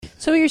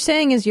So what you're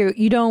saying is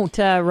you don't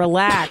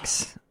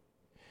relax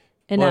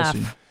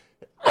enough.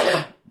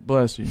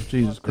 Bless you.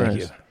 Jesus Christ.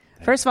 Thank you.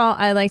 First of all,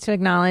 I'd like to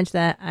acknowledge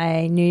that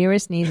I knew you were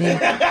sneezing.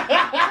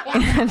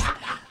 And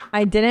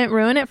I didn't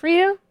ruin it for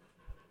you.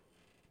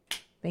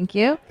 Thank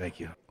you.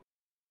 Thank you.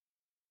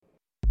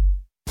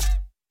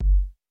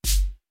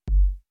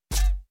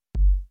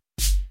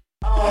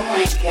 Oh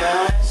my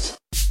gosh.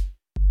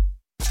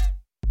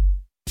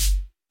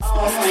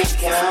 Oh my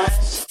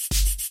gosh.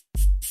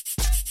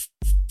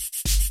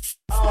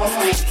 Oh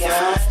my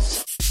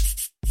gosh.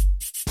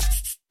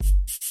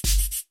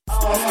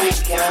 Oh my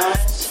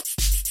gosh.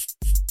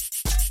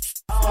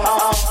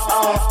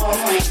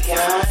 Oh my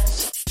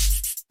gosh.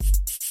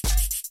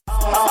 Oh my gosh. Oh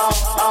my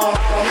gosh.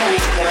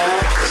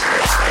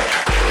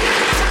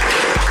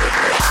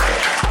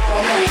 Oh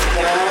my gosh.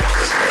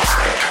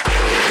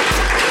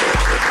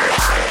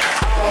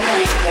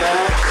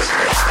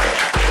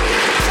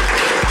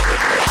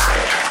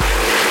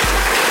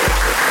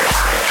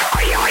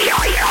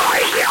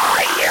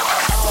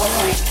 Oh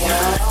my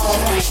god, oh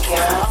my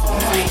god,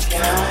 oh my god.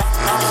 Oh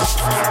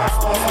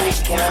my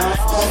god, oh my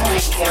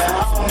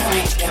god, oh my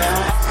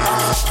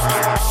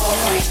god.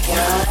 Oh my god,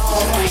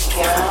 oh my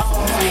god, oh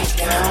my god.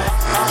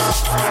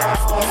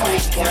 Oh my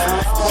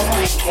god, oh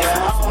my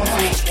god, oh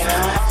my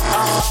god.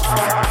 Oh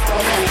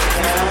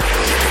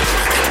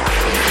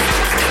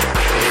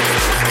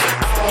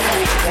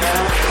my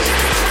god.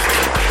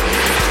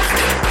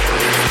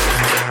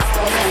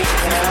 Oh my god. Oh my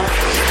god.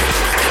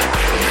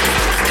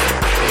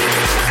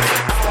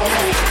 Oh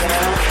my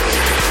god.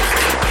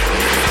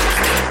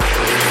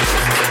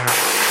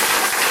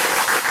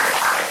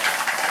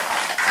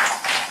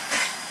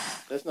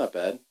 That's not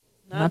bad.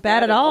 Not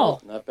bad at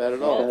all. Not bad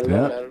at all. Yeah.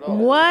 Not bad at all.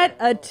 What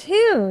a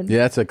tune.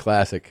 Yeah, it's a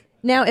classic.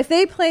 Now, if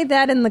they played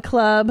that in the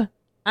club,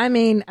 I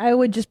mean, I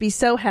would just be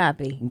so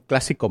happy.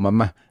 Clásico,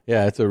 mama.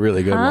 Yeah, it's a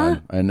really good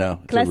one. I know.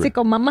 It's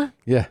Classico mama.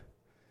 Yeah.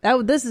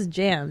 This is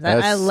jams. I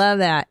That's- love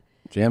that.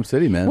 Jam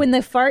City, man. When the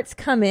farts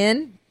come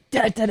in.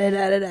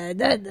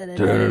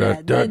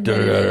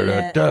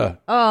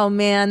 Oh,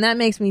 man, that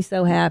makes me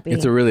so happy.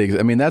 It's a really,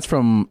 I mean, that's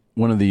from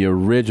one of the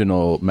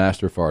original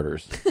Master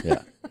Farters.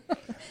 Yeah.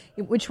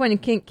 Which one?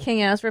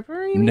 King Ass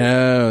Ripper? You mean?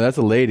 No, that's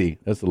a lady.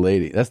 That's the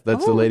lady. That's the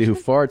lady who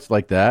farts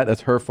like that.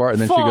 That's her fart.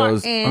 And then she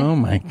goes, oh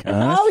my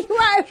gosh. Oh, you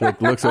are. She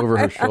like looks over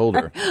her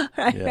shoulder.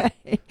 Yeah.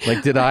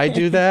 Like, did I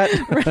do that?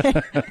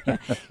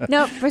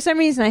 No, for some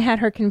reason I had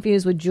her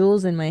confused with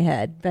Jules in my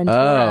head.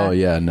 Ventura. Oh,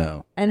 yeah,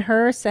 no. And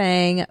her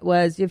saying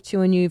was, you have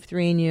two in you, you have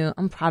three in you.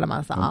 I'm proud of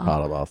myself. I'm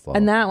proud of myself.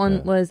 And that one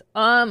Yeah. was,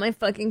 oh, my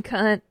fucking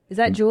cunt. Is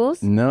that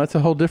Jules? No, it's a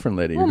whole different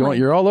lady. Oh my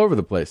You're all over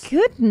the place.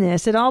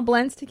 Goodness, it all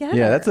blends together.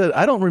 Yeah,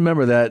 I don't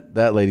remember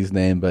that lady's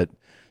name, but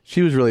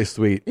she was really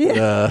sweet.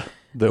 Yeah.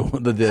 My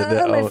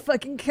Oh,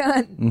 fucking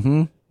cunt.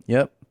 mm-hmm.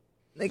 Yep.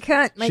 The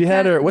cunt. My She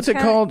had cunt, her. What's it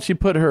cunt. called? She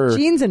put her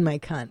Jeans in my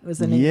cunt was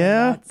the name of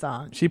that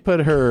song. She put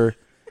her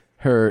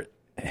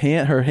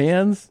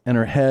hands and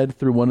her head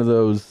through one of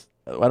those.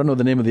 I don't know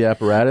the name of the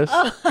apparatus.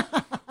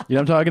 You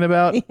know what I'm talking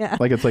about? Yeah.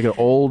 Like it's like an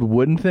old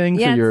wooden thing.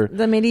 Yeah, so your it's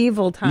the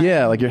medieval time.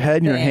 yeah, like your head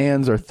and your thing.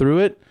 hands are through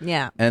it.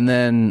 Yeah. And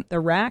then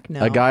The rack,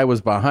 no. a guy was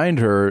behind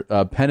her,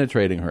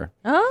 penetrating her,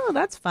 Oh,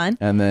 that's fun.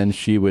 and then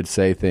she would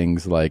say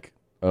things like,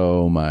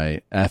 "Oh my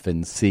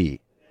effing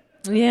C."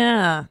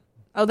 Yeah.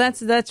 Oh,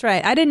 that's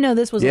right. I didn't know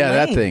this was a Yeah, lane.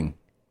 that thing.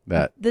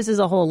 That This is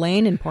a whole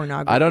lane in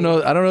pornography. I don't know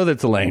that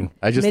it's a lane.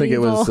 I just think it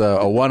was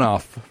a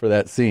one-off for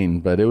that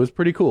scene, but it was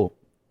pretty cool.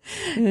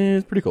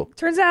 It's pretty cool.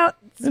 Turns out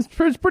It's a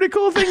pretty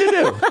cool thing to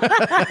do.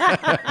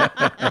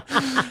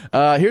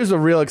 Here's a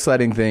real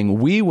exciting thing.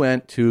 We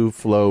went to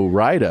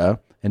Florida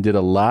and did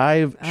a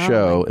live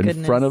show my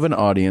in front of an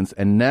audience,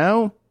 and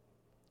now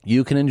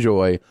you can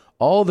enjoy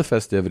all the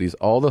festivities,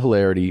 all the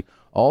hilarity,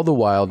 all the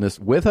wildness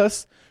with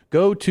us.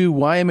 Go to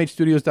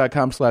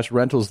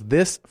ymhstudios.com/rentals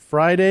this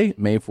Friday,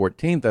 May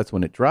 14th. That's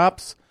when it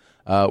drops.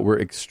 We're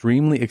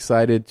extremely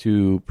excited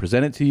to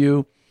present it to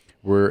you.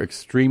 We're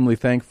extremely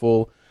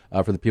thankful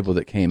for the people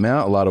that came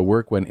out. A lot of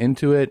work went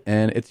into it,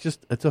 and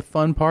it's a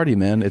fun party,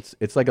 man.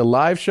 It's like a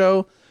live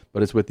show,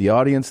 but it's with the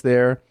audience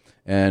there.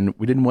 And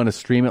we didn't want to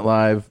stream it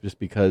live just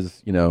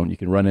because, you know, you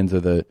can run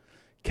into the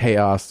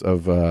chaos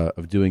of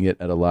doing it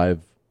at a live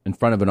in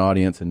front of an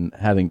audience and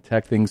having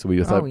tech things. So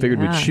we figured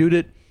we'd shoot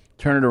it,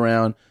 turn it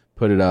around,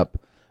 put it up.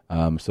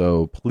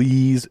 So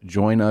please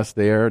join us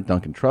there.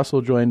 Duncan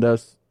Trussell joined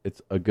us.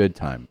 It's a good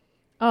time.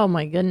 Oh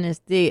my goodness.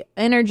 The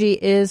energy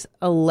is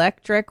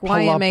electric.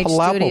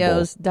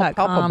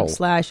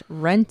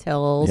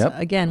 YMHstudios.com/rentals. Yep.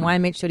 Again,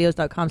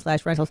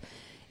 YMHstudios.com/rentals.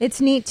 It's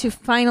neat to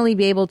finally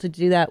be able to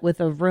do that with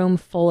a room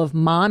full of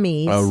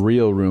mommies. A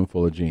real room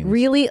full of jeans.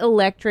 Really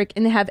electric,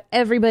 and have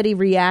everybody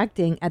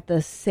reacting at the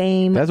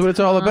same That's what it's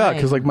all about. time.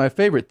 Because like my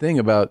favorite thing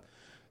about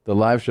the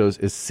live shows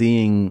is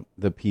seeing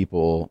the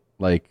people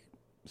like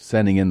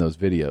sending in those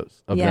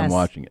videos of them Yes.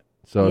 watching it.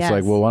 So it's Yes.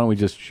 like, well, why don't we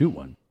just shoot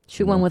one?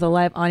 Shoot one with a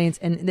live audience.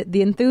 And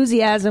the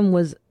enthusiasm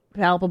was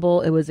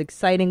palpable. It was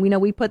exciting. We know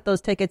we put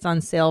those tickets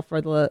on sale for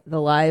the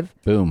live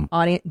Boom.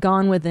 audience.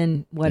 Gone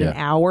within, an Yeah.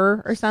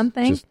 hour or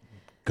something? Just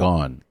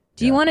gone.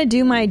 Do you want to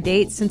do my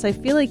dates since I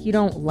feel like you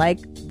don't like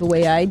the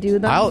way I do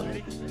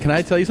them? Can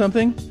I tell you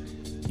something?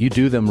 You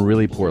do them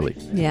really poorly.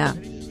 Yeah.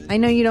 I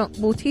know you don't.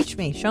 Well, teach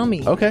me. Show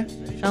me. Okay.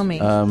 Show me.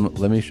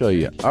 Let me show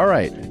you. All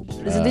right.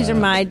 These are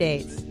my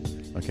dates.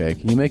 Okay.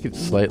 Can you make it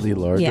slightly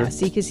larger? Yeah.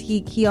 See, because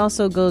he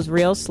also goes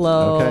real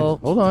slow.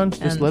 Okay. Hold on.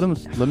 Just let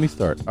me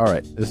start. All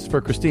right. This is for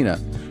Christina.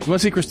 You want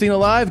to see Christina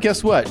live?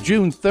 Guess what?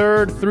 June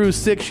 3rd through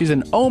 6th, she's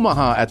in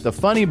Omaha at the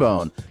Funny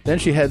Bone. Then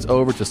she heads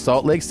over to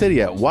Salt Lake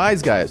City at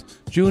Wise Guys,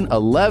 June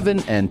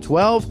 11 and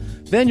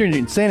 12. Then you're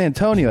in San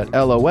Antonio at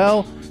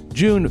LOL,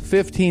 June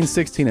 15,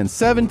 16, and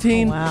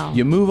 17. Oh, wow.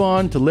 You move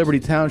on to Liberty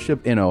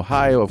Township in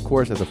Ohio, of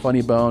course, at the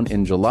Funny Bone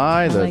in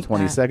July, the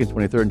 22nd,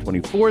 23rd, and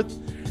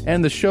 24th.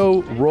 And the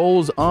show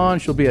rolls on.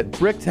 She'll be at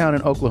Bricktown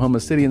in Oklahoma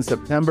City in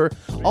September.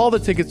 All the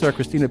tickets are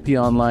Christina P.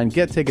 Online.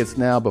 Get tickets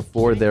now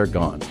before they're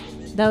gone.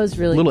 That was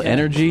really a little good.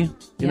 energy,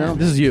 you know?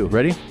 This is you.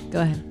 Ready? Go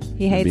ahead.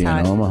 He hates be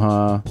hot. in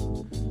Omaha.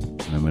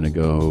 And I'm going to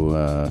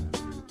go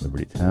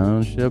Liberty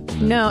Township.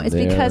 No, it's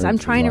because I'm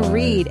trying to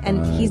read,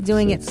 and he's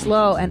doing it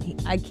slow, and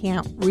I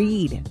can't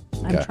read.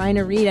 I'm trying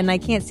to read, and I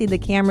can't see the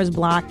cameras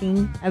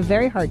blocking. I have a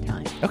very hard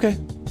time. Okay.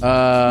 You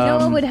know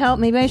what would help?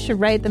 Maybe I should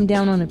write them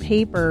down on a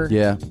paper.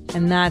 Yeah.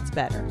 And that's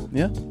better.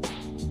 Yeah.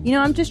 You know,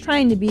 I'm just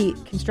trying to be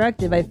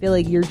constructive. I feel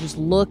like you're just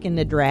looking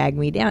to drag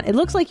me down. It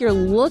looks like you're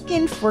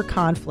looking for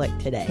conflict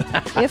today.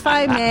 If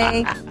I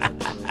may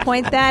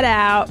point that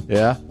out.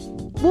 Yeah.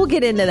 We'll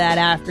get into that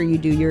after you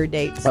do your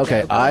dates.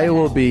 Okay, I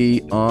will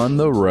be on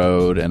the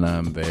road, and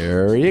I'm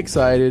very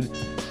excited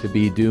to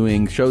be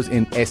doing shows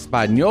in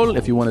Espanol.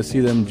 If you want to see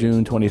them,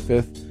 June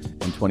 25th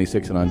and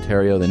 26th in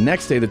Ontario. The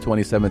next day, the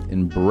 27th,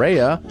 in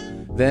Brea.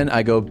 Then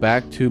I go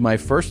back to my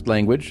first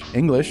language,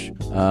 English.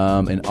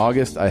 In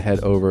August, I head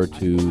over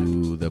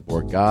to the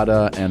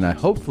Borgata, and I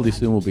hopefully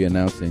soon will be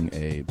announcing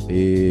a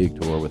big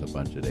tour with a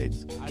bunch of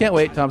dates. Can't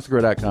wait.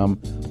 TomSegura.com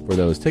for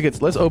those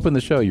tickets. Let's open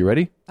the show. You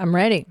ready? I'm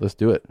ready. Let's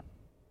do it.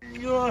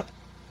 Yeah.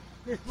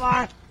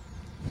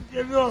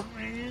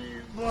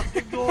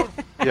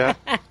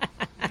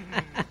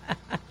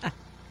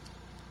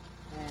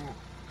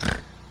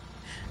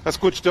 That's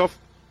good stuff.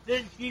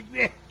 That's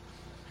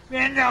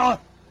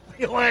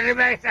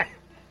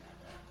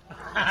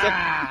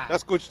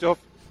good stuff.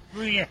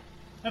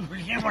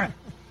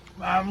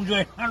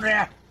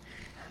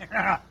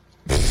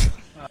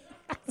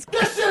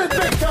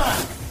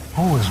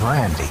 Who is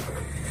Randy?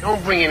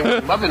 Don't bring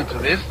any mother into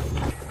this.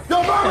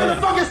 Your mom in the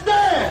fucking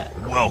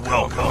stand!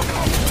 Welcome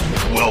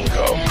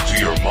to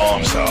your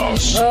mom's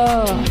house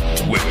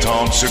with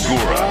Tom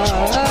Segura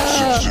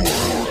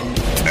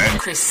and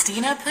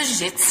Christina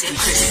Pajitsin.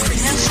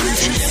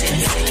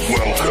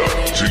 welcome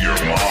to your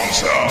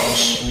mom's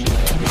house.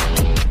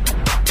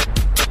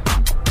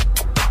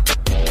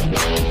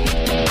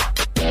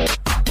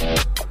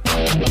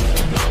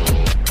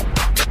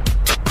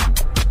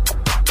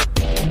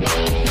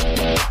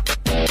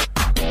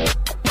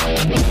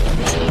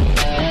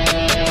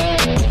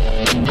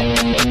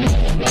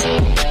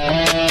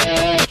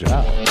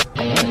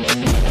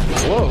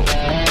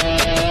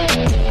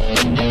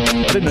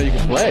 I didn't know you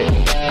could play.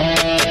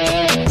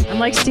 I'm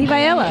like Steve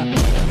Aiello.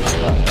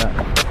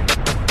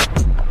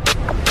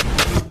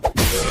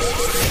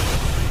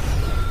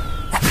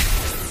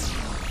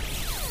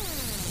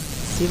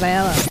 Steve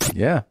Aiello.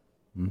 Yeah.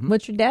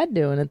 What's your dad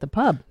doing at the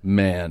pub?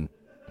 Man.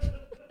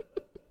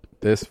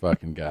 This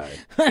fucking guy.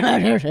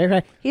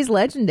 He's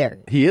legendary.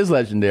 He is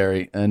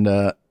legendary.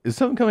 And is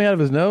something coming out of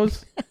his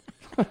nose?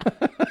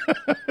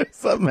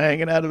 Something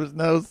hanging out of his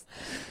nose?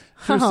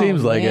 Sure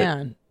seems like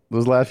it.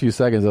 Those last few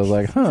seconds, I was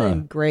like, huh. He's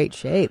in great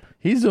shape.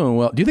 He's doing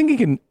well. Do you think he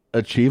can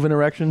achieve an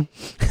erection?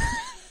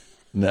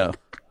 No.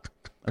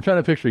 I'm trying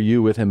to picture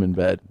you with him in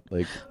bed.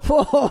 Like,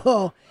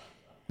 whoa.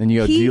 And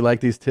you go, do you like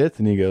these tits?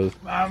 And he goes,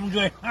 I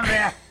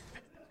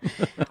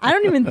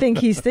don't even think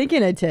he's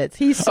thinking of tits.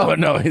 He's so, oh,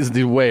 no, he's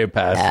way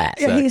past sex.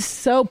 He's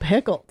so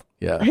pickled.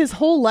 Yeah. His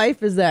whole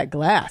life is that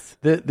glass.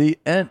 The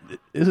end,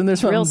 isn't there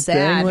something real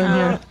sad. dangling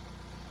here?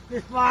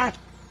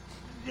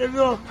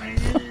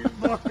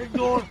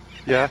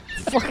 Yeah.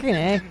 Fucking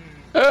A.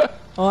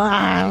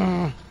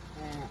 Wow.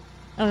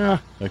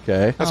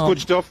 Okay. That's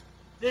good stuff.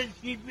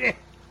 Okay.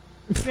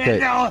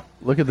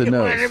 Look at the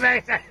nose.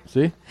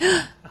 See?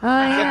 Oh,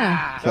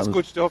 yeah. That's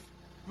good stuff.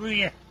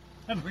 Right?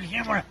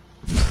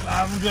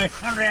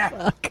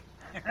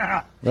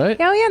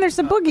 Oh, yeah, there's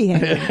some boogie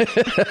hanging.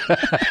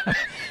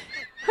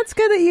 That's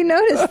good that you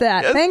noticed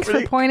that. Thanks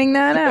for pointing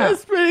that out.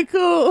 That's pretty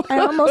cool. I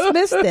almost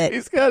missed it.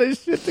 He's got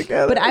his shit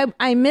together. But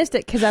I missed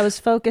it because I was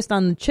focused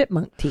on the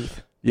chipmunk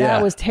teeth. Yeah.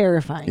 That was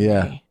terrifying to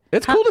Yeah. me.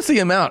 It's cool to see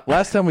him out.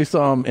 Last time we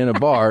saw him in a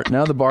bar,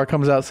 now the bar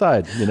comes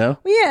outside, you know?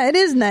 Yeah, it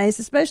is nice,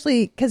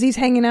 especially because he's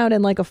hanging out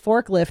in like a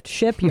forklift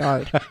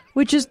shipyard,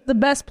 which is the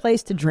best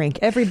place to drink.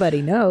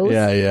 Everybody knows.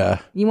 Yeah, yeah.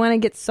 You want to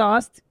get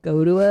sauced?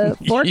 Go to a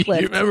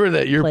forklift. You remember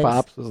that your place.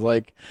 pops was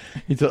like,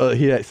 he said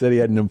he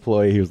had an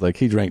employee. He was like,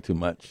 he drank too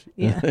much.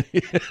 Yeah.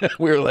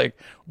 We were like,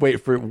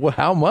 wait for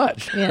how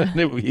much? Yeah.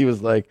 He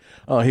was like,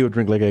 oh, he would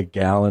drink like a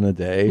gallon a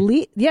day.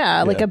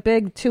 Like a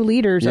big 2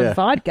 liters of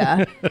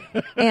vodka.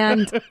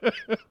 And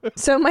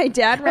So my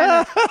dad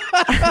ran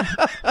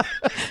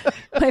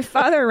my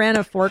father ran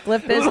a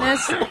forklift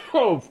business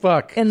Oh,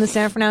 fuck. in the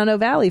San Fernando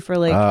Valley for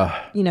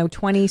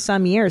 20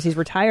 some years. He's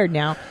retired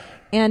now.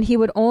 And he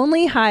would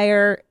only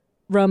hire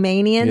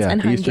Romanians and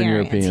Eastern Hungarians.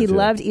 Europeans, He yeah.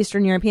 loved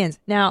Eastern Europeans.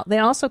 Now, they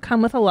also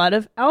come with a lot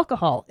of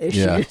alcohol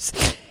issues.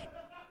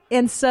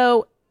 And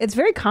so it's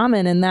very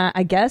common in that,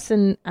 I guess,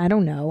 and I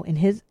don't know, and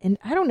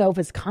I don't know if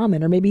it's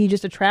common or maybe he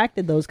just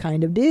attracted those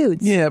kind of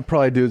dudes. Yeah,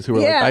 probably dudes who are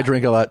like, Yeah. I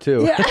drink a lot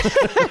too.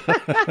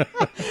 Yeah.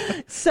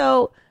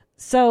 So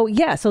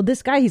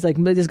this guy, he's like,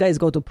 but this guy's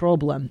got a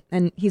problem.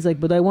 And he's like,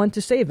 but I want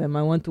to save him.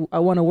 I want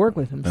to work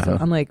with him. So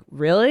I'm like,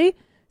 really?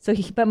 So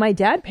but my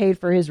dad paid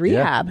for his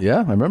rehab. Yeah,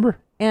 I remember.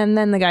 And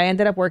then the guy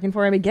ended up working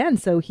for him again.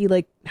 So he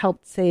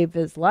helped save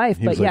his life.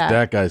 He but was yeah, like,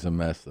 that guy's a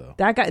mess though.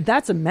 that guy,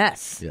 that's a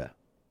mess. Yeah.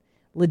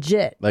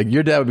 Legit. Like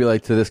your dad would be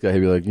like to this guy, he'd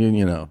be like,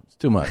 you know, it's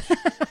too much.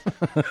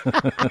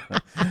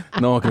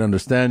 No one can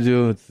understand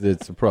you.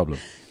 It's a problem.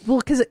 Well,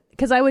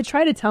 because I would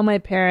try to tell my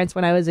parents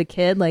when I was a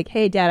kid, like,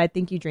 hey, Dad, I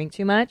think you drink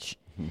too much.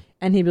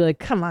 And he'd be like,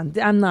 come on,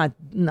 I'm not,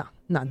 no,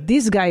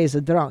 this guy is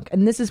a drunk.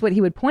 And this is what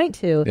he would point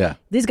to. Yeah.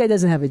 This guy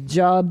doesn't have a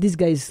job. This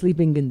guy is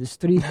sleeping in the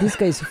street. This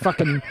guy's a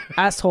fucking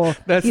asshole.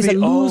 He's a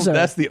loser.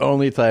 That's the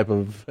only type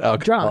of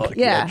alcoholic. Drunk.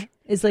 Yeah. bitch.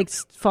 It's like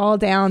fall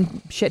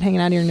down, shit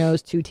hanging out of your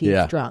nose, 2 teeth,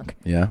 Yeah. drunk.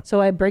 Yeah.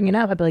 So I bring it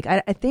up. I'd be like,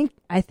 I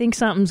think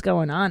something's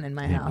going on in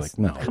my He'd be house. like,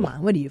 no. Come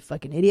on, what are you,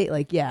 fucking idiot?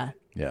 Like, yeah.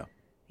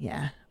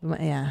 Yeah.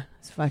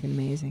 It's fucking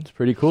amazing. It's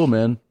pretty cool,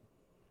 man.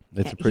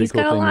 It's a pretty He's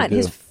cool got a thing lot. to do.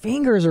 His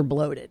fingers are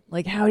bloated.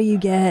 Like, how do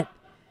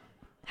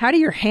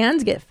your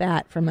hands get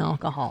fat from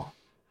alcohol?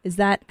 Is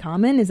that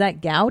common? Is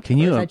that gout? Can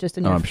or you? is that just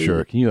in your I'm feet?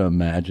 sure. Can you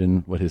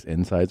imagine what his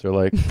insides are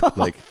like?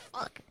 Like,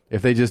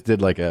 if they just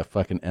did like a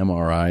fucking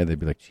MRI, they'd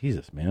be like,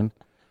 Jesus, man,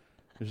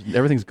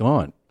 everything's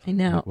gone. I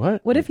know. Like,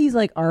 what? What if he's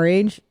like our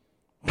age?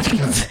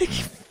 He's like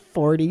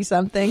 40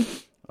 something.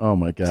 Oh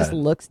my god. Just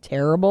looks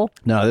terrible.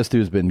 No, this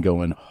dude's been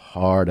going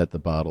hard at the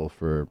bottle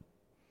for,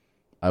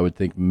 I would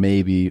think,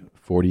 maybe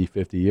 40,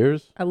 50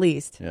 years. At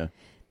least. Yeah.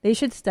 They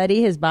should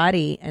study his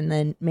body and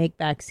then make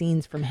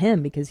vaccines from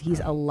him because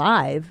he's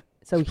alive.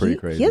 So pretty he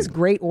crazy. has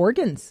great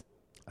organs.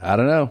 I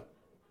don't know.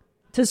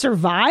 To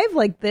survive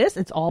like this,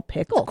 it's all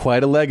pickle.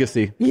 Quite a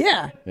legacy.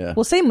 Yeah. Yeah.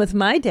 Well, same with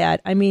my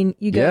dad. I mean,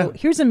 you go,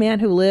 here's a man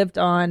who lived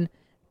on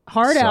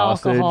hard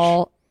Sausage.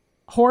 alcohol,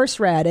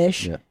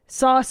 horseradish,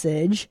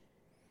 sausage,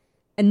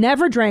 and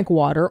never drank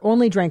water,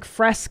 only drank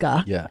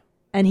Fresca. Yeah.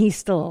 And he's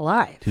still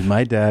alive. Dude,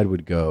 my dad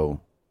would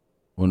go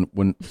when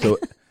when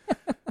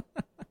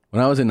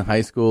I was in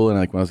high school and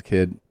like when I was a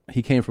kid,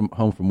 he came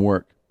home from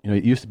work. You know,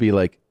 it used to be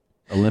like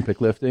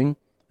Olympic lifting,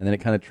 and then it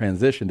kind of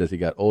transitioned as he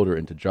got older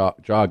into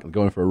jog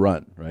going for a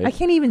run, right? I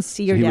can't even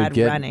see your he dad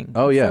would running.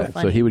 Oh It's yeah, so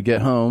funny. he would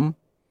get home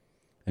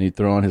and he'd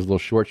throw on his little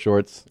short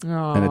shorts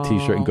and a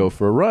t-shirt and go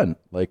for a run,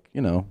 like,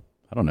 you know,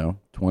 I don't know,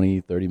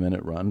 20-30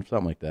 minute run,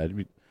 something like that. He'd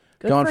be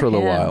gone for a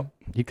little him. while.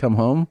 He'd come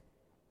home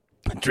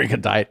and drink a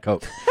Diet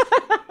Coke.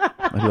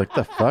 I'd be like,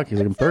 the fuck? He's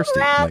like, I'm thirsty.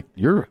 I'm like,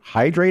 you're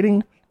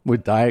hydrating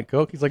with Diet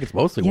Coke? He's like, it's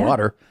mostly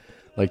water.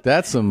 Like,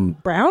 that's some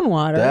brown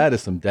water. That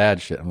is some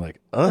dad shit. I'm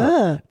like,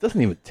 ugh. It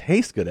doesn't even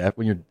taste good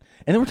when you're. And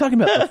then we're talking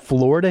about the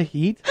Florida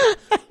heat,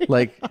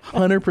 like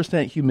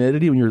 100%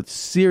 humidity when you're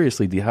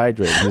seriously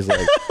dehydrated. He's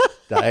like,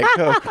 Diet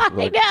Coke.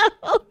 Like,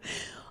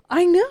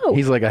 I know.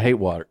 he's like, I hate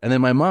water. And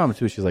then my mom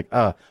too. She's like,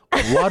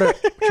 water.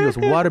 She goes,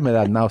 water me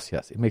da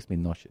nauseous. It makes me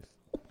nauseous.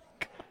 I'm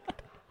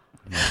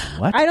like,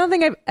 what? I don't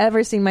think I've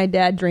ever seen my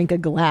dad drink a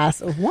glass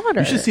of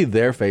water. You should see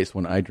their face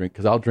when I drink,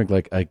 because I'll drink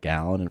like a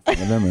gallon in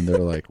front of them, and they're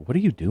like, "What are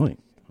you doing?"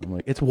 I'm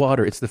like, "It's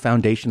water. It's the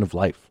foundation of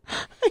life."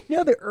 I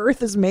know the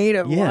earth is made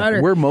of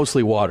water. We're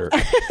mostly water.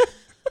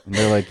 And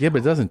they're like, "Yeah, but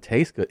it doesn't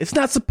taste good. It's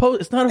not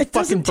supposed. It's not a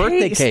fucking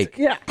birthday cake.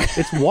 Yeah,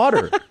 it's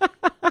water."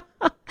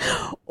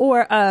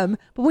 Or, but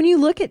when you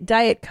look at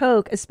Diet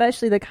Coke,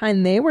 especially the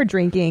kind they were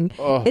drinking,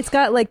 it's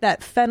got like that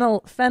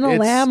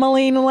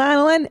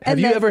phenylamine. Have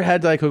you ever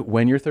had Diet Coke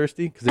when you're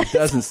thirsty? Because it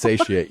doesn't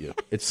satiate you.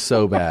 It's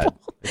so bad.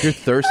 If you're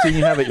thirsty and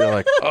you have it, you're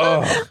like,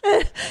 oh.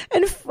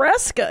 And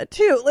Fresca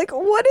too. Like,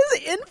 what is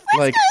in Fresca?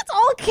 Like, it's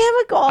all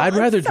chemical. I'd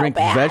rather It's so drink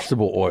bad.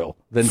 vegetable oil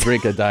than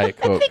drink a Diet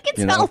Coke. I think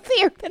it's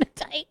healthier than a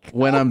Diet Coke.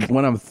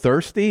 When I'm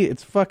thirsty,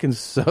 it's fucking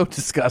so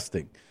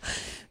disgusting.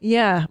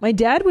 Yeah, my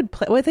dad would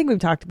play. Well, I think we've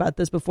talked about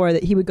this before,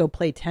 that he would go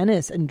play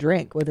tennis and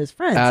drink with his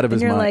friends. Out of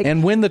his you're mind. like,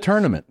 And win the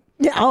tournament.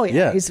 yeah, oh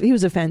yeah, Yeah. He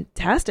was a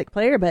fantastic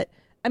player. But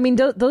I mean,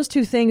 those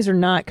two things are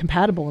not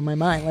compatible in my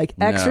mind. Like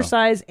No.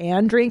 exercise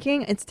and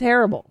drinking, it's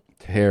terrible.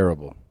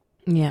 Terrible.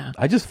 Yeah,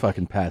 I just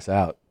fucking pass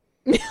out.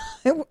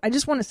 I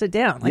just want to sit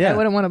down. Like I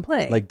wouldn't want to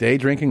play. Like day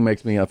drinking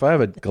makes me, if I have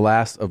a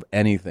glass of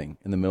anything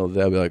in the middle of the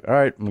day, I'll be like, all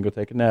right, I'm going to go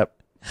take a nap.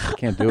 I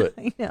can't do it.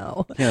 I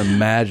know. I can't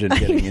imagine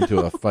getting into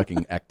a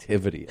fucking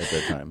activity at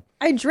that time.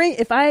 I drink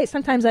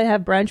sometimes I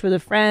have brunch with a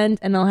friend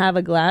and I'll have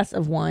a glass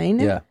of wine.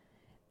 Yeah.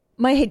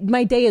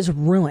 My day is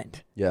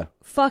ruined. Yeah.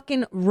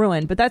 Fucking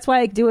ruined. But that's why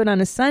I do it on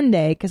a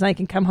Sunday, because I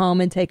can come home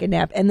and take a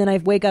nap, and then I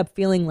wake up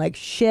feeling like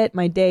shit.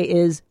 My day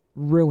is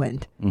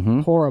ruined.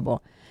 Mm-hmm.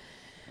 Horrible.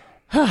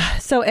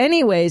 So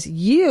anyways,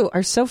 you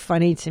are so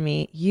funny to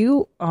me.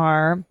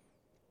 You're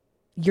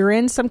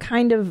in some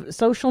kind of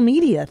social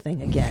media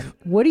thing again.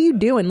 What are you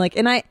doing? Like,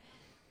 and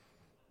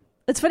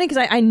it's funny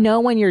because I know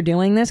when you're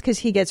doing this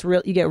because you get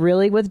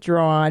really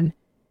withdrawn.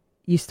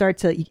 You start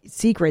to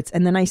secrets,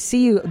 and then I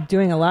see you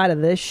doing a lot of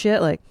this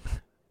shit, like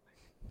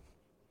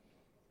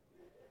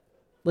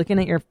looking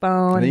at your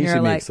phone. And then you you're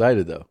seem like,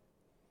 excited though.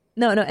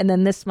 No, and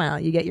then this smile.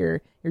 You get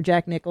your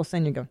Jack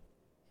Nicholson. You go.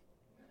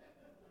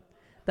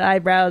 The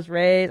eyebrows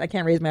raised. I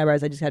can't raise my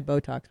eyebrows. I just had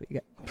Botox, but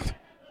you get.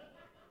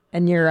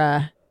 And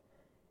you're,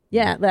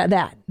 yeah,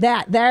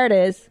 that. There it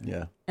is.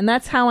 Yeah. And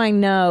that's how I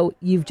know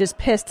you've just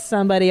pissed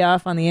somebody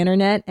off on the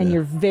internet, and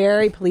you're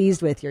very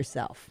pleased with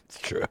yourself. It's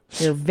true.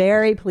 You're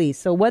very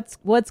pleased. So what's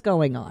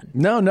going on?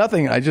 No,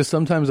 nothing.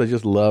 Sometimes I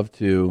just love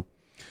to,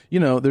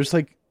 there's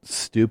like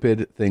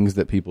stupid things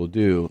that people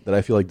do that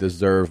I feel like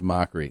deserve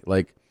mockery.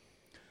 Like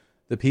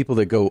the people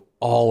that go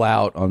all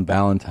out on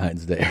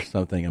Valentine's Day or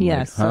something. I'm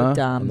like, so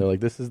dumb. And they're like,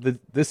 this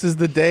is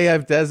the day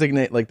I've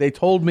designated. Like they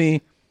told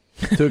me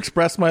to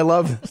express my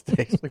love this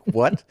day. It's like,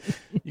 what?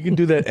 You can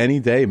do that any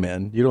day,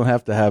 man. You don't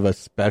have to have a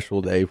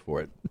special day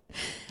for it.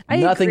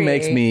 Nothing agree.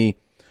 makes me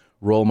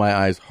roll my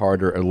eyes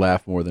harder or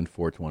laugh more than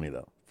 420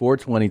 though.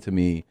 420 to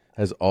me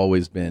has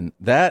always been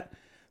that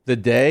the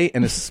day,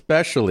 and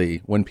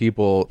especially when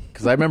people,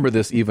 because I remember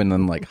this even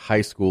in like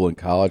high school and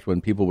college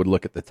when people would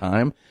look at the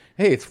time.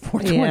 Hey, it's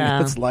 420. Yeah.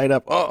 Let's light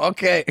up. Oh,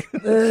 okay.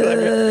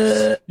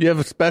 You have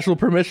a special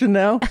permission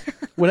now?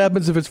 What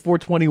happens if it's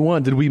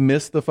 421? Did we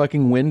miss the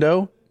fucking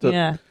window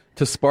to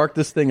spark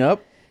this thing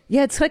up?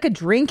 Yeah, it's like a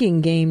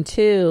drinking game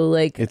too.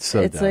 Like It's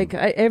so dumb. like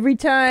every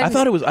time I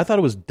thought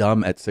it was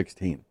dumb at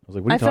 16. I was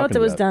like, what are you I felt talking it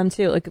was about? dumb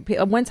too. Like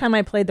one time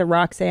I played the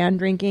Roxanne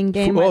drinking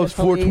game. Oh, it's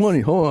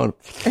 420. Hold on.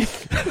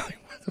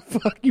 What the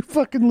fuck, you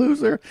fucking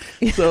loser.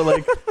 So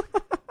like,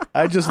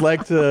 I just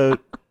like to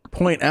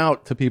point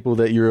out to people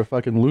that you're a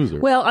fucking loser.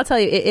 Well, I'll tell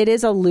you, it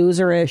is a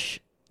loserish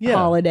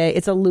holiday.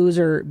 It's a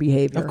loser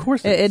behavior. Of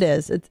course it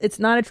is. It's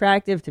not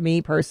attractive to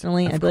me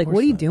personally. I'd be like, what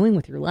are you doing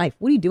with your life?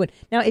 What are you doing?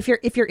 Now, if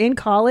you're in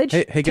college,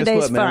 Hey, guess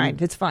today's what, man? fine.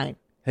 It's fine.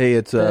 Hey,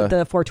 it's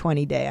The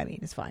 420 day, I mean,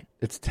 it's fine.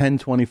 It's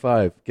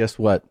 10:25. Guess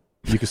what?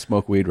 You can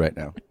smoke weed right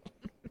now.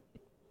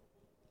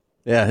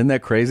 Yeah, isn't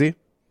that crazy?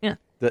 Yeah.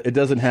 It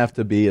doesn't have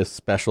to be a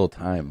special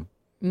time.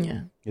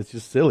 Yeah. It's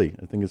just silly.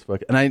 I think it's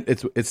fucking, and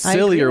it's I agree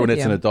sillier when with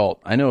it's you. an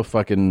adult. I know a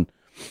fucking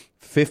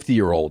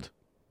 50-year-old.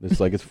 It's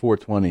like it's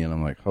 420, and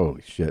I'm like,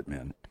 holy shit,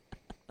 man!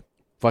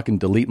 Fucking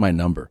delete my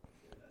number.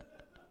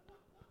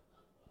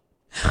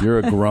 You're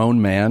a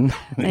grown man.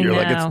 You're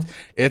know. like,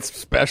 it's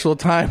special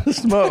time to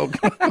smoke.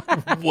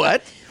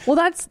 What? Well,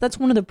 that's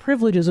one of the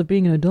privileges of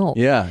being an adult.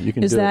 Yeah, you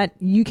can Is do that it.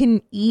 you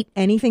can eat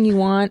anything you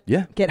want.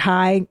 Yeah. Get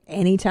high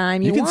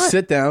anytime You can want.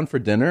 sit down for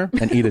dinner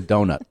and eat a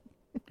donut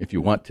if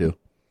you want to,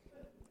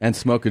 and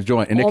smoke a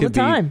joint, and All it could the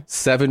time. be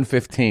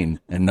 7:15,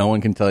 and no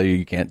one can tell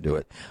you can't do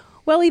it.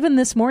 Well, even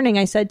this morning,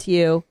 I said to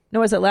you, no,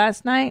 was it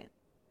last night?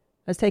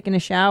 I was taking a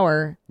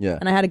shower. Yeah.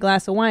 And I had a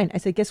glass of wine. I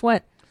said, guess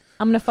what?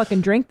 I'm going to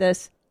fucking drink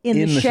this in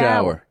the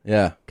shower.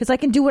 Yeah, Because I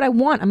can do what I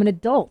want. I'm an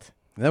adult.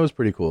 that was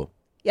pretty cool.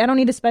 I don't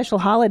need a special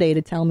holiday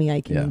to tell me I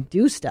can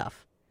do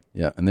stuff.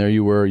 Yeah, and there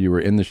you were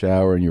in the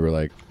shower, and you were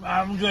like,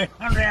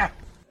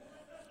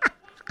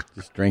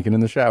 just drinking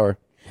in the shower.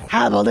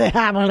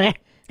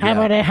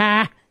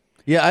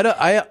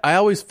 Yeah, I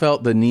always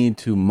felt the need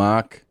to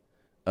mock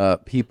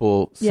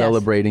people Yes.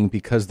 celebrating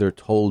because they're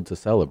told to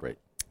celebrate.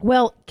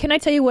 Well, can I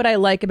tell you what I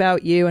like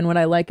about you and what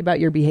I like about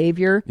your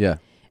behavior? Yeah.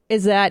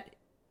 Is that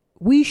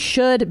we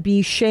should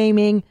be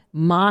shaming,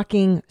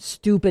 mocking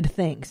stupid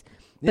things.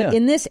 But Yeah.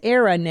 in this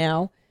era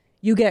now,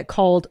 you get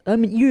called,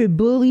 you're a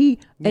bully,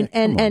 and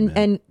come on, man.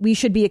 and we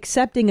should be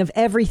accepting of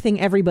everything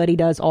everybody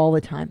does all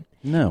the time.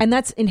 No. And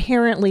that's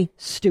inherently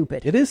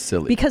stupid. It is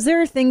silly. Because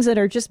there are things that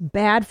are just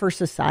bad for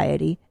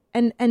society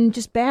and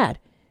just bad.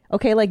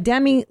 Okay, like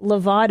Demi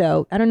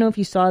Lovato, I don't know if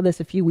you saw this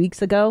a few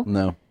weeks ago.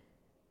 No.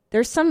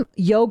 There's some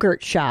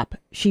yogurt shop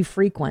she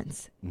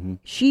frequents. Mm-hmm.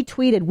 She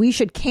tweeted, we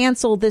should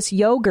cancel this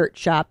yogurt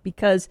shop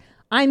because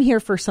I'm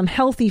here for some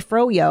healthy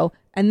froyo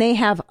and they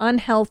have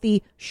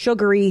unhealthy,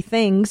 sugary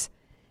things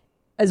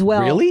as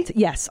well. Really?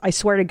 Yes, I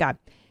swear to God.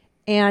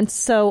 And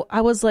so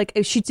I was like,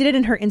 she did it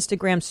in her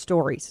Instagram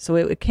stories. So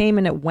it came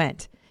and it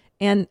went.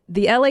 And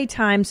the LA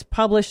Times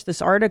published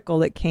this article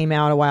that came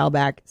out a while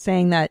back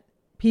saying that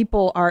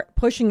people are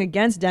pushing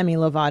against Demi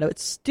Lovato.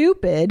 It's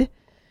stupid.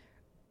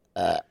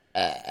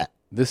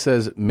 This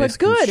says good.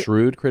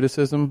 misconstrued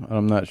criticism.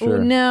 I'm not sure.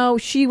 No,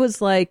 she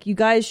was like, you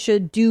guys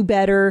should do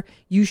better.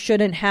 You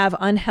shouldn't have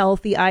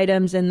unhealthy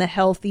items in the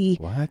healthy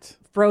What?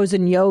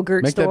 frozen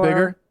yogurt Make store. that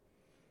bigger.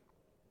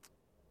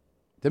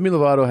 Demi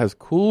Lovato has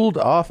cooled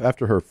off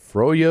after her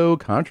froyo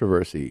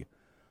controversy.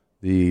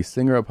 The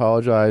singer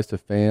apologized to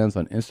fans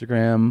on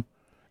Instagram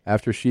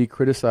after she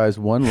criticized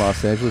one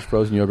Los Angeles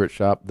frozen yogurt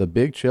shop, The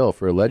Big Chill,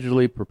 for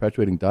allegedly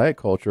perpetuating diet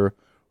culture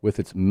with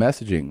its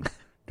messaging.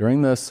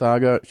 During the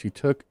saga, she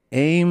took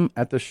aim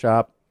at the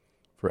shop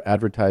for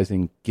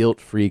advertising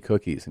guilt-free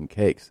cookies and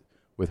cakes,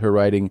 with her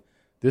writing,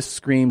 This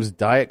screams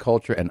diet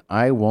culture, and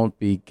I won't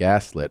be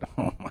gaslit.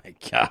 Oh, my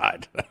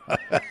God.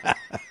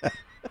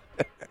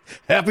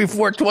 Happy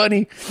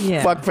 420,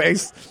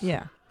 fuckface.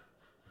 Yeah.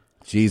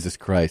 Jesus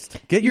Christ.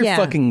 Get your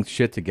fucking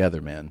shit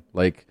together, man.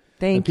 Like,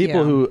 Thank the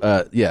people you.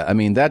 who, I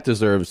mean, that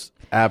deserves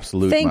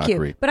absolute Thank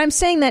mockery. you. But I'm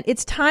saying that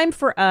it's time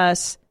for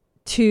us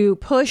to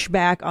push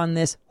back on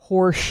this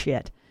horse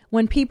shit.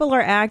 When people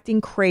are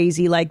acting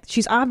crazy, like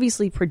she's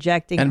obviously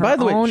projecting And her by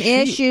the way, own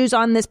issues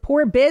on this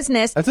poor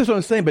business. That's just what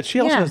I'm saying, but she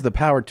also has the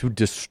power to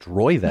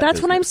destroy that.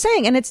 That's what I'm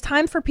saying. And it's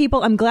time for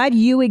people. I'm glad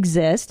you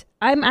exist.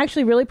 I'm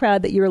actually really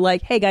proud that you're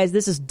like, hey guys,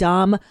 this is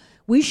dumb.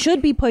 We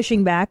should be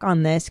pushing back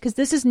on this because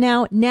this is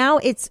now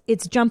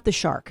it's jumped the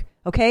shark.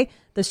 Okay?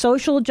 The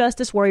social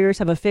justice warriors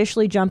have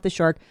officially jumped the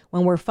shark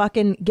when we're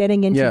fucking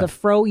getting into the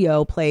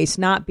froyo place,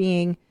 not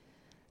being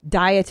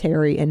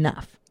dietary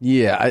enough.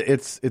 Yeah,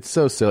 it's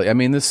so silly. I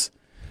mean, this,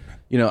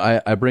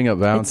 I bring up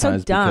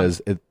Valentine's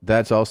because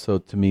that's also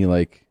to me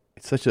like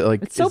it's such a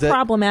like it's so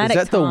problematic.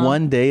 Is that Tom. the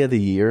one day of the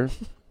year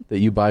that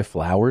you buy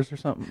flowers or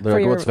something? They're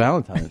like, well, it's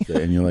Valentine's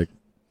Day, and you're like,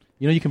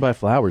 you can buy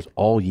flowers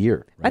all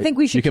year. Right? I think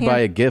we should. You can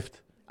buy a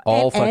gift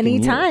all fucking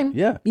anytime.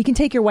 year. Yeah, you can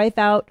take your wife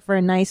out for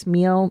a nice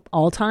meal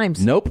all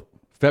times. Nope.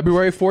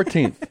 February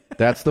 14th.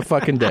 That's the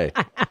fucking day.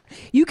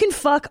 You can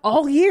fuck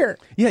all year.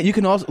 Yeah, you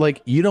can also,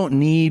 like, you don't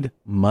need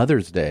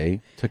Mother's Day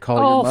to call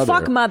your mother.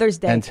 Fuck Mother's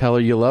Day. And tell her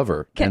you love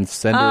her and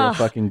send her a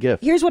fucking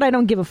gift. Here's what I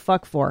don't give a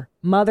fuck for.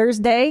 Mother's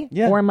Day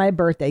or my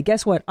birthday.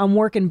 Guess what? I'm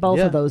working both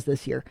of those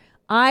this year.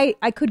 I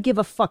could give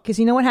a fuck because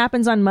you know what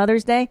happens on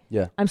Mother's Day?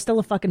 Yeah. I'm still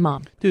a fucking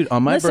mom. Dude,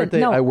 on my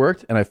birthday, I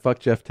worked and I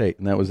fucked Jeff Tate,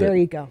 and that was it. There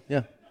you go.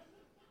 Yeah.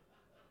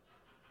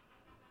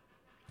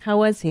 How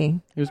was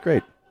he? He was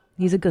great.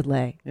 He's a good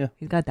lay. Yeah.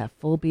 He's got that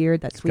full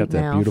beard, that sweet Got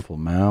that mouth. beautiful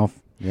mouth.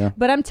 Yeah.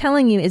 But I'm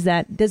telling you is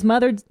that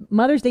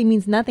Mother's Day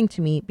means nothing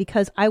to me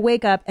because I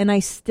wake up and I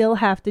still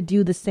have to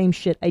do the same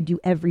shit I do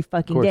every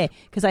fucking day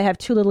because I have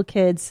two little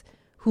kids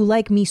who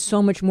like me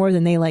so much more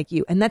than they like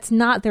you. And that's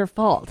not their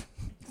fault.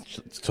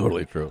 It's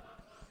totally true.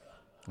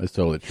 It's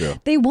totally true.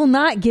 They will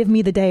not give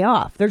me the day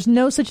off. There's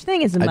no such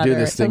thing as a mother. I do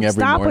this thing every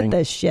stop morning. with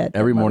this shit.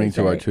 Every morning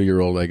to our Mother's Day.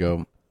 2-year-old, I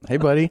go, hey,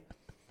 buddy.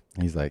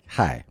 And he's like,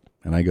 hi.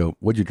 And I go,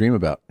 what'd you dream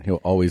about? And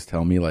he'll always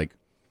tell me, like,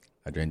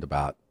 I dreamed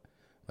about,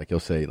 like, he'll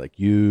say, like,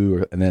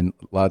 you. And then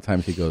a lot of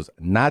times he goes,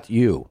 not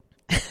you.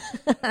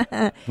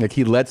 Like,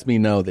 he lets me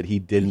know that he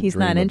didn't He's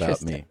dream not about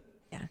interested. me.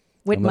 Yeah.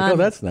 With I'm mom. like, oh,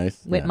 that's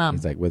nice. With mom.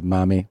 He's like, with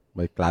mommy,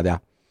 with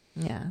Claudia.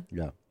 Yeah.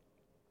 Yeah.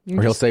 You're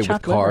or he'll just say with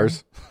chopped liver.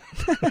 cars.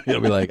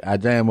 He'll be like, I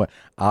dream with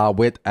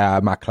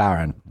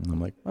McLaren. And I'm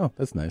like, oh,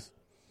 that's nice.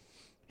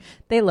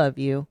 They love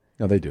you.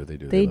 No, they do. They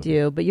do. They love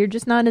do. But you're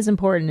just not as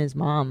important as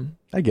mom.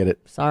 I get it.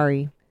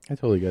 Sorry. I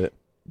totally get it.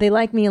 They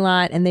like me a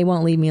lot and they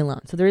won't leave me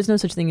alone. So there is no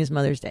such thing as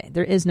Mother's Day.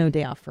 There is no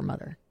day off for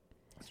mother.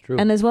 It's true.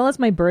 And as well as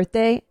my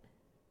birthday,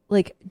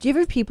 like, do you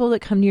ever have people that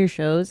come to your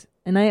shows?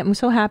 And I'm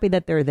so happy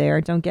that they're there.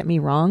 Don't get me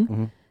wrong.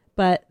 Mm-hmm.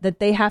 But that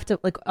they have to,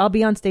 like, I'll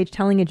be on stage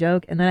telling a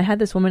joke. And then I had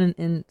this woman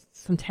in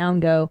some town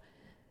go,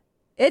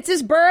 it's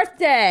his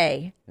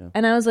birthday. Yeah.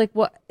 And I was like,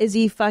 what, is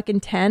he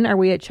fucking 10? Are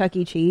we at Chuck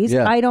E. Cheese?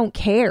 Yeah. I don't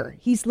care.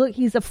 He's a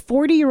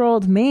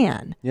 40-year-old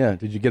man. Yeah.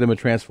 Did you get him a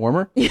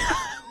transformer? What do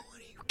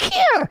you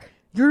care?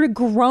 You're a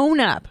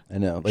grown-up. I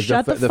know. Like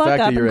Shut the the fuck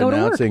fact up that you're and go to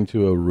work. announcing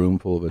to a room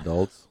full of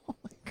adults. Oh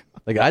my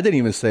God. Like, I didn't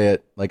even say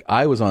it. Like,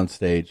 I was on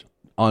stage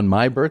on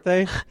my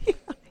birthday.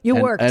 You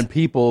worked. And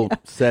people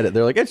said it.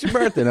 They're like, it's your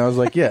birthday. And I was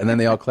like, yeah. And then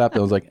they all clapped. And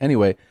I was like,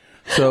 anyway.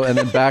 So, and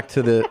then back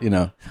to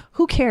the,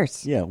 Who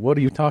cares? Yeah. What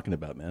are you talking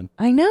about, man?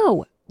 I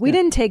know. We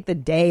didn't take the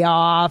day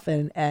off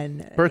and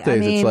Birthdays, I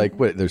mean, it's like,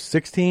 what, there's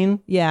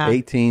 16? Yeah.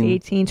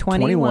 18,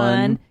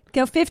 21.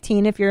 Go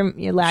 15 if you're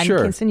Latin Sure.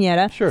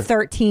 quinceañera. Sure.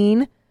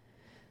 13.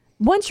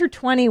 Once you're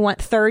 21,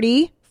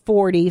 30,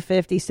 40,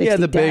 50, 60, Yeah,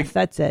 the death. big,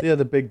 That's it. Yeah,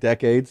 the big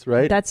decades,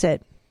 right? That's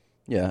it.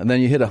 Yeah, and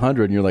then you hit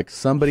 100 and you're like,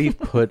 somebody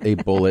put a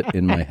bullet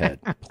in my head.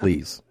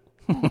 Please.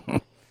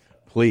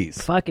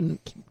 Please. Fucking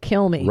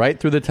kill me. Right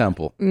through the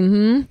temple.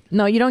 Mm-hmm.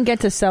 No, you don't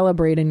get to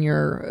celebrate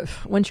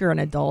once you're an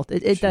adult.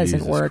 It doesn't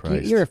Jesus work.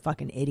 Christ. You're a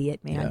fucking idiot,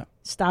 man. Yeah.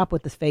 Stop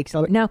with the fake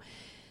celebration. Now,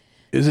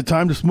 is it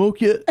time to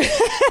smoke yet?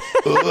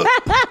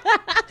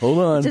 Hold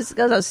on. just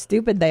because how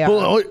stupid they are.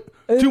 Hold on.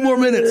 Wait. 2 more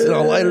minutes and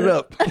I'll light it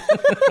up.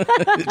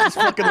 Just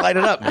fucking light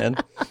it up, man.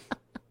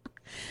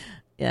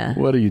 Yeah.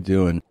 What are you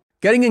doing?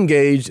 Getting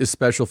engaged is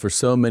special for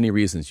so many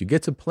reasons. You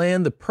get to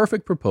plan the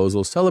perfect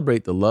proposal,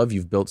 celebrate the love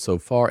you've built so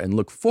far, and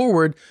look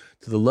forward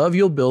to the love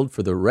you'll build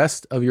for the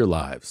rest of your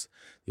lives.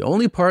 The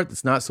only part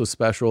that's not so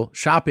special,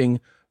 shopping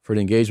for an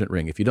engagement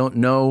ring. If you don't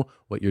know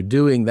what you're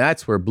doing,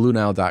 that's where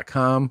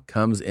BlueNile.com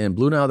comes in.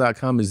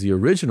 BlueNile.com is the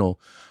original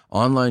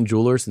online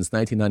jeweler since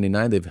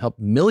 1999. They've helped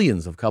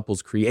millions of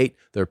couples create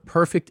their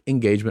perfect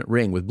engagement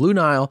ring. With Blue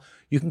Nile,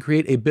 you can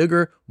create a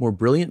bigger, more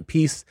brilliant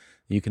piece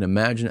you can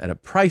imagine at a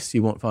price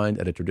you won't find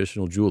at a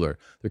traditional jeweler.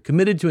 They're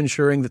committed to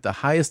ensuring that the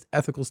highest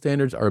ethical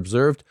standards are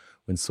observed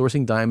when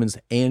sourcing diamonds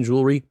and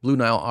jewelry. Blue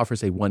Nile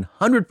offers a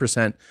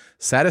 100%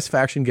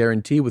 satisfaction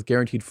guarantee with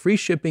guaranteed free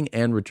shipping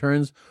and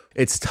returns.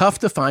 It's tough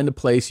to find a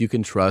place you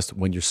can trust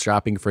when you're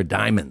shopping for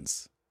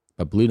diamonds.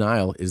 But Blue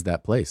Nile is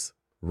that place.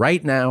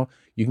 Right now,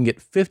 you can get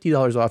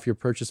 $50 off your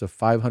purchase of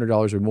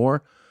 $500 or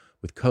more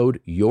with code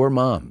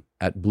YOURMOM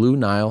at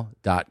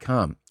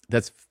BlueNile.com.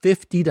 That's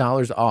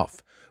 $50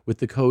 off with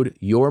the code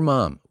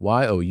YOURMOM,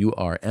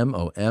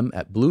 YOURMOM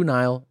at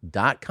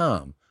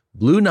BlueNile.com.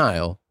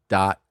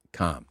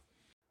 BlueNile.com.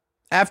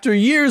 After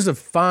years of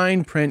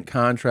fine print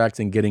contracts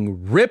and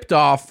getting ripped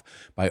off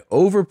by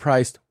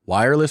overpriced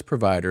wireless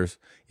providers,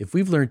 if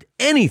we've learned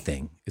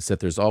anything, it's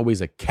that there's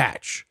always a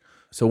catch.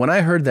 So when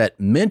I heard that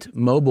Mint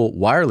Mobile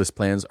wireless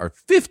plans are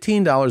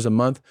 $15 a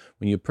month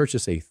when you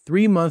purchase a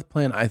 3-month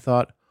plan, I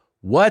thought,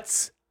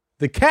 what's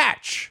the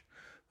catch?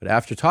 But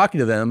after talking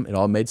to them, it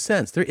all made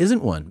sense. There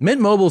isn't one.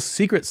 Mint Mobile's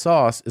secret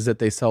sauce is that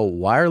they sell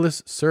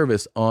wireless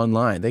service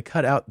online. They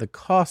cut out the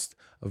cost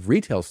of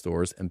retail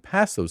stores and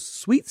pass those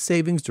sweet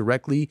savings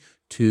directly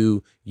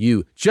to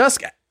you.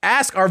 Just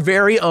ask our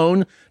very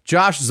own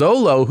Josh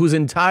Zolo, whose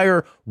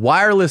entire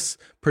wireless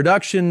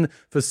production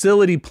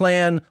facility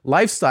plan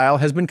lifestyle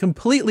has been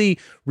completely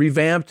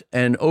revamped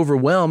and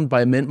overwhelmed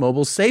by Mint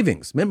Mobile's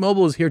savings. Mint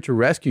Mobile is here to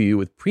rescue you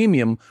with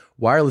premium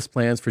wireless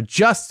plans for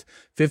just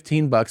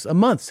 $15 a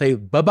month. Say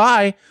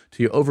bye-bye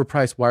to your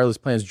overpriced wireless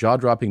plans,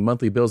 jaw-dropping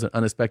monthly bills, and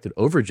unexpected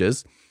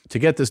overages. To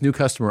get this new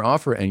customer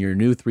offer and your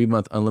new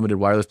 3-month unlimited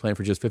wireless plan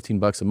for just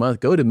 $15 a month,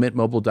 go to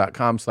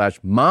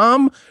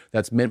mintmobile.com/mom.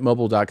 That's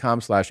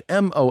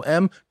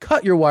mintmobile.com/MOM.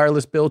 Cut your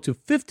wireless bill to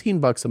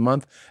 $15 a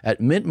month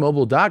at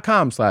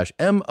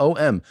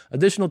mintmobile.com/MOM.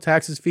 Additional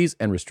taxes, fees,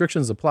 and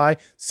restrictions apply.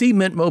 See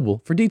Mint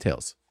Mobile for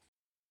details.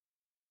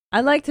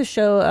 I'd like to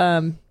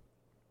show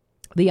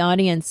the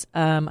audience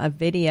a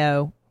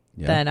video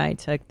that I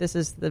took. This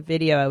is the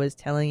video I was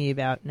telling you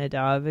about,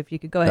 Nadav. If you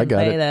could go ahead and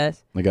play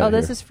this.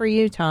 This is for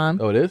you, Tom.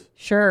 Oh, it is?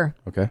 Sure.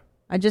 Okay.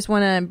 I just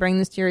want to bring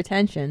this to your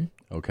attention.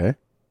 Okay.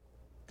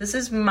 This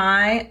is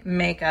my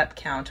makeup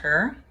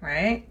counter,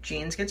 right?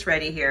 Jeans gets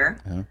ready here.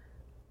 Yeah.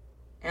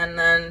 And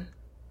then,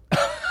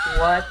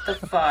 what the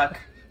fuck?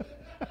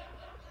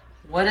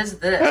 What is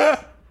this?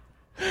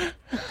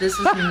 This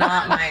is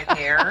not my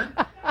hair.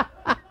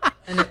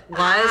 And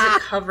why is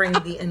it covering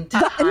the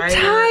entire Look,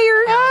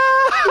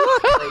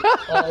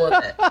 like, all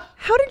of it?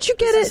 How did you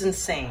get This it? is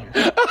insane.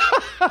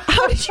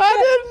 How did you? I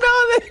didn't know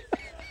that.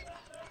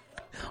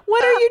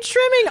 What are you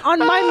trimming on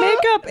my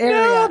makeup area?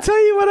 No, I'll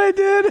tell you what I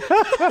did.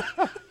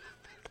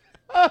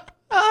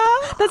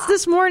 That's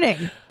this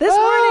morning.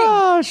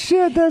 Oh,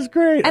 shit, that's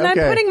great. And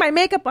okay. I'm putting my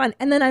makeup on,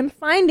 and then I'm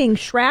finding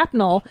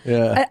shrapnel.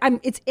 Yeah.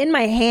 It's in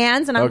my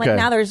hands, and I'm like,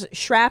 now there's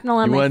shrapnel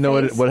on you my face. You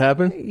want to know what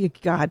happened?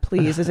 God,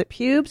 please. Is it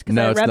pubes? Because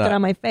No, I it's rubbed not. it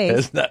on my face.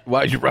 It's not.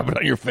 Why did you rub it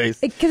on your face?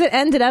 Because it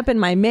ended up in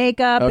my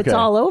makeup. Okay. It's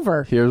all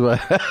over. Here's what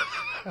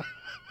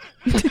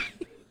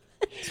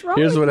What's wrong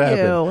Here's with what you?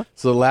 happened.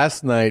 So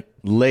last night,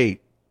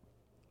 late,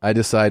 I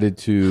decided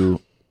to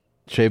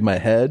shave my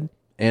head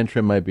and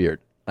trim my beard.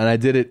 And I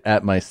did it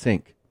at my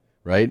sink,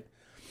 right?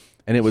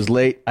 And it was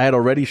late. I had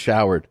already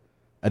showered.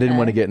 I didn't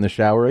want to get in the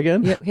shower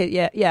again.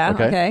 Yeah.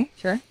 Okay,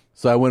 sure.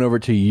 So I went over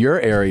to your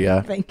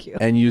area Thank you.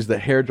 and used the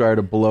hairdryer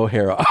to blow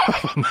hair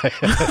off of my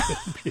head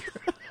and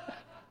beard.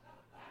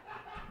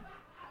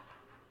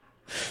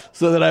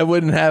 So that I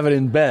wouldn't have it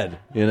in bed,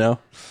 you know?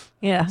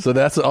 Yeah. So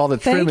that's all the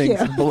Thank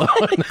trimmings you.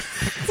 blowing.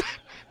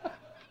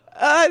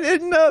 I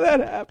didn't know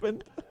that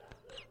happened.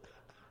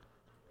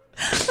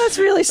 That's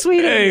really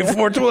sweet. Hey, of you.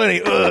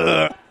 420.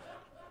 Ugh.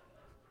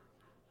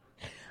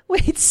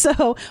 Wait,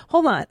 so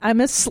hold on.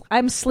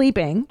 I'm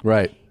sleeping.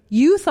 Right.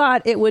 You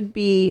thought it would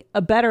be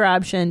a better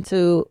option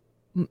to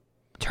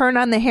turn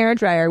on the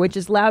hairdryer, which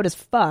is loud as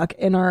fuck,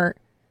 in our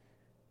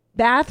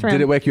bathroom.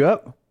 Did it wake you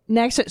up?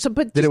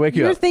 But Did it wake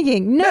you you're up?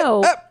 thinking,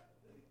 no.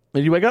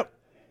 Did you wake up?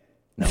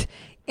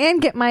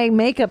 And get my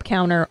makeup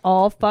counter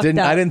all fucked up.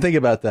 I didn't think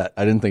about that.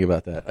 I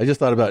just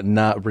thought about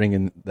not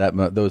bringing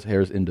those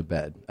hairs into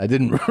bed. I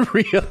didn't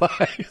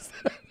realize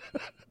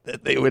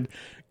that they would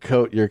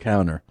coat your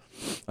counter.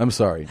 I'm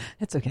sorry.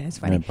 That's okay. It's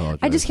fine. I apologize.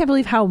 I just can't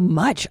believe how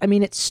much. I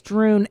mean, it's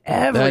strewn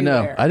everywhere. I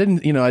know. I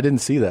didn't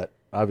see that,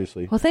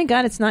 obviously. Well, thank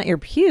God it's not your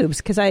pubes,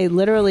 because I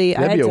literally...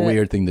 That'd I be had a to,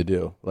 weird thing to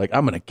do. Like,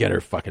 I'm going to get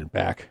her fucking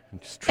back. And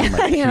just trim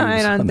my pubes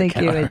I don't on the think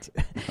you counter. would.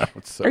 No,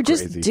 it's so or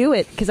just crazy. do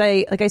it, because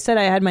like I said,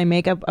 I had my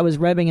makeup, I was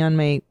rubbing on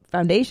my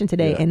foundation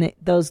today, and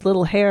those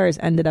little hairs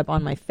ended up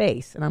on my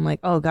face. And I'm like,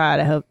 oh God,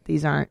 I hope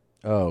these aren't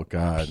Oh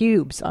God.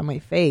 pubes on my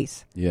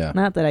face. Yeah.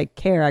 Not that I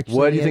care, actually.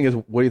 What do you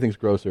think is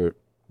grosser?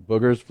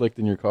 Boogers flicked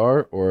in your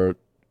car or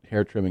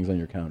hair trimmings on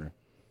your counter?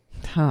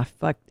 Oh,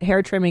 fuck.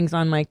 Hair trimmings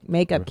on my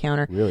makeup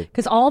counter. Really?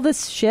 Because all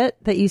this shit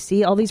that you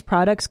see, all these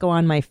products go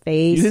on my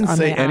face. You didn't on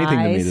say my anything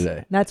to me eyes.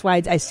 today. That's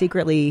why I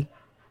secretly...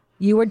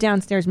 You were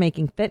downstairs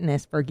making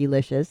fitness,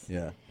 Fergie-licious.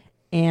 Yeah.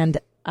 And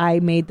I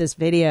made this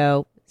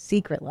video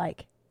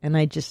secret-like. And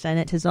I just sent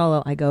it to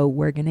Zolo. I go,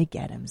 we're going to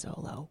get him,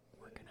 Zolo.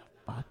 We're going to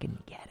fucking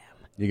get him.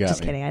 You got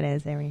Just me. kidding. I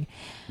didn't say anything.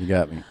 You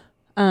got me.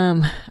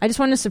 I just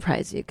wanted to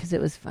surprise you because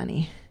it was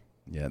funny.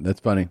 Yeah, that's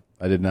funny.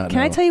 I did not know. Can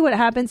I tell you what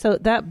happened? So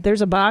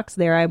there's a box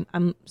there.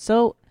 I'm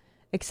so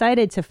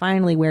excited to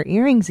finally wear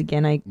earrings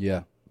again. I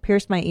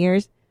pierced my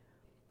ears.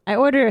 I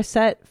ordered a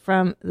set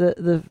from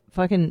the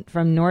fucking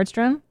from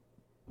Nordstrom.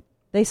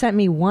 They sent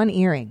me one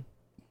earring.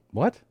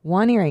 What?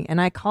 One earring,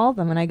 and I called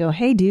them and I go,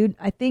 "Hey, dude,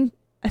 I think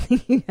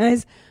you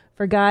guys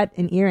forgot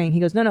an earring." He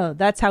goes, "No,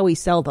 that's how we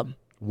sell them."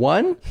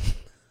 One?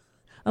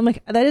 I'm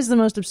like, that is the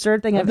most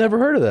absurd thing I've never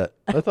heard of that.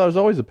 I thought it was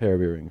always a pair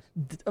of earrings.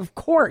 Of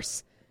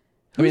course.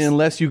 I mean,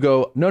 unless you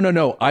go,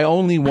 no, I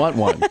only want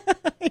one.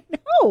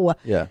 No.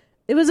 Yeah.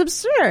 It was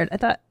absurd. I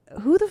thought,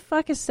 who the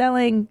fuck is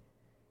selling?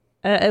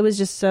 It was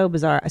just so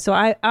bizarre. So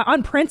I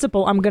on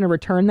principle, I'm going to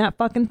return that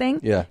fucking thing.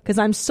 Yeah. Because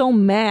I'm so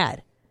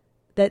mad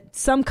that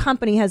some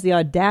company has the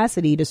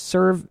audacity to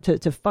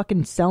to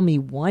fucking sell me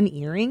one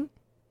earring.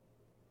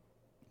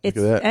 Look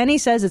at that. And he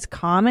says it's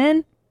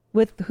common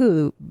with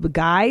who? The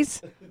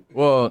guys?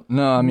 Well,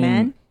 no, I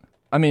mean,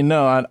 Men?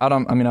 No, I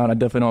don't. I mean, I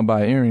definitely don't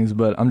buy earrings,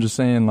 but I'm just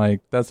saying,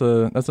 like, that's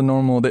a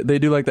normal. They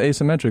do like the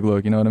asymmetric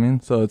look, you know what I mean?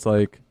 So it's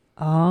like,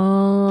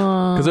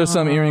 because there's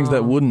some earrings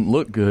that wouldn't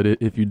look good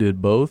if you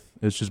did both.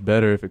 It's just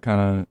better if it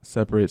kind of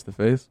separates the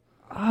face.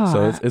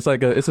 So it's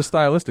like it's a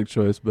stylistic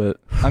choice. But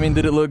I mean,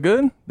 did it look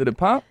good? Did it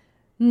pop?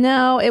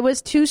 No, it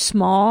was too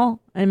small.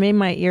 It made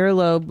my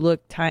earlobe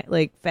look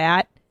like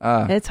fat.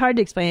 It's hard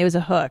to explain. It was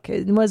a hook.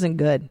 It wasn't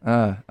good.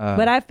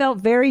 But I felt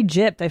very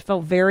gypped. I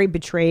felt very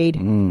betrayed.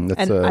 That's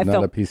and I not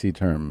felt, a PC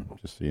term,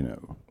 just so you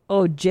know.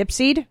 Oh,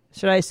 gypsied?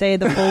 Should I say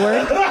the full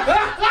word?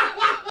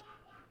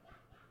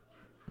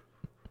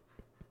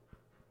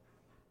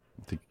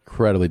 It's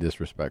incredibly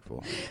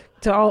disrespectful.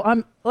 So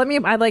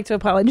I'd like to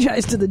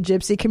apologize to the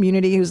gypsy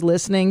community who's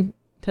listening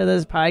to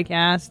this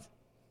podcast.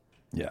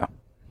 Yeah.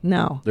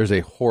 No. There's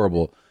a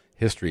horrible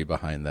history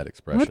behind that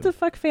expression. What the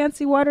fuck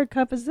fancy water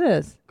cup is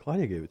this?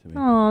 Claudia gave it to me.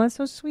 Oh, that's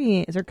so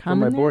sweet. Is there cum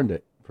For my in there? born day.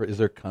 Is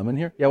there cum in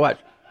here? Yeah, watch.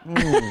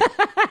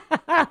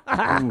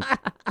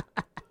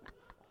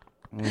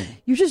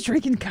 You're just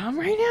drinking cum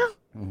right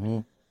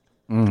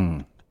now?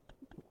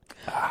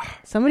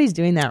 Somebody's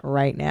doing that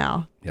right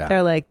now. Yeah.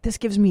 They're like, this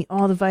gives me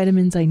all the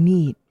vitamins I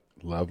need.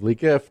 Lovely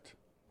gift.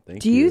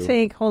 Thank Do you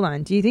think, hold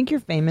on, do you think you're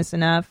famous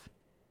enough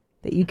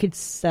that you could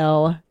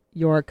sell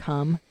your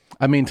cum?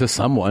 I mean, to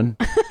someone.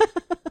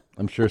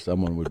 I'm sure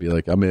someone would be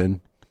like, I'm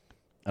in.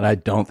 And I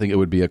don't think it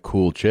would be a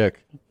cool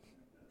chick.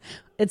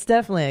 It's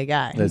definitely a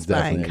guy That's who's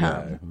buying definitely a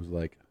cum. guy who's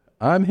like,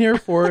 I'm here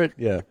for it.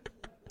 Yeah.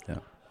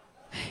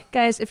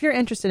 Guys, if you're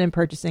interested in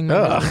purchasing my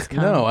husband's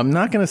cum, no, I'm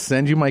not going to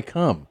send you my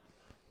cum.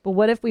 but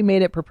what if we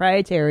made it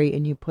proprietary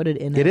and you put it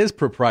in It a is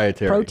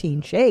proprietary.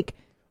 protein shake?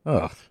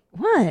 Ugh.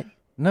 What?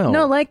 No.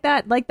 No, like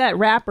that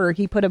rapper,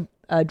 he put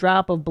a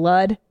drop of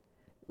blood.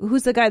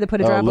 Who's the guy that put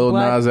a drop Lil of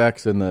blood? Nas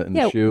X in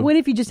the shoe. What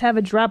if you just have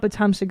a drop of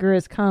Tom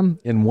Segura's cum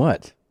In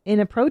what? in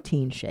a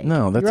protein shake?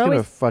 No, that's You're going to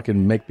always-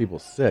 fucking make people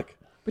sick.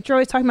 But you're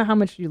always talking about how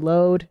much you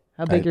load,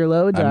 how big your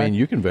loads are. I mean,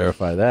 you can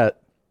verify that.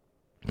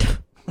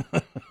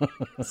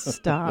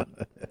 Stop.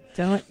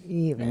 Don't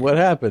even. What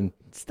happened?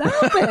 Stop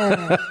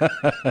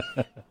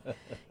it.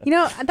 You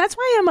know, that's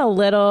why I'm a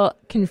little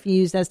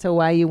confused as to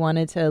why you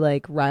wanted to,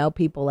 like, rile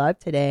people up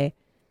today.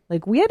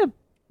 Like, we had a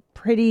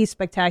pretty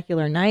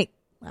spectacular night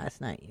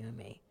last night, you and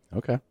me.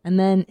 Okay. And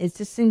then it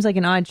just seems like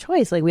an odd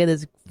choice. Like, we had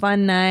this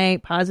fun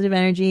night, positive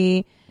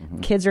energy,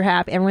 kids are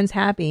happy, everyone's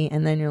happy,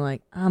 and then you're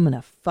like, I'm going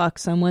to fuck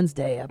someone's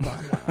day up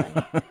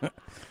online.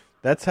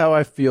 That's how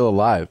I feel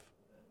alive.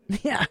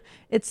 Yeah,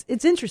 it's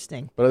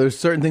interesting. But there's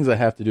certain things I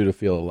have to do to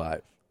feel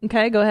alive.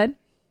 Okay, go ahead.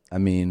 I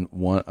mean,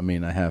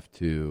 I have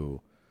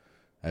to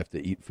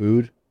eat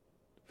food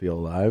to feel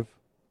alive.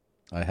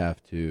 I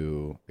have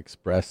to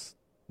express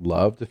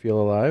love to feel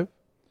alive.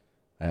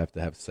 I have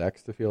to have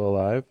sex to feel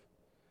alive.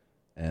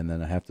 And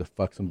then I have to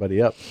fuck somebody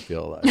up to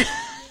feel alive.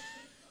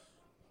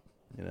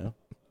 You know?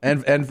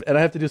 And I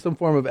have to do some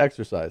form of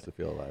exercise to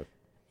feel alive.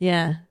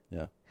 Yeah.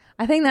 Yeah.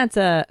 I think that's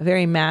a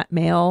very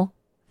male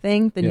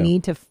thing, the Yeah.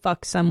 need to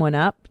fuck someone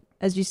up,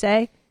 as you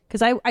say.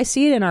 Because I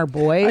see it in our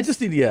boys.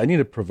 I need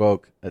to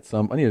provoke I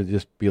need to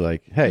just be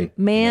like, hey.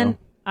 Man,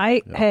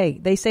 you know? hey,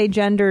 they say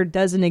gender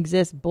doesn't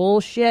exist.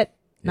 Bullshit.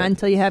 Not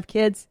until you have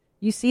kids.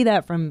 You see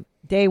that from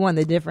day one,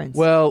 the difference.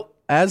 Well,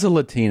 as a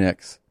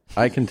Latinx,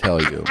 I can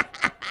tell you.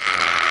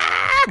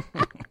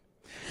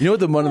 You know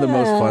what one of the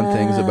most fun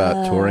things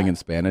about touring in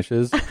Spanish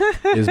is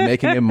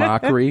making a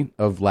mockery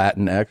of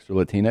Latinx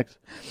or Latinx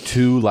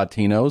to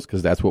Latinos,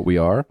 because that's what we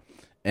are,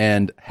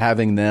 and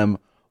having them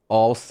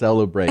all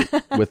celebrate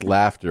with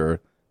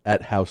laughter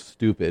at how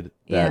stupid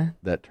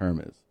that term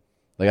is.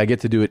 Like, I get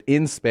to do it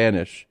in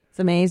Spanish. It's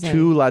amazing.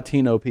 To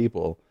Latino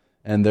people,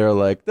 and they're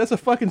like, that's the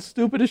fucking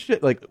stupidest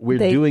shit. Like, we're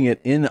doing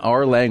it in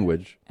our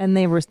language. And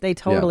they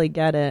totally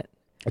get it.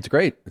 It's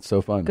great. It's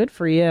so fun. Good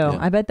for you. Yeah.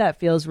 I bet that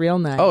feels real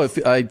nice. Oh,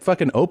 I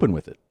fucking open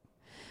with it.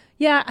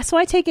 Yeah, so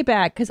I take it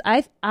back because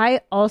I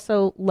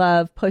also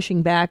love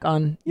pushing back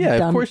on. Yeah,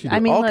 dumb, of course you do.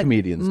 I mean, All look,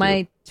 comedians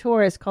my do.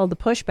 tour is called the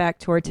Pushback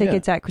Tour.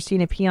 Tickets at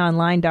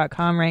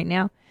ChristinaPOnline.com right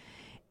now.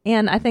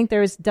 And I think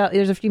there's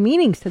a few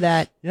meanings to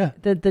that. Yeah.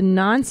 The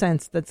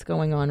nonsense that's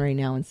going on right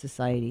now in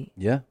society.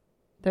 Yeah.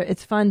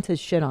 It's fun to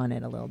shit on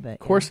it a little bit. Of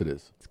course it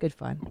is. It's good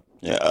fun.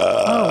 Yeah.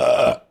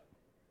 Oh.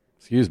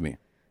 Excuse me.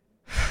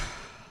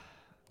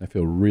 I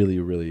feel really,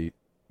 really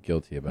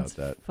guilty about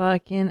that.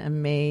 Fucking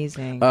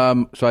amazing.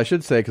 So I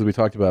should say, because we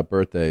talked about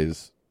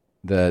birthdays,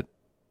 that,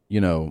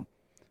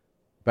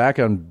 back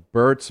on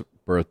Bert's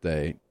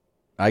birthday,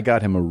 I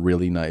got him a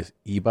really nice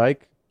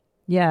e-bike.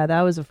 Yeah,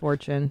 that was a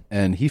fortune.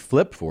 And he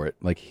flipped for it.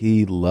 Like,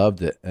 he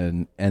loved it.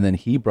 And then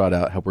he brought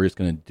out how we're just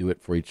going to do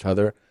it for each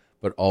other,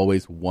 but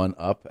always one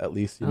up, at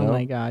least, Oh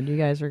my God, you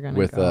guys are going to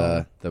with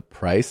go. the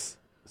price.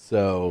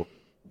 So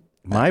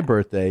my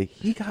birthday,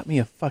 he got me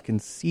a fucking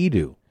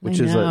Sea-Doo, which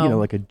is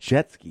like a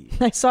jet ski.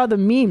 I saw the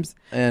memes.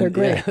 And They're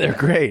great. yeah, they're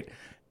great.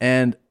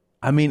 And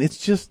I mean, it's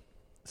just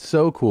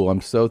so cool.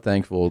 I'm so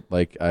thankful.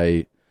 Like,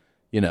 I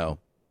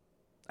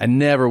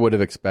never would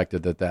have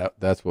expected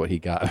that's what he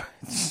got.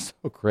 It's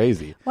so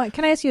crazy. What?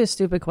 Can I ask you a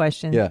stupid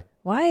question? Yeah.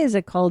 Why is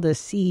it called a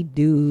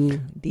Sea-Doo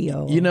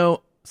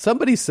deal?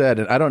 Somebody said,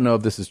 and I don't know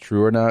if this is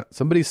true or not,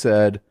 somebody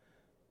said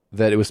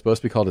that it was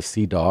supposed to be called a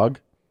sea dog.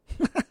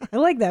 I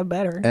like that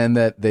better. And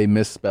that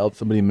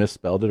somebody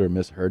misspelled it or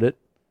misheard it,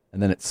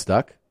 and then it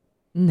stuck.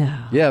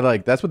 No. Yeah,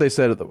 like, that's what they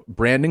said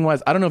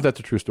branding-wise. I don't know if that's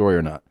a true story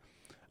or not.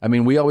 I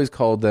mean, we always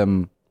called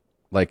them,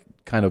 like,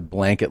 kind of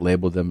blanket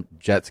labeled them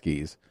jet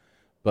skis,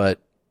 but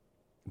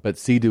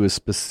Sea-Doo is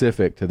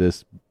specific to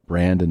this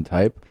brand and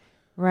type.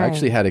 Right. I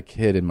actually had a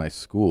kid in my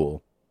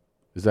school.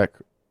 Is that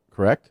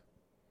correct?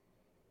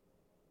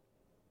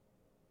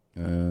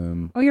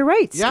 Oh, you're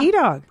right. Ski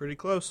dog. Pretty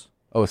close.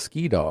 Oh, a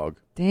ski dog.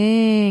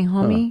 Dang,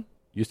 homie.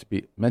 Used to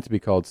be meant to be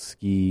called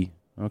ski.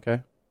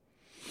 Okay.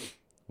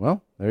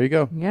 Well, there you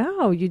go.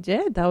 Yeah, you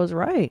did. That was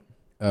right.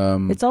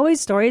 Um, It's always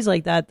stories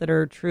like that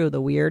are true.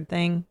 The weird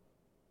thing.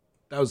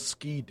 That was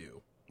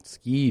Ski-Doo.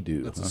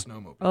 Ski-Doo. That's a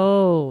snowmobile.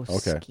 Oh,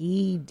 Okay.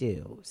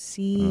 Ski-Doo.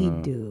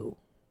 Sea-Doo.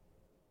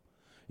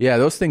 Yeah,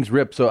 those things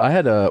rip. So I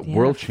had a They're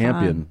world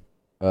champion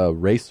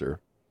racer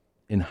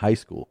in high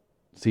school,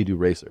 Sea-Doo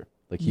racer.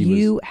 Like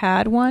You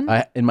had one?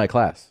 in my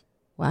class.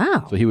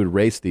 Wow. So he would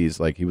race these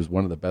like he was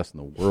one of the best in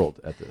the world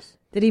at this.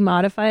 Did he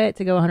modify it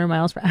to go 100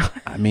 miles per hour?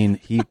 I mean,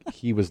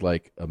 he was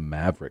like a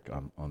maverick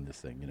on this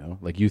thing,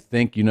 Like, you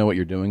think you know what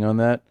you're doing on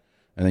that,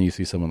 and then you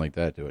see someone like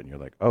that do it, and you're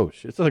like, oh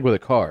shit! It's like with a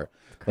car.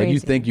 Like, you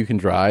Crazy. think you can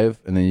drive,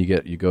 and then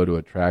you go to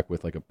a track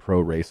with like a pro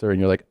racer, and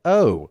you're like,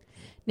 oh.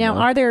 Now,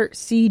 are there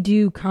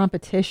Sea-Doo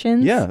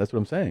competitions? Yeah, that's what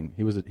I'm saying.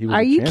 He was. Are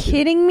a you champion.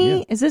 kidding me?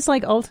 Yeah. Is this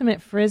like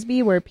ultimate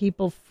frisbee where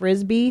people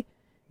frisbee?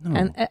 No.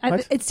 And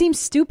What? it seems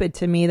stupid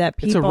to me that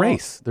people. It's a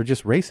race. They're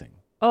just racing.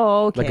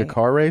 Oh, okay. Like a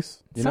car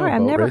race. Sorry,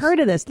 I've never heard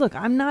of this. Look,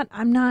 I'm not.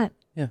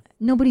 Yeah.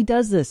 Nobody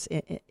does this.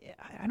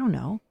 I don't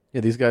know.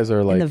 Yeah, these guys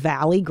are like In the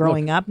valley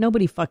growing up,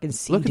 nobody fucking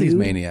sees. Look at these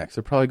maniacs.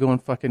 They're probably going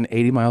fucking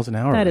 80 miles an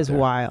hour. That right is there.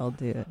 wild,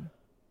 dude.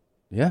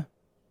 Yeah.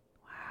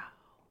 Wow.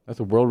 That's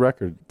a world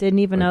record. Didn't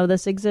even know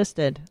this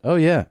existed. Oh,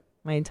 yeah.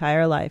 My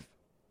entire life.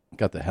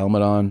 Got the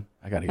helmet on.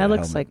 I got to get That a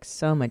looks helmet. like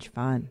so much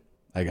fun.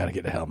 I got to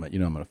get a helmet. I'm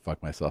going to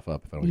fuck myself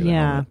up if I don't get a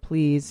Yeah, helmet.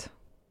 please.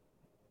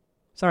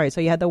 Sorry,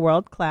 so you had the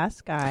world class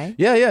guy.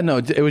 Yeah. No,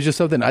 it was just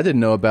something I didn't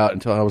know about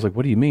until I was like,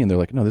 what do you mean? They're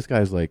like, no, this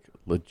guy's like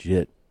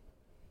legit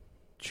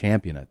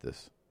champion at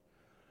this.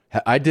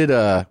 I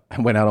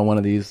went out on one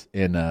of these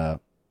in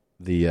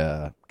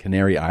the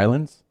Canary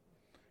Islands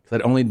because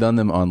I'd only done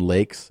them on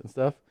lakes and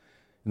stuff.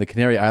 In the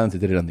Canary Islands, I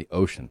did it on the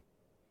ocean.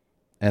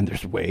 And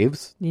there's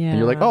waves. Yeah. And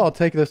you're like, oh, I'll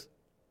take this.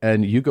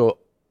 And you go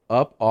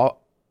up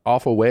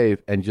off a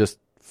wave and just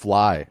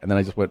fly. And then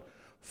I just went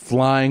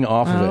flying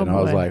off of it. And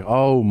I was boy. like,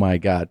 oh my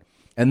God.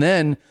 And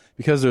then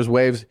because there's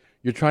waves,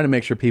 you're trying to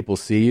make sure people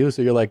see you.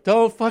 So you're like,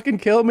 don't fucking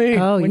kill me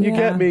when you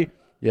get me.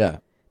 Yeah.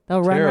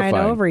 They'll run right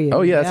Terrifying. over you.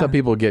 Oh, yeah. That's Yeah. how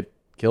people get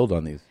killed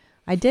on these.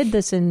 I did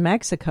this in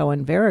Mexico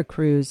in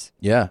Veracruz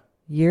Yeah.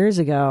 years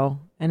ago,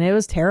 and it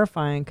was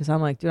terrifying because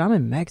I'm like, dude, I'm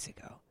in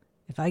Mexico.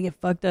 If I get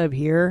fucked up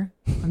here,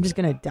 I'm just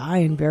going to die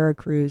in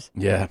Veracruz.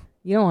 Yeah.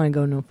 You don't want to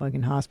go to no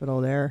fucking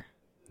hospital there.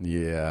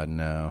 Yeah,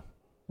 no.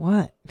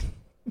 What?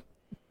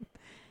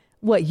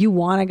 What, you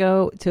want to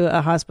go to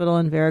a hospital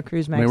in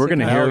Veracruz, I mean, Mexico? we're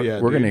gonna hear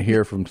yeah, we're dude. gonna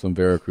hear from some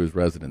Veracruz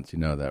residents. You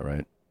know that,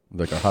 right?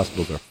 Like, our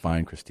hospitals are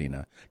fine,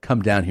 Christina.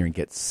 Come down here and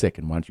get sick,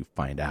 and why don't you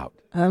find out?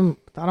 I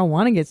don't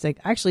want to get sick.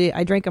 Actually,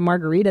 I drank a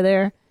margarita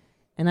there,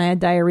 and I had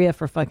diarrhea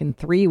for fucking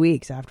 3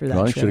 weeks after that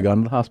Well, you trip. should have gone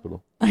to the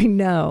hospital. I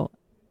know.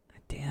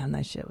 Damn,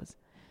 that shit was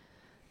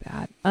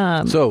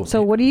bad.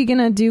 So what are you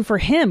gonna do for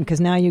him?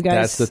 Because now you guys.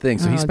 that's the thing.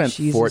 So he Oh, spent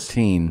Jesus.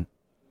 14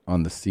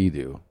 on the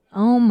Sea-Doo.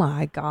 Oh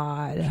my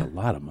God, That's a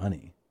lot of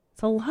money.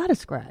 it's a lot of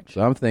scratch.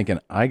 So I'm thinking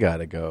I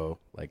gotta go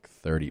like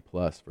 30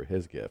 plus for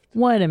his gift.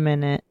 Wait a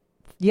minute,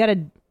 you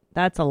gotta.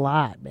 That's a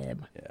lot,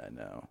 babe. Yeah, I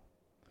know.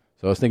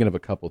 So I was thinking of a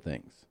couple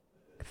things.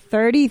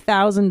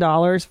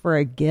 $30,000 for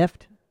a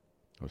gift.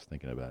 I was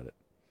thinking about it.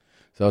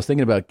 So I was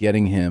thinking about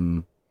getting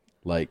him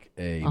like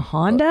a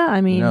Honda? I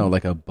mean, no,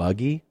 like a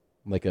buggy,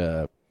 like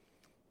a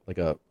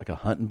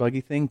hunting buggy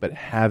thing, but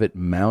have it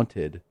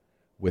mounted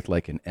with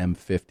like an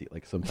M50,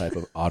 like some type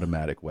of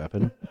automatic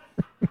weapon,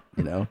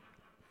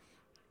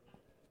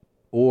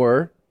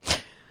 Or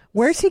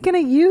where's he gonna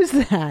use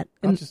that?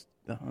 I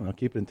don't know,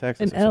 keep it in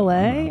Texas. In or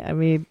something. L.A. I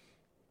mean,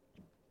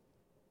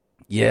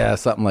 yeah,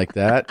 something like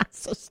that.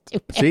 so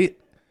stupid. See,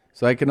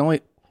 so I can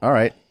only. All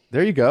right,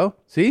 There you go.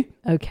 See?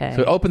 Okay.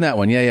 So open that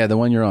one. Yeah, the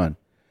one you're on.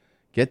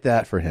 Get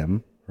that for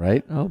him,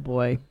 right? Oh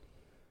boy.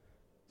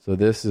 So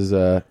this is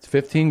it's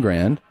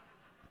 $15,000,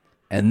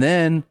 and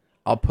then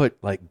I'll put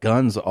like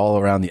guns all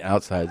around the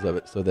outsides of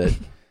it so that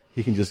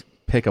he can just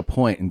pick a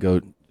point and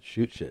go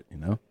shoot shit. You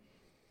know?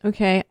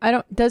 Okay.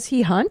 Does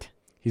he hunt?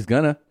 He's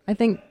gonna. I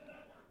think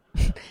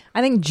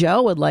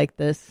Joe would like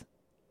this.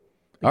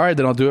 All right,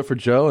 then I'll do it for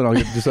Joe, and I'll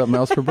do something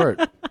else for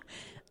Bert.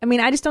 I mean,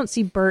 I just don't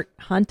see Bert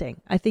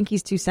hunting. I think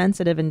he's too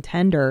sensitive and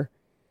tender.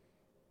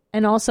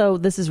 And also,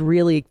 this is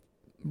really,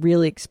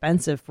 really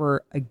expensive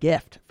for a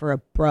gift for a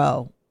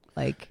bro.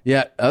 Like,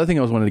 Yeah, the other thing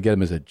I was wanting to get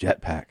him is a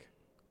jetpack.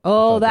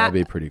 oh, that'd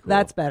be pretty cool.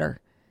 That's better.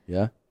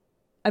 Yeah.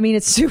 I mean,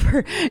 it's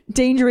super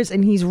dangerous,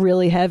 and he's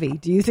really heavy.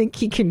 Do you think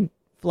he can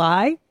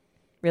fly?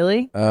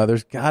 Really?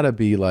 There's got to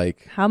be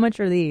like How much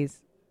are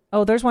these?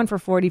 Oh, there's one for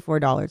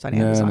 $44 on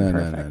Amazon.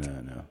 Perfect.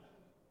 No.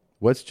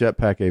 What's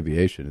Jetpack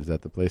Aviation? Is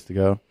that the place to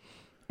go?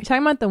 You're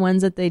talking about the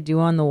ones that they do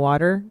on the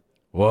water?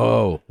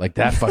 Whoa, like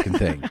that fucking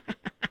thing.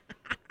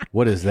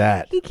 What is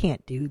that? He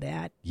can't do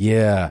that.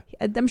 Yeah.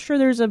 I'm sure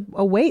there's a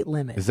weight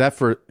limit. Is that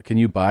for, can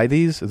you buy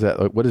these? Is that,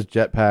 like, what is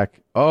Jetpack?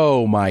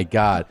 Oh my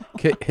God.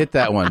 Hit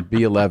that one.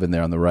 B11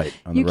 there on the right.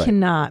 You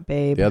cannot,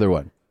 babe. The other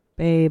one.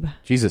 Babe.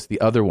 Jesus,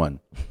 the other one.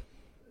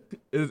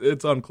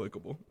 It's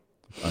unclickable.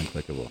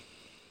 Unclickable.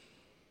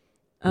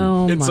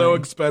 Oh, it's so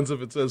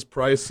expensive. It says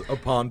price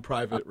upon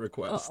private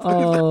request.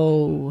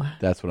 Oh.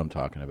 That's what I'm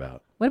talking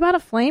about. What about a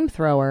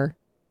flamethrower?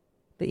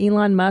 The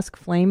Elon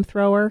Musk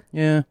flamethrower?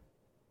 Yeah.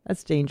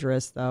 That's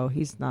dangerous, though.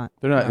 He's not.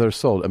 They're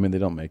sold. I mean, they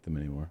don't make them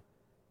anymore.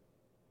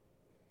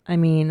 I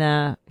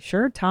mean,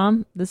 sure,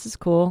 Tom. This is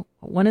cool.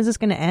 When is this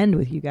going to end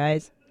with you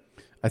guys?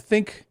 I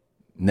think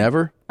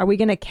never. Are we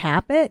going to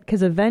cap it?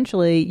 Because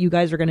eventually you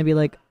guys are going to be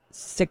like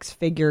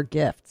 6-figure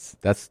gifts.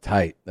 That's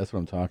tight. That's what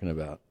I'm talking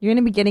about. You're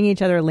going to be getting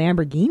each other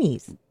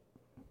Lamborghinis.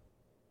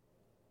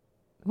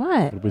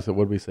 What? What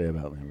did we say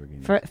about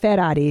Lamborghini?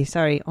 Ferrari.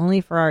 Sorry.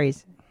 Only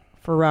Ferraris.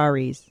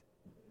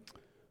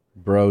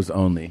 Bros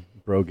only.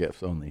 Bro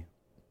gifts only.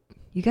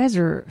 You guys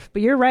are,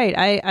 but you're right.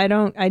 I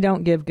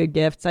don't give good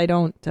gifts. I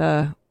don't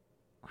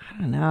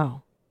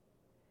know.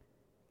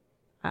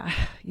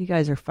 You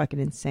guys are fucking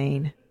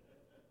insane.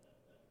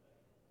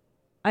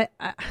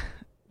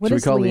 What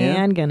is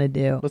Leanne gonna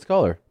do? Let's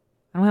call her.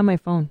 I don't have my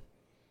phone.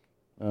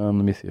 Let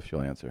me see if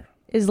she'll answer.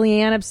 Is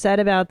Leanne upset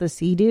about the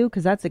Sea-Doo?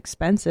 Because that's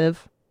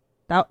expensive.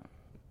 How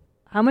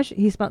much?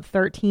 He spent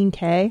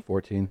 $13,000?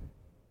 14.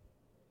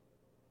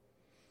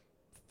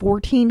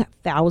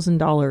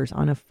 $14,000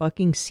 on a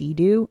fucking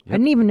Sea-Doo? Yep. I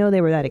didn't even know they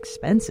were that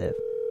expensive.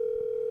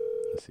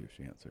 Let's see if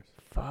she answers.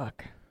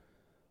 Fuck.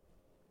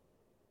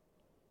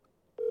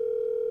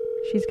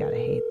 She's got to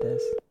hate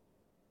this.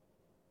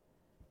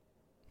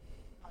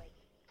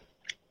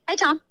 Hey,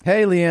 Tom.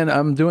 Hey, Leanne.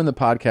 I'm doing the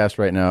podcast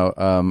right now.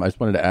 I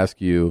just wanted to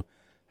ask you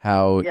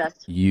how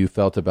you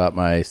felt about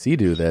my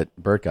Sea-Doo that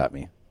Bert got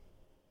me.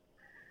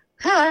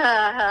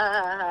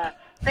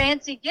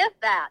 Fancy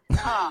gift that,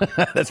 huh?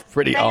 That's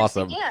pretty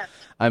awesome. Gift.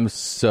 I'm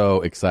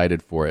so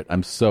excited for it.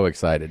 I'm so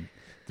excited.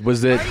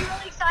 Was it? Are you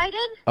really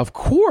excited? Of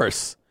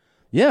course.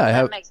 Yeah,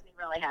 That makes me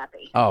really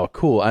happy. Oh,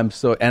 cool. I'm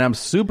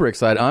super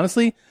excited.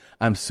 Honestly,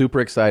 I'm super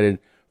excited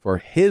for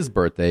his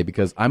birthday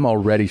because I'm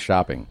already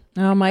shopping.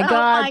 Oh my God.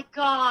 Oh my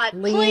God.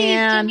 Please do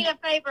Leanne. me a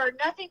favor.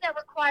 Nothing that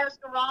requires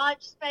garage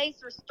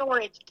space or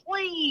storage.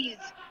 Please.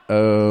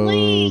 Okay.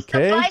 Please.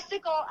 The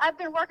bicycle. I've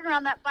been working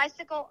around that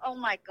bicycle. Oh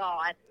my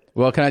God.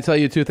 Well, can I tell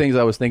you two things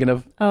I was thinking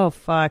of? Oh,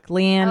 fuck.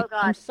 Leanne, Oh,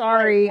 God. I'm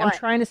sorry. I'm What?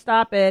 trying to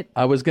stop it.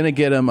 I was going to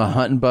get him a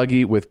hunting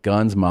buggy with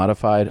guns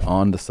modified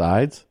on the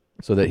sides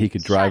so that he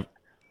could drive.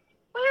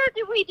 Where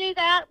did we do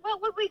that?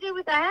 What would we do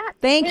with that?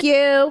 Thank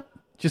you.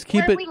 Just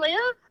keep Where it. we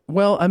live?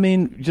 Well, I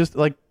mean, just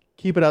like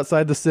keep it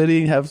outside the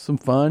city, have some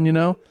fun, you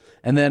know?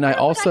 And then I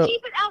also.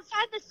 Keep it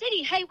outside the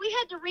city. Hey, we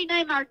had to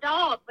rename our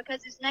dog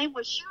because his name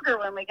was Shooter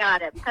when we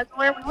got it because of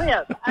where we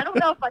live. I don't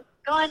know if a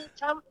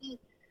gun-toting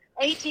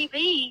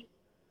ATV.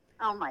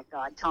 Oh my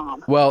God,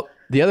 Tom. Well,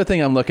 the other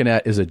thing I'm looking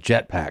at is a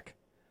jetpack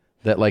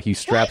that like he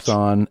straps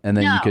on, and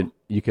then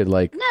you could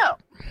like.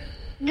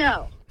 No,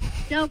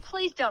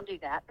 please don't do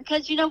that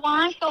because you know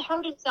why? He'll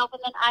hurt himself,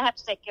 and then I have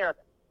to take care of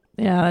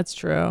him. Yeah, that's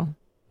true.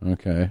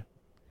 Okay.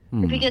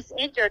 If he gets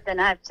injured, then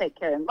I have to take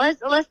care of him.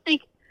 Let's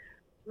think.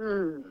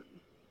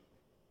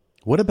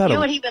 What about You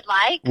know what he would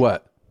like?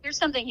 What? Here's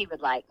something he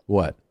would like.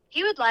 What?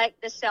 He would like,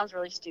 this sounds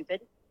really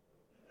stupid,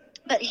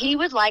 but he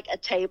would like a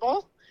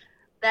table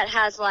that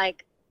has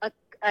like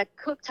a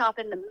cooktop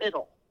in the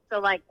middle. So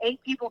like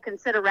 8 people can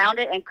sit around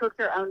it and cook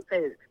their own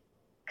food.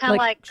 Kind of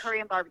like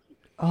Korean barbecue.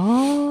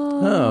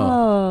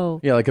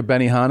 Oh. Yeah, like a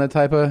Benihana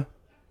type of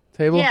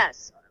table?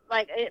 Yes.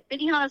 Like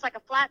Benihana's like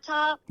a flat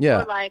top.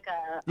 Yeah. Or like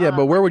a. Yeah,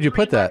 but where would you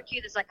put Korean that?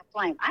 barbecue that's like a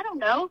flame. I don't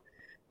know.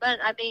 But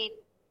I mean,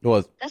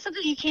 Well, that's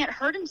something you can't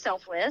hurt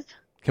himself with.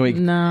 can we?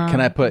 No, can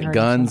I put hurt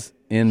guns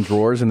in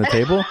drawers in the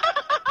table?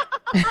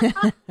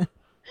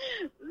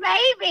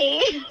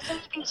 Maybe. So you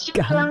can shoot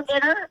your own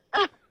dinner.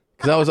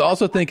 Because I was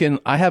also thinking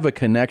I have a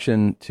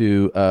connection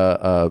to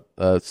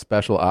a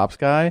special ops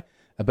guy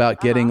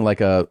about getting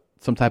like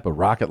some type of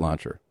rocket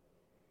launcher.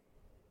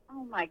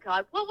 Oh my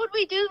God, what would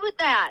we do with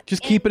that?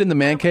 Just keep it in the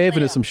man cave,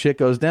 and if some shit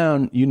goes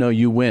down,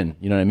 you win.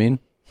 You know what I mean?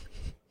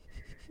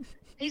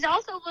 He's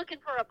also looking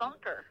for a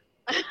bunker.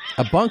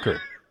 A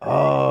bunker.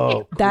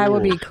 Oh, that cool.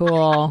 would be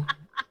cool.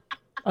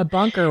 A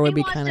bunker would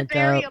be He kind wants of to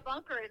bury dope. a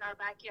bunker in our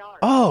backyard.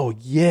 Oh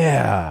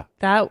yeah.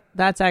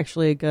 That's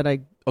actually a good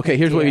idea. Okay,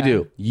 here's what you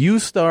do. You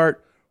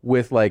start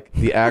with like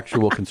the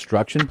actual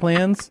construction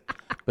plans,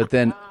 but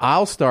then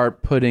I'll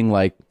start putting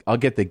I'll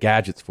get the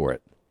gadgets for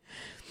it.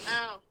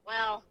 Oh,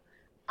 well,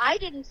 I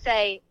didn't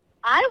say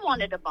I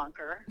wanted a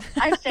bunker.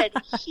 I said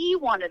he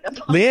wanted a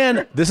bunker.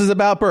 Leanne, this is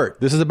about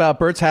Bert. This is about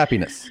Bert's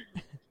happiness.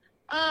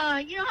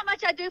 You know how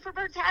much I do for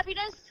Bert's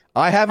happiness?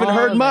 I haven't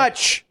heard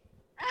much.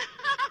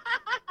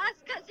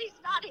 That's because he's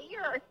not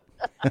here.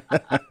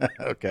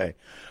 Okay.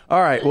 All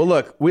right. Well,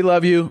 look, we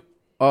love you.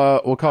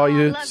 We'll call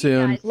you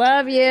soon.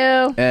 Love you.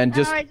 And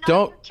just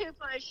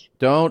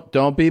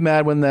don't be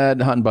mad when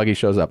that hunting buggy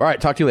shows up. All right.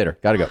 Talk to you later.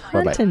 Gotta go.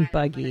 Bye bye. Hunting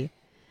buggy.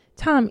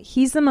 Tom,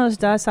 he's the most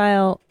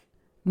docile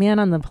man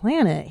on the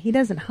planet. He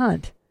doesn't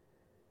hunt.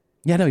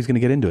 Yeah, no, he's gonna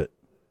get into it.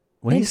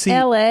 When In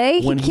LA?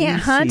 He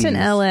can't hunt in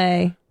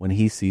LA. When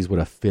he sees what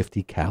a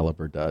 50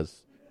 caliber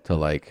does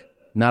to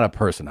not a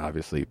person,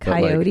 obviously, but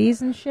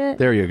Coyotes and shit.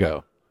 There you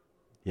go.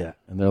 Yeah,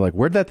 and they're like,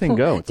 "Where'd that thing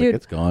go?" It's Dude,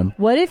 it's gone.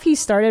 What if he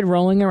started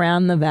rolling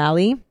around the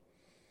valley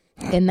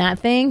in that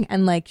thing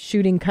and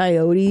shooting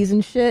coyotes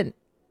and shit?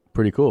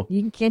 Pretty cool.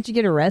 Can't you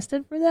get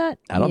arrested for that?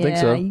 I don't think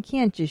so. You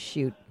can't just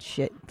shoot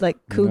shit like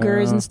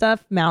cougars No. and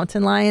stuff,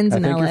 mountain lions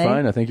in I think LA. you're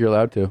fine. I think you're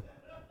allowed to.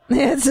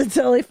 It's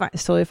totally fine.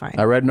 It's totally fine.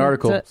 I read an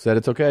article said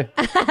it's okay.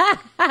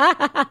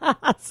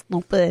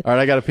 Stupid. All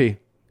right, I gotta pee.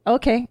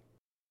 Okay.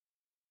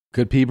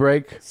 Good pee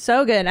break.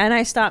 So good. And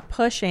I stopped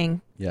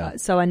pushing. Yeah.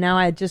 So now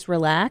I just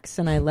relax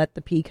and I let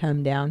the pee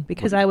come down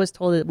because I was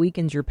told it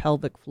weakens your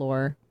pelvic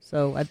floor.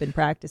 So I've been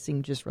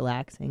practicing just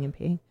relaxing and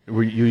pee.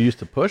 Were you used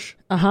to push?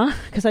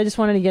 Because I just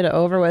wanted to get it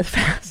over with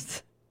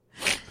fast.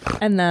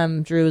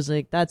 And Drew was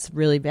like, "That's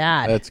really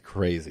bad. That's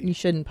crazy. You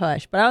shouldn't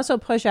push." But I also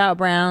push out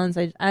browns.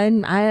 I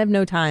have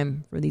no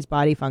time for these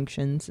body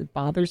functions. It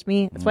bothers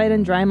me. That's why I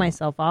didn't dry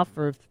myself off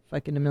for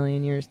fucking a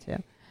million years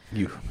too.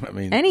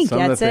 And he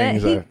gets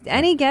it.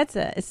 And he gets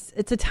it.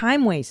 It's a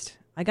time waste.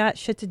 I got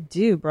shit to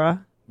do,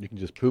 bruh. You can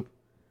just poop.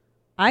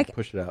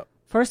 Push it out.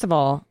 First of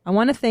all, I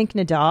want to thank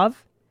Nadav.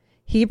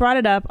 He brought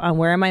it up on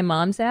where my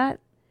mom's at.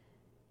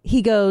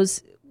 He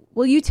goes,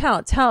 "Well, you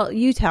tell.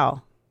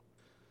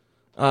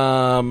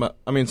 I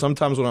mean,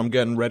 sometimes when I'm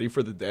getting ready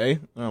for the day,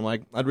 and I'm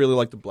like, I'd really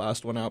like to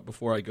blast one out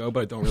before I go,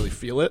 but I don't really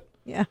feel it.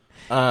 Yeah.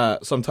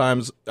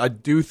 Sometimes I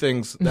do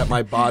things that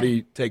my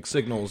body takes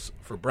signals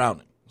for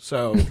browning.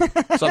 So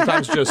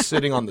sometimes just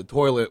sitting on the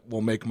toilet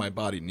will make my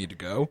body need to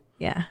go.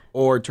 Yeah.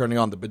 Or turning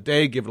on the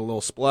bidet, give it a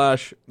little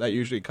splash. That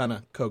usually kind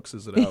of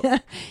coaxes it out. Yeah.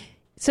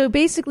 So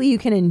basically you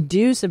can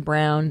induce a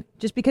brown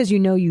just because you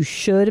know you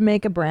should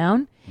make a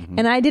brown. Mm-hmm.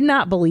 And I did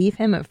not believe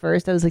him at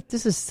first. I was like,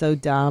 this is so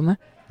dumb.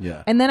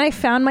 Yeah. And then I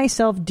found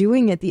myself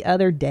doing it the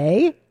other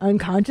day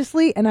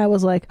unconsciously. And I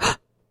was like,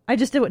 I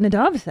just did what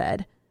Nadav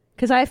said.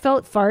 Because I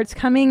felt farts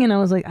coming and I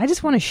was like, I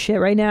just want to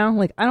shit right now.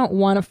 Like, I don't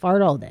want to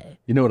fart all day.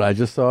 You know what I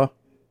just saw?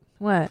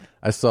 What?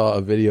 I saw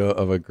a video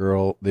of a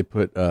girl. They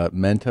put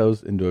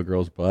Mentos into a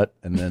girl's butt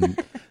and then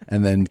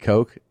and then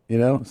Coke. You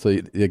know, so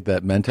like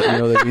that Mentos. You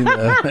know what I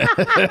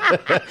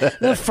mean?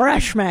 The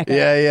fresh mac.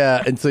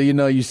 Yeah. And so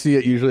you see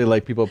it usually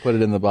like people put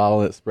it in the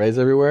bottle and it sprays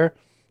everywhere.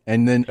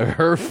 And then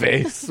her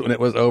face when it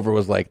was over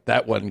was like,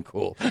 that wasn't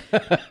cool.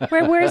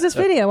 Where is this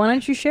video? Why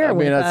don't you share it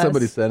with us?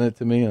 Somebody sent it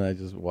to me and I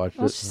just watched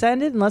it.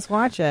 Send it and let's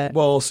watch it.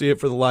 Well, we'll see it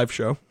for the live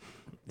show.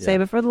 Save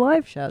it for the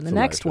live show. The It's a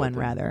next live show one, thing.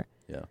 rather.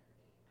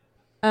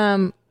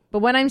 Yeah. But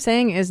what I'm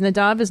saying is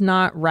Nadav is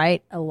not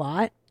right a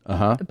lot.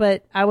 Uh-huh.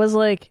 But I was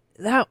like,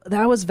 that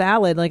was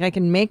valid. Like, I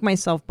can make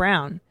myself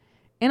brown.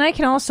 And I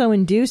can also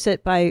induce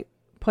it by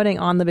putting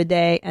on the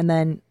bidet and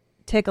then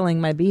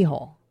tickling my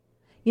beehole.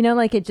 You know,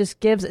 like it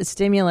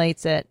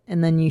stimulates it,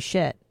 and then you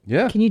shit.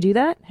 Yeah. Can you do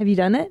that? Have you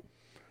done it?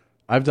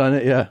 I've done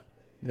it, yeah.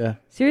 Yeah.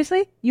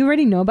 Seriously? You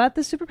already know about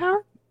this superpower?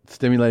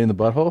 Stimulating the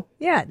butthole?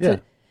 Yeah. Yeah.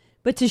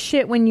 But to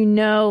shit when you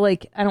know,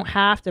 like, I don't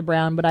have to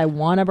brown, but I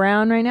want to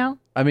brown right now?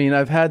 I mean,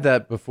 I've had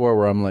that before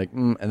where I'm like,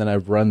 and then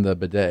I've run the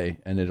bidet,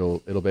 and it'll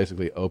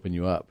basically open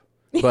you up.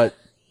 But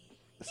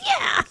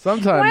yeah,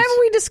 sometimes why haven't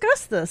we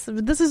discussed this?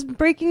 This is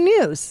breaking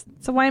news.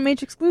 It's a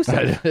YMH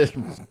exclusive.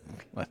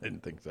 I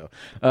didn't think so.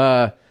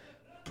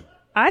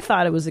 I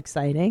thought it was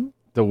exciting.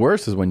 The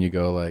worst is when you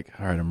go like,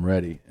 all right, I'm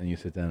ready, and you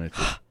sit down and it's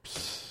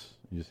just,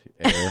 you just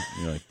air,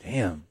 and you're like,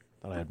 damn,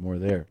 thought I had more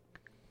there.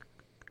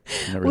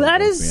 Well,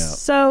 that is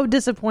so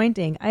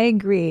disappointing. I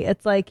agree.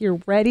 It's like you're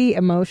ready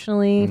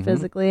emotionally,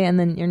 physically, and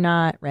then you're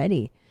not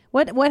ready.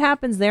 What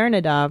happens there,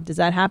 Nadav? Does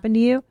that happen to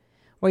you?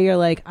 Where you're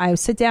like, I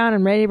sit down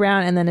and ready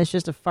brown, and then it's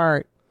just a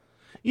fart.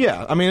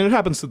 Yeah, I mean, it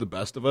happens to the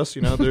best of us.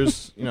 You know,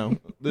 there's,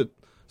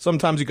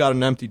 sometimes you got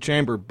an empty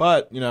chamber,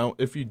 but,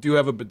 if you do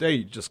have a bidet,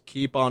 you just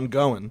keep on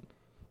going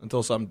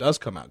until something does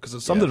come out,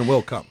 because something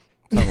will come.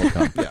 Something will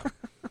come. Yeah.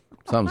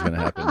 Something's going to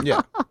happen.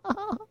 Yeah.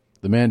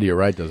 The man to your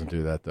right doesn't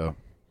do that though.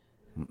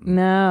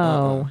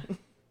 No.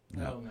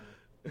 No.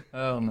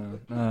 Oh no.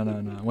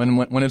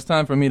 When it's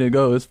time for me to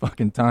go, it's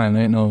fucking time.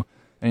 Ain't no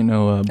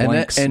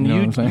blanks. And you know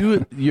what I'm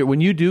saying? you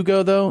when you do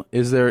go though,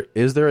 is there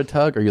a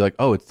tug? Or are you like,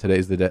 oh, it's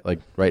today's the day? Like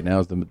right now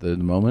is the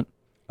moment.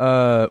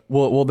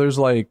 Well, there's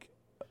like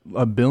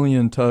a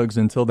billion tugs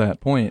until that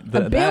point.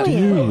 A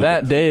billion?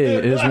 That day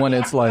is when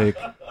it's like,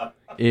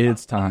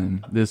 it's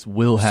time. This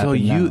will happen. So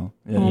you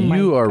now.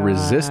 you are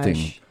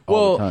resisting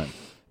all the time.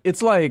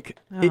 It's like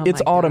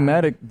it's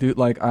automatic, dude.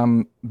 Like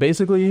I'm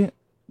basically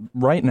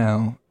right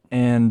now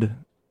and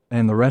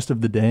the rest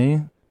of the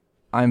day,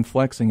 I'm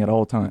flexing at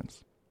all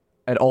times.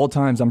 At all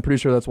times, I'm pretty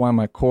sure that's why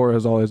my core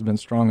has always been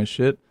strong as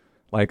shit.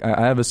 Like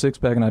I have a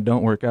 6-pack and I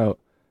don't work out,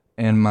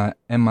 and my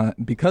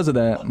because of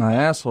that, my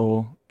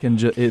asshole can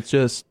it's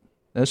just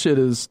that shit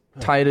is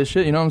tight as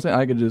shit. You know what I'm saying?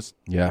 I could just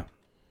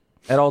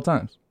at all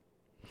times.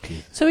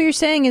 So what you're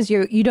saying is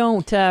you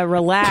don't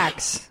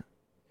relax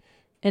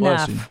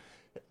enough.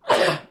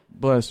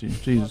 Bless you,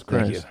 Jesus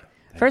Christ.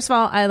 First of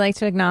all, I'd like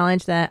to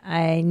acknowledge that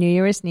I knew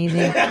you were sneezing.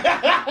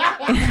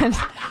 And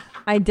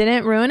I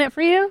didn't ruin it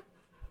for you.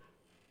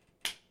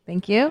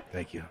 Thank you.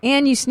 Thank you.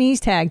 And you sneeze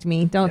tagged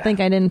me. Don't think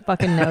I didn't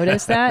fucking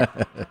notice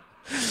that.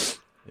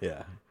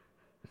 Yeah.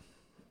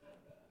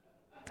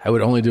 I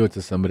would only do it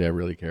to somebody I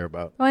really care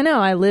about. Well, I know.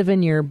 I live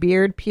in your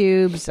beard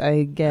pubes.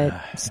 I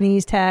get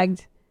sneeze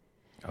tagged.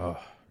 Oh,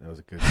 that was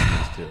a good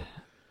sneeze too.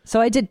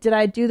 So I did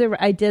I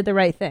did the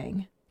right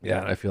thing.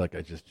 Yeah, I feel like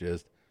I just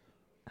jizzed.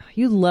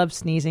 You love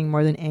sneezing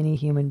more than any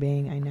human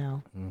being I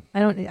know.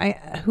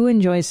 Who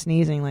enjoys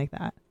sneezing like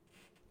that?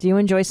 Do you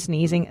enjoy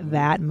sneezing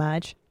that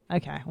much?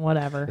 Okay,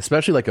 whatever.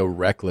 Especially like a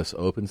reckless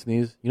open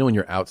sneeze. You know when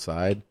you're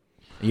outside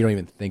and you don't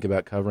even think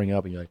about covering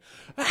up and you're like,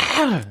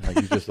 ah! Like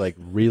you just like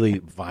really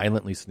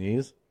violently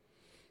sneeze.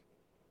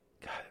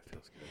 God, it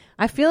feels good.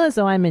 I feel as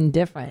though I'm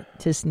indifferent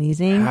to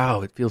sneezing.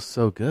 Wow, it feels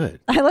so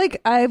good.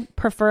 I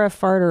prefer a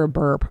fart or a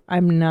burp.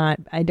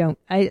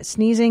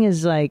 Sneezing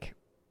is like,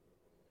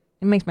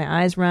 it makes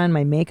my eyes run,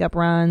 my makeup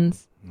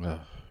runs. Ugh.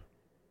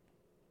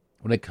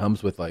 When it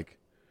comes with like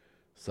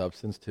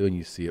substance too and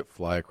you see it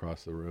fly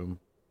across the room,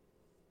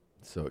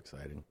 it's so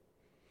exciting.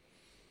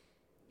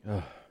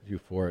 Ugh,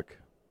 euphoric.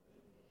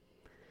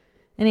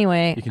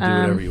 Anyway. You can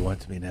do whatever you want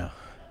to me now.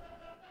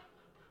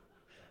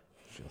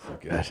 Feels so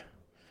good.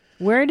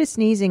 Where is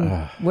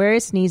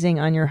sneezing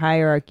on your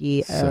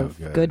hierarchy of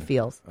good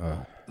feels?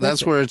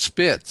 That's where it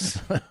spits.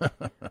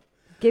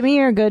 Give me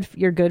your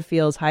good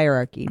feels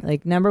hierarchy.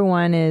 Like number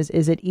one is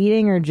it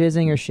eating or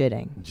jizzing or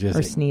shitting? Jizzing.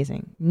 Or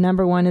sneezing?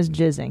 Number one is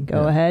jizzing.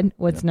 Go ahead.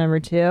 What's number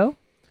two?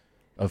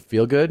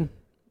 Feel good?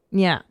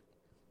 Yeah.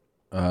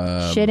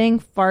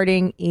 Shitting,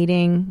 farting,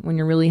 eating when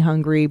you're really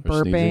hungry,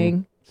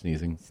 burping.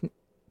 Sneezing.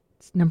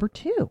 It's number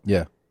two.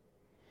 Yeah.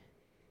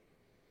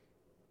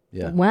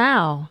 Yeah.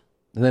 Wow.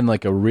 And then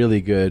like a really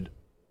good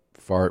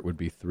fart would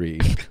be 3.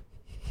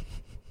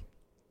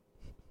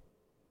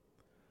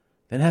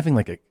 Then having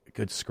like a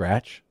good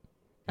scratch.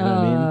 You know what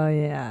I mean? Oh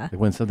yeah.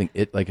 Like when something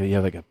you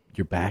have like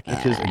your back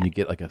itches and you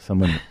get like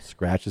someone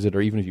scratches it,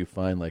 or even if you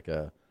find like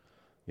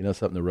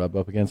something to rub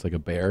up against, like a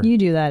bear. You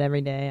do that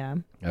every day, yeah.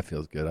 That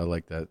feels good. I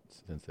like that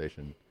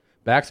sensation.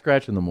 Back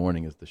scratch in the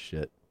morning is the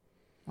shit.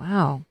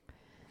 Wow.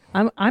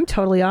 I'm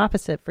totally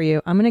opposite for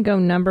you. I'm gonna go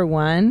number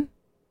one.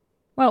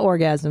 Well,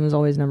 orgasm is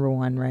always number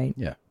one, right?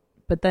 Yeah.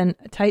 But then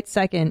a tight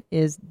second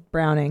is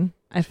browning.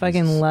 I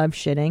fucking love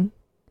shitting.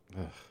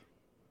 Ugh.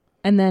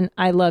 And then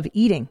I love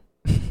eating.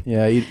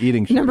 Yeah,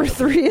 eating. Number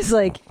 3 is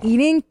like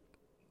eating,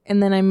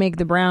 and then I make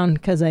the brown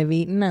because I've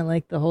eaten. I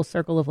like the whole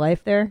circle of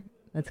life there.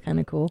 That's kind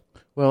of cool.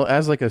 Well,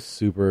 as like a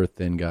super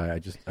thin guy,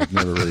 I've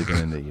never really been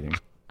into eating.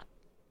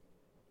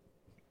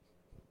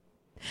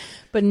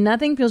 But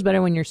nothing feels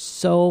better when you're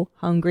so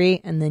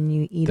hungry and then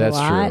you eat a lot.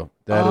 That's true.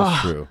 That is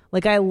true.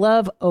 Like I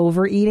love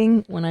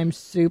overeating when I'm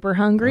super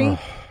hungry.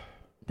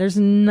 There's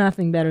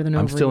nothing better than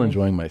overeating. I'm still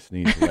enjoying my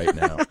sneeze right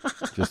now,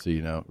 just so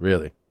you know.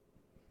 Really.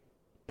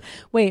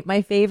 Wait,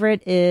 my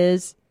favorite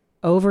is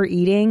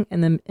overeating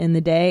in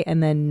the day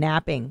and then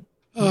napping.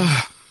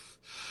 That's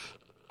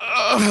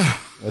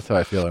how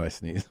I feel when I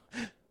sneeze.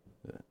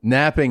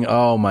 Napping,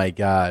 oh my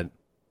God.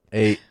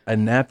 A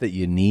nap that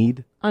you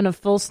need. On a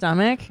full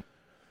stomach?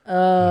 It's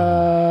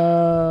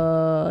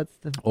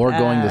the Or best.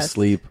 going to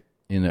sleep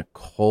in a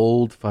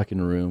cold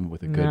fucking room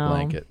with a good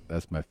blanket.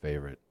 That's my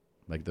favorite.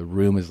 Like the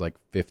room is like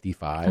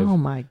 55. Oh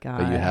my God.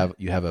 But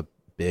you have a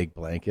big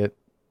blanket.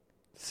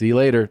 See you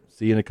later.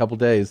 See you in a couple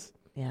days.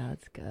 Yeah,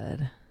 that's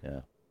good.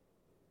 Yeah.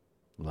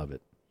 Love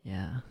it.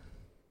 Yeah.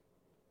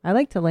 I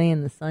like to lay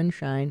in the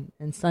sunshine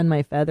and sun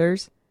my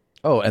feathers.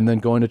 Oh, and then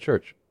going to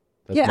church.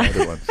 That's my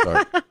other one.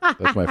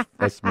 Sorry.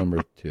 That's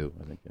number 2,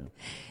 I think.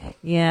 Yeah.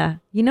 Yeah.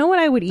 You know what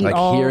I would eat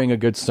like hearing a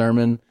good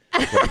sermon.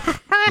 Like,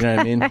 you know what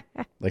I mean?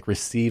 Like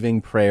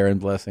receiving prayer and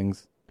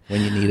blessings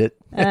when you need it.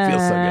 It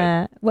feels so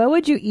good. What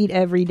would you eat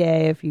every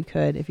day if you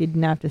could, if you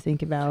didn't have to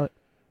think about?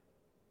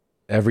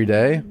 Every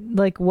day?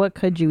 Like what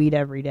could you eat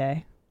every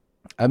day?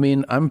 I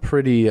mean, I'm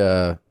pretty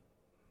I'm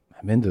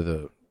into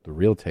the the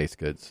real taste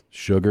goods,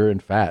 sugar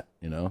and fat.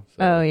 You know.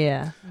 So Oh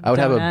yeah. I would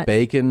have a Donut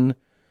bacon,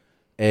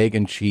 egg,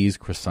 and cheese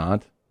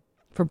croissant.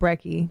 for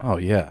brekkie. Oh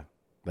yeah,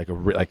 like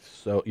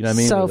so. You know what I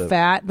mean? So With a-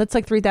 fat. That's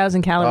like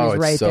 3,000 calories Oh,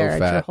 it's right so there. It's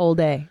your fat. whole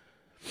day.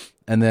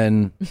 And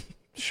then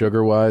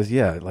sugar wise,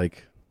 yeah,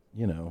 like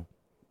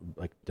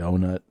like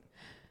donut,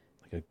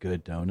 like a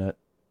good donut,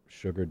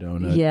 sugar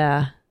donut.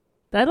 Yeah.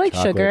 I like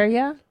Chocolate. sugar,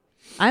 yeah.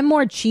 I'm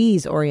more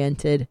cheese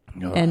oriented.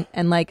 Ugh.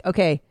 And like,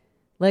 okay,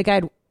 like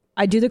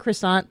I do the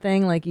croissant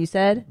thing like you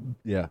said.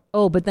 Yeah.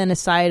 Oh, but then a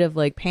side of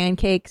like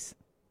pancakes,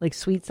 like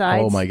sweet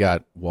sides. Oh my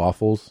god,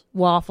 waffles,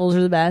 Waffles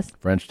are the best.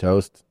 French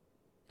toast.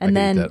 I And could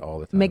eat then that all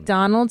the time.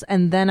 McDonald's,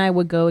 and then I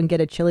would go and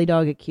get a chili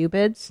dog at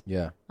Cupid's.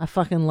 Yeah. I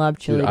fucking love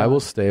chili Dude, dog. I will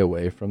stay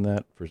away from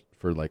that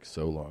for like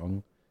so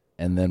long,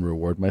 and then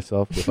reward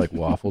myself with like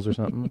waffles or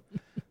something.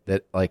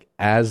 That like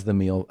as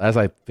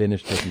I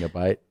finish taking a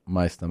bite,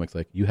 my stomach's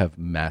like, you have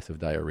massive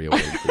diarrhea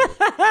waiting for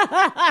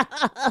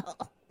you.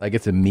 Like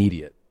it's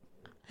immediate.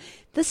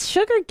 This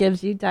sugar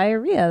gives you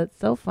diarrhea. It's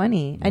so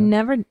funny.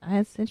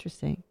 It's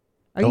interesting.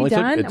 Are It you only took-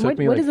 done? it took What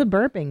me, is like- the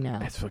burping now?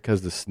 It's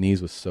because the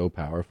sneeze was so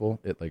powerful,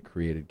 it like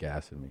created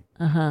gas in me.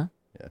 Uh-huh.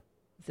 Yeah.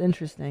 It's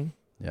interesting.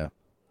 Yeah.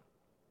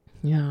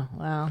 Yeah,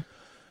 wow.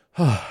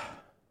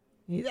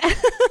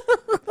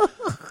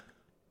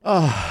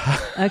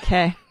 Oh.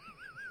 Okay.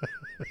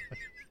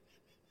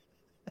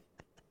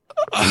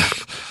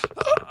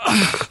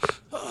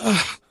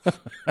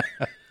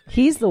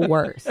 He's the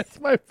worst. That's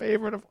my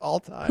favorite of all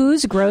time.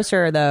 Who's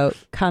grosser, though,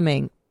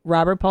 coming?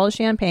 Robert Paul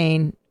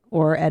Champagne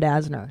or Ed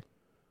Asner?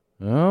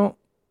 Well,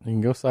 you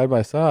can go side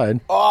by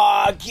side.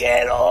 Oh,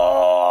 get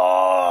off!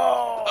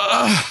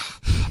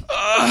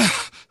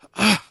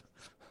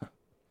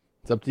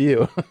 It's up to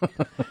you.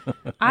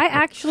 I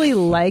actually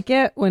like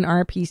it when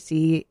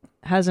RPC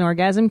has an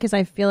orgasm because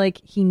I feel like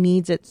he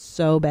needs it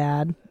so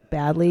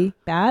badly.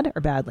 Bad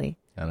or badly?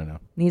 I don't know.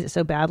 Needs it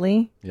so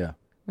badly? Yeah.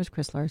 Where's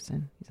Chris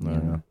Larson? He's in I the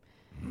don't other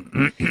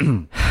know.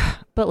 room.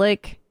 But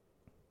like,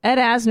 Ed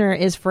Asner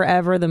is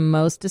forever the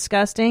most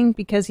disgusting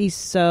because he's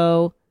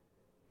so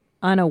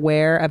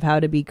unaware of how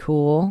to be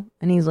cool.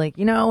 And he's like,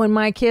 when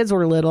my kids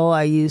were little,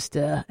 I used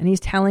to, and he's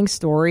telling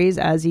stories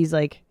as he's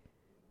like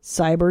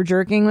cyber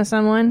jerking with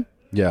someone.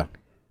 Yeah.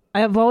 I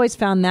have always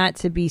found that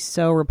to be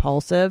so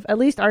repulsive. At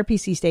least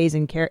RPC stays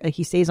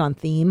he stays on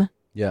theme.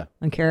 Yeah.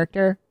 On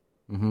character.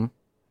 Mm-hmm.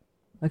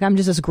 Like, I'm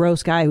just this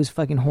gross guy who's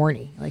fucking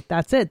horny. Like,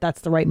 that's it.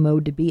 That's the right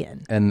mode to be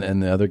in. And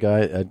the other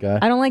guy, Ed guy?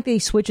 I don't like that he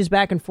switches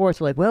back and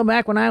forth. Like, well,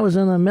 back when I was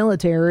in the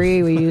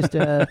military, we used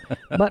to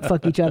butt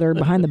fuck each other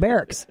behind the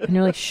barracks. And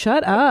you're like,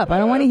 shut up. I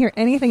don't want to hear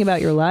anything about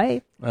your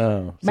life.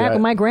 Oh. See, Back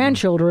when my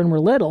grandchildren were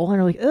little. And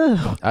you're like,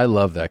 ugh. I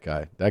love that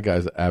guy. That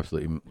guy's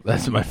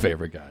that's my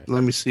favorite guy.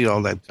 Let me see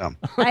all that gum.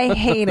 I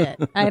hate it.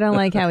 I don't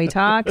like how he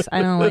talks.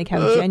 I don't like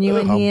how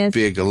genuine he How is.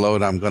 big a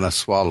load I'm going to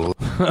swallow.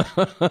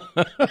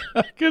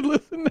 I could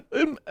listen to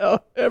him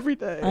every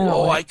day.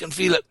 Oh, I can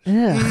feel it.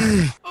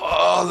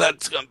 Oh,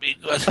 that's going to be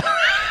good.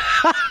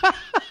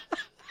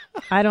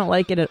 I don't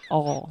like it at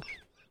all.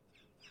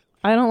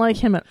 I don't like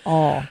him at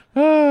all.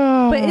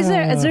 But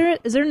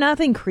is there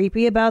nothing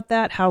creepy about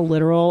that? How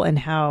literal and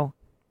how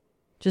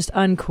just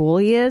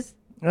uncool he is?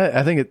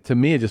 I think to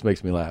me, it just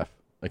makes me laugh.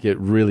 Like it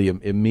really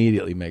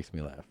immediately makes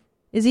me laugh.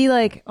 Is he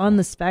like on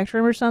the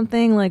spectrum or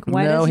something? Like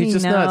why No, does he he's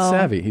just know? not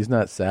savvy. He's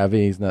not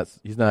savvy. He's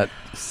not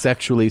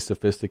sexually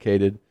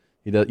sophisticated.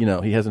 He does.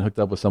 He hasn't hooked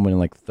up with someone in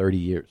like 30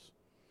 years.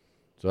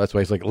 So that's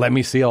why he's like, let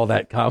me see all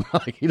that cum.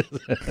 Like he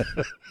doesn't.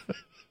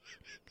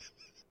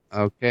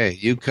 Okay,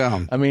 you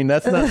come. I mean,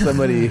 that's not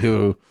somebody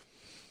who,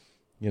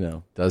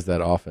 does that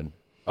often.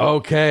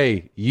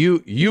 Okay, you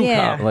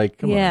come. Like,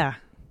 come on.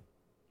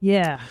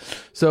 Yeah.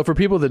 So for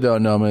people that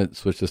don't know, I'm going to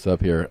switch this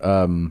up here.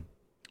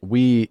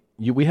 We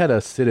had a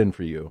sit-in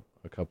for you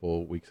a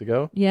couple weeks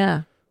ago.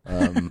 Yeah.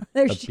 A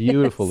There she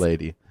beautiful is.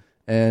 lady,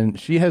 and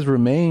she has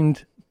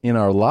remained in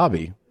our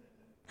lobby.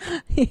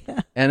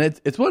 Yeah. And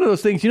it's one of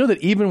those things, that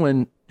even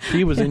when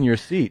she was in your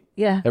seat,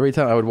 Yeah. every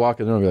time I would walk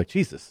in the room, I'd be like,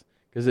 Jesus,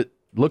 because it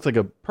looks like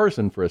a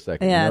person for a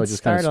second. Yeah, it it's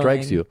just kind of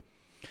strikes startling.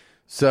 you.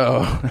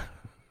 So,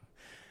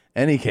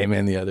 and he came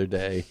in the other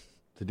day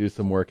to do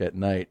some work at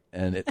night,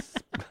 and it's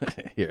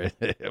here.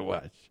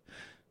 Watch.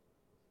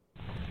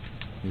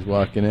 He's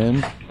walking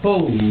in.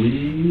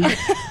 Holy.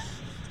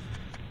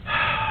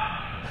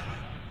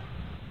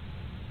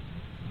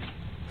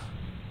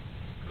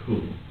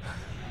 Cool.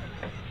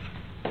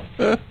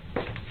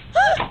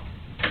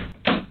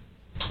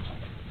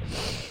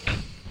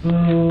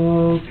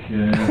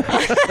 Okay.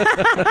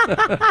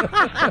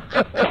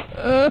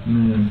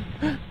 Man.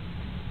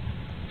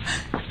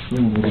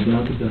 Someone was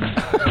about to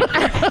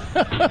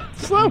die.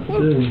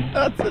 Someone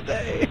about to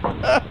die.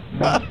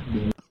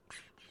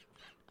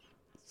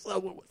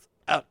 Someone was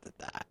about to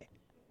die.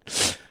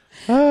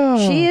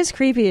 She is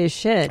creepy as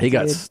shit. He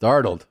got dude.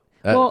 startled.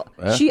 Well,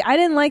 I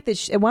didn't like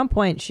that. At one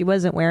point, she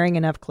wasn't wearing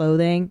enough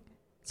clothing.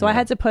 So I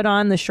had to put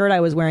on the shirt I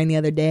was wearing the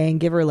other day and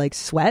give her like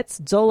sweats.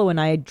 Zolo and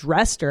I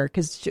dressed her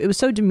because it was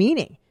so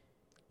demeaning.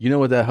 You know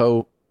what that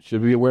hoe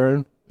should be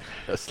wearing?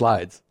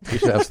 Slides. You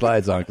should have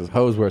slides on because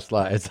hoes wear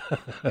slides.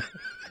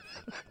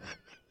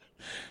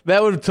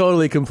 That would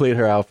totally complete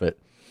her outfit.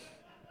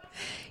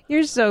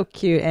 You're so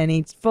cute, and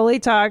he fully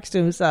talks to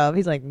himself.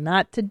 He's like,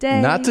 not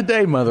today. Not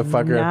today,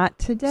 motherfucker. Not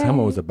today.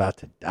 Someone was about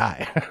to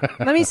die.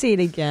 Let me see it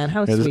again.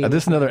 How sweet. Is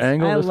this another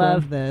angle? I this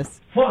love one? this.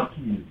 Fuck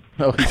you.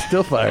 Oh, he's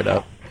still fired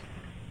up.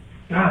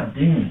 God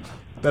damn.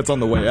 That's on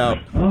the way out.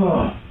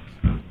 Oh.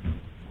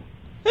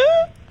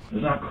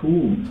 It's not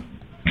cool.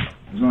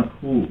 It's not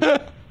cool.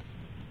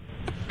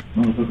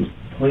 Motherfuckers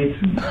play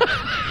too much.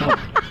 Fuck.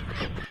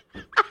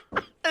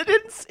 I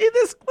didn't see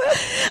this clip.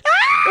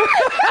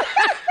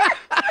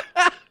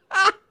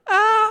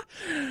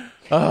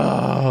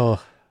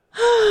 Oh,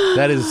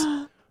 that is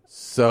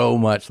so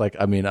much like,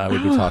 I mean, I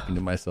would be talking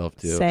to myself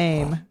too.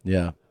 Same.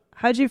 Yeah.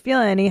 How'd you feel,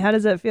 Annie? How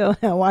does it feel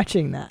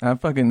watching that? I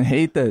fucking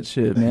hate that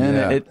shit, man.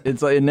 Yeah.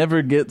 It's like it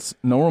never gets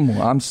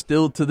normal. I'm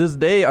still, to this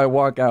day, I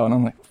walk out and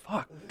I'm like,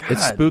 fuck. God, It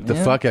spooked the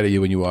man. fuck out of you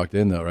when you walked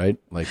in, though, right?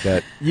 Like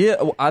that.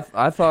 Yeah, well, I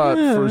thought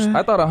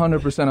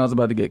 100% I was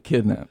about to get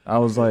kidnapped. I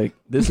was like,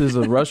 this is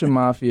a Russian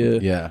mafia.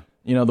 Yeah.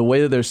 You know, the way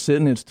that they're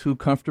sitting, it's too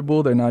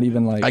comfortable. They're not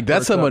even like That's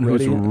perked up, someone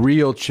who's ready.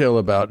 real chill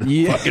about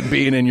fucking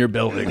being in your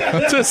building.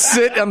 Just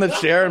sit on the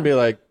chair and be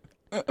like,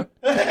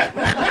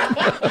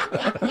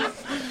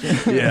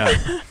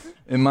 yeah.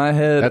 In my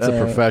head, That's a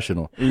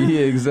professional. Yeah,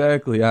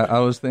 exactly. I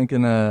was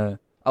thinking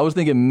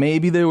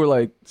maybe they were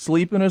like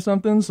sleeping or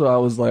something. So I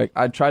was like,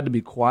 I tried to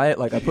be quiet.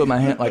 Like I put my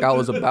hand, like I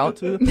was about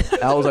to.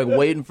 I was like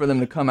waiting for them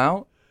to come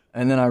out.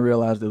 And then I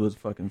realized it was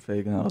fucking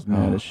fake, and I was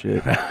mad as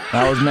shit.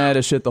 I was mad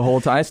as shit the whole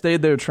time. I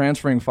stayed there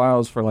transferring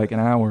files for like an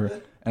hour,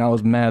 and I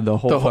was mad the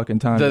whole fucking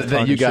time.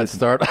 That you got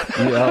started?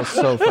 Yeah, I was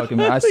so fucking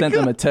mad. I sent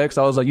them a text.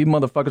 I was like, you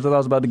motherfuckers thought I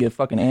was about to get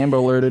fucking Amber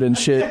alerted and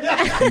shit.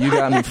 And you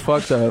got me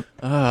fucked up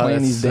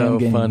playing these damn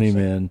games. Funny,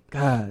 man.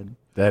 God.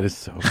 That is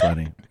so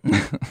funny.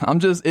 I'm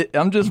just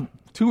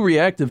too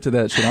reactive to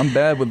that shit. I'm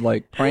bad with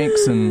like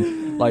pranks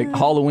and like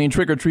Halloween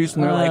trick or treats,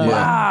 and they're like,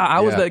 wow.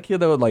 I was that kid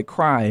that would like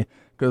cry.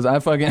 Because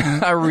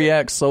I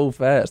react so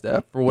fast.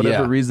 For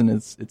whatever reason,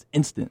 it's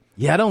instant.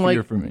 Yeah, I don't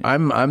like. For me.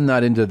 I'm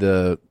not into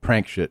the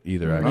prank shit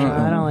either. Actually,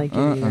 I don't like it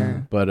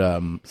either.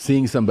 But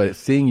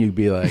seeing you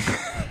be like,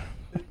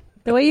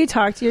 the way you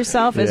talk to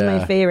yourself is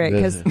my favorite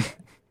because this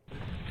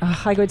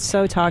I would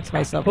so talk to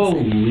myself.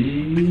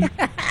 Holy.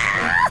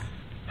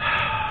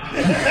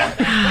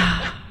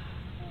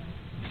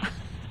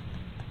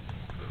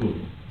 Cool.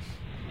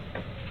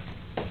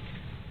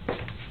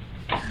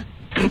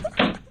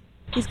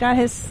 He's got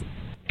his.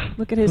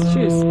 Look at his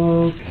shoes.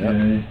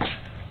 Okay.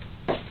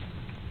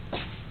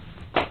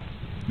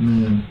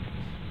 Man.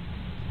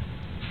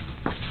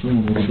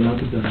 Someone was about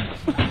to die.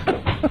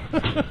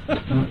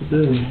 Not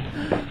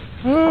today.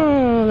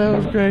 Oh, that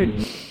was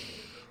great.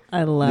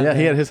 I love it. Yeah,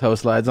 he had his hoe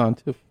slides on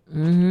too.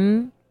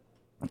 Mm-hmm.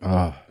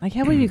 Oh. I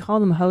can't believe you call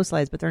them hoe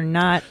slides, but they're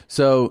not.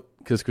 So,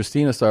 because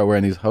Christina started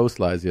wearing these hoe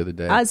slides the other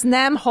day. It's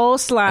them hoe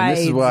slides.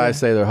 And this is why I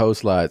say they're hoe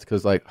slides.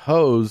 Because like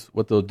hoes,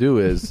 what they'll do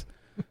is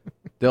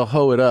they'll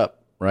hoe it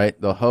up, right?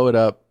 They'll hoe it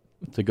up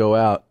to go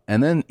out.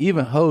 And then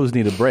even hoes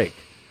need a break.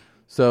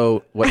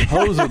 So what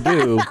hoes will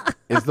do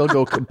is they'll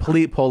go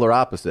complete polar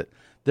opposite.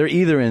 They're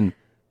either in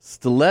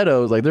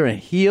stilettos, like they're in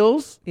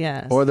heels.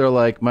 Yes. Or they're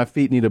like, my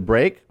feet need a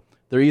break.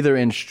 They're either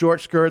in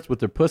short skirts with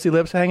their pussy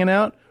lips hanging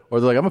out. Or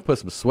they're like, I'm going to put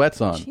some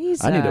sweats on.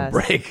 Jesus. I need a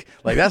break.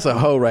 Like, that's a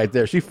hoe right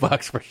there. She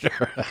fucks for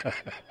sure.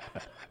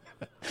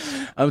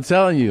 I'm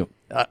telling you,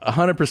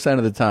 100%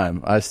 of the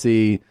time, I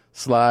see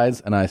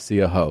slides and I see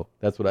a hoe.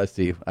 That's what I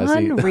see.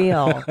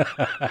 Unreal.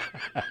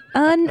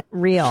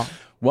 Unreal.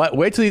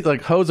 Wait till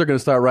like hoes are going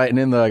to start writing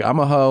in. They're like, I'm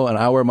a hoe and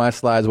I wear my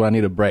slides when I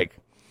need a break.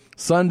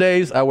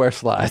 Sundays, I wear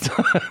slides.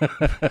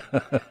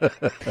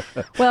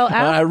 Well,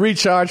 I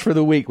recharge for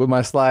the week with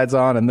my slides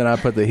on, and then I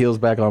put the heels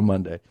back on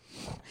Monday.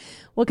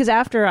 Well, because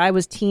after I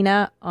was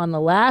Tina on the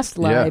last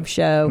live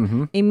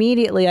show,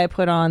 immediately I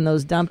put on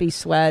those dumpy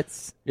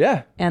sweats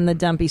and the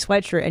dumpy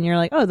sweatshirt, and you're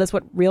like, oh, that's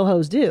what real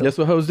hoes do. That's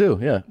what hoes do,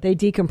 yeah. They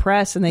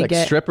decompress and they like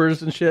get...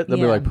 strippers and shit. They'll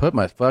be like, put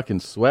my fucking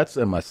sweats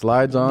and my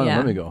slides on and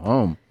let me go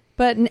home.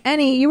 But,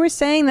 Annie, you were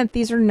saying that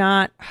these are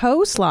not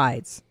hoe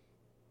slides.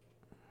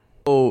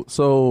 Oh,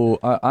 so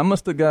I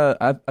must have got...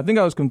 I think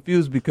I was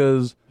confused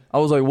because I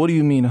was like, what do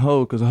you mean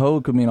hoe? Because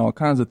hoe could mean all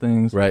kinds of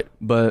things. Right.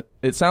 But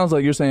it sounds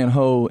like you're saying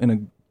hoe in a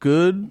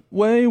good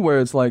way where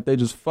it's like they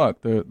just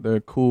fuck. They're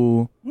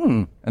cool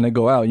and they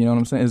go out. You know what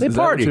I'm saying? They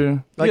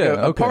party. Like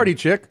a party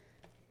chick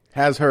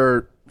has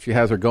her... She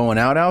has her going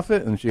out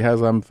outfit and she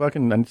has,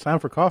 it's time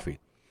for coffee.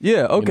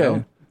 Yeah, okay. You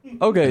know?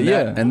 Okay,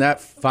 and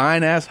that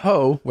fine ass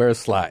hoe wears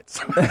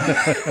slides.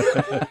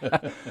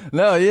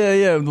 No,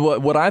 yeah.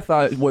 What I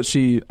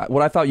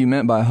thought you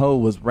meant by hoe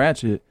was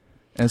ratchet,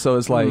 and so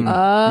it's like you know what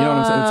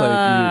I'm saying. It's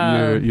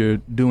like you're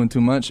doing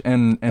too much,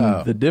 and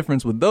the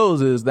difference with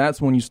those is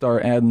that's when you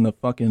start adding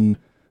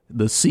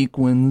the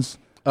sequins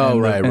Oh,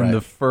 and right. and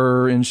the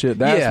fur and shit.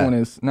 That's when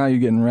it's now you're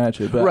getting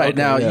ratchet. But Right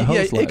now, hoe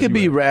it slide, could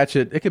be you're right.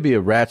 ratchet. It could be a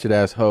ratchet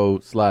ass hoe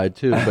slide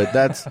too, but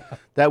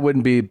that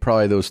wouldn't be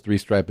probably those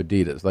 3-stripe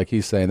Adidas. Like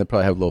he's saying, they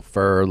probably have a little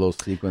fur, a little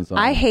sequence on.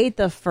 I them. hate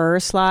the fur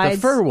slides.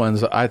 The fur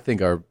ones. I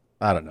think are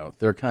I don't know.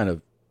 They're kind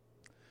of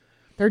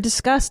They're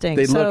disgusting.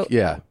 They so, look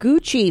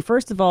Gucci.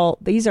 First of all,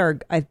 these are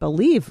I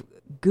believe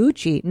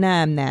Gucci.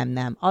 Nam.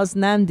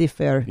 Oznam de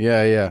fer.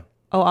 Yeah.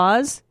 Oh,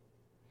 Oz.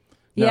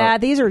 No. Yeah,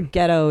 these are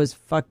ghetto as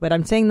fuck. But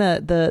I'm saying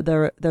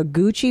the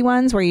Gucci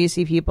ones where you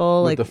see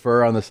people with like the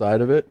fur on the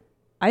side of it.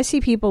 I see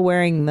people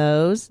wearing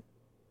those,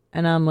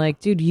 and I'm like,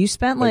 dude, you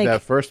spent Like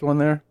that first one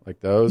there, like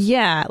those.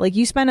 yeah, like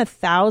you spent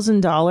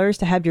 $1,000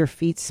 to have your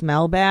feet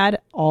smell bad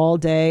all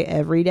day,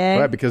 every day.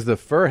 Right, because the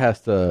fur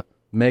has to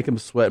make them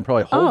sweat and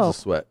probably holds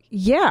the sweat.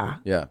 Yeah.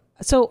 Yeah.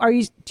 So are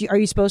you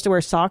supposed to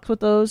wear socks with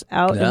those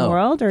out in the No.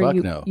 world, or Fuck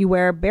you no. you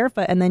wear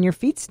barefoot and then your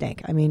feet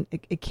stink? I mean,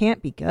 it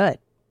can't be good.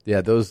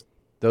 Yeah, those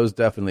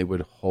definitely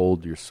would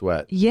hold your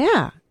sweat.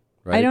 Yeah.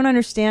 Right? I don't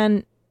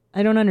understand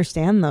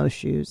those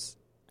shoes.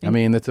 I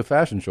mean, it's a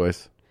fashion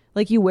choice.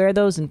 Like you wear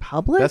those in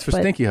public. That's for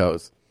but- stinky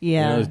hoes. Yeah.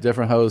 You know, there's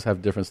different hoes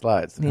have different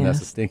slides, and Yeah.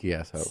 that's a stinky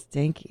ass hoe.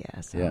 Stinky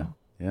ass hoe.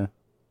 Yeah.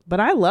 But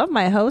I love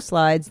my hoe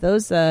slides.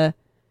 Those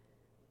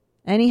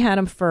Annie had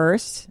them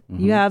 1st.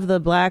 Mm-hmm. You have the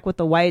black with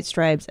the white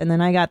stripes, and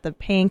then I got the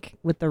pink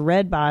with the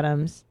red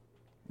bottoms.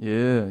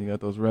 Yeah, you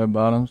got those red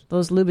bottoms.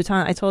 Those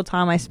Louboutin. I told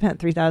Tom I spent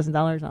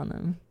 $3,000 on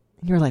them.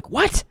 And you were like,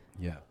 "What?"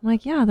 Yeah. I'm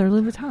like, "Yeah, they're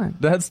Louboutin."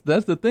 That's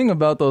the thing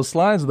about those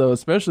slides though,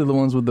 especially the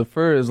ones with the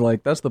fur. Is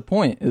like that's the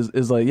point.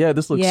 Is like yeah,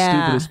 this looks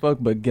Yeah. stupid as fuck,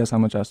 but guess how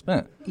much I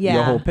spent? Yeah.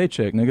 Your whole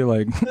paycheck, nigga.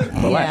 Like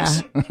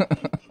relax.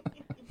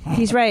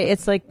 He's right.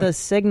 It's like the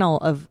signal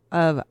of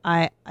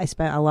I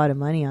spent a lot of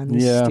money on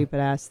these Yeah. stupid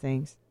ass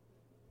things.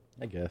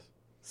 I guess.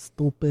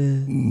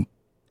 Stupid.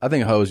 I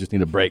think hoes just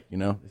need a break, you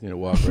know? Just need to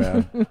walk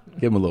around.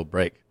 Give them a little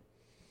break.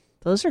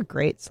 Those are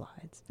great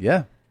slides.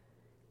 Yeah.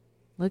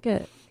 Look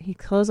at he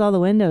closed all the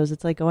windows.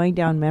 It's like going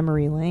down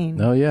memory lane.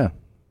 Oh, yeah.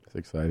 It's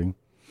exciting.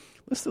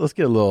 Let's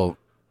get a little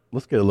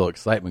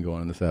excitement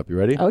going in this app. You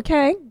ready?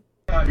 Okay.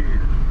 Out here.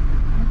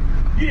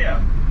 Yeah,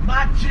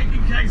 my chicken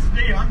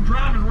quesadilla. I'm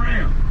driving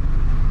around.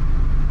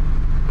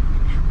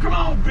 Come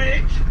on,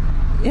 bitch.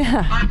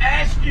 Yeah. I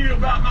asked you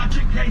about my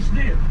chicken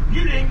quesadilla.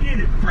 You didn't get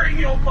it. Bring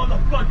your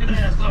motherfucking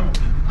ass on.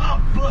 I'll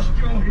bust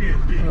your head,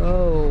 bitch.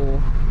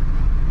 Oh.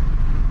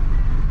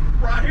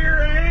 Right here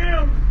I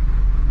am.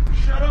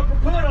 Shut up or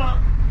put up.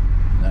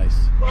 Nice.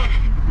 Fuck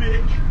you,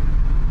 bitch.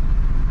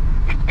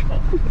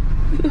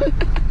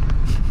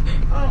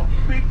 I'll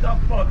beat the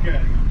fuck out of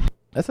you.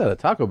 That's at a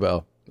Taco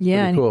Bell. Yeah,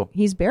 Pretty and cool.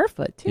 he's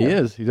barefoot too. He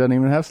is. He doesn't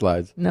even have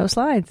slides. No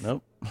slides.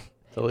 Nope.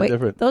 Totally Wait,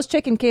 different. those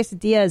chicken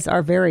quesadillas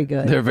are very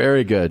good. They're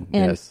very good.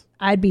 And yes.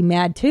 I'd be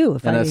mad too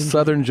if And I a didn't.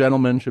 Southern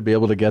gentleman should be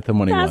able to get them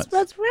when he wants.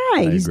 That's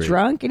right. I He's agree.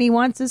 drunk and he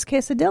wants his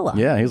quesadilla.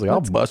 Yeah, he's like,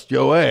 I'll bust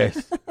your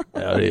ass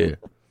out here.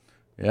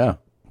 Yeah,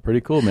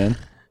 pretty cool, man.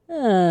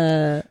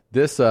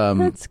 This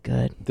That's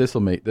good.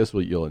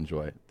 You'll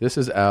enjoy. This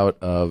is out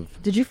of.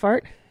 Did you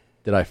fart?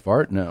 Did I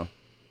fart? No.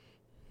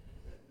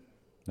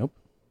 Nope,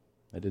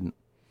 I didn't.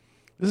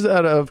 This is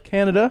out of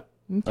Canada,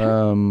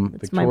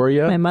 It's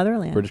Victoria, my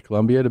motherland. British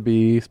Columbia, to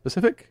be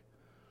specific.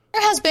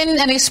 There has been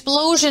an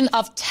explosion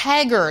of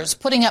taggers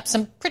putting up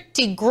some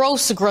pretty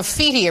gross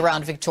graffiti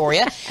around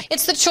Victoria.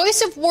 It's the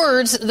choice of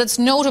words that's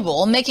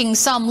notable, making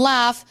some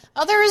laugh,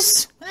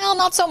 others, well,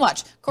 not so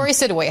much. Corey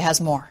Sidaway has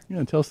more.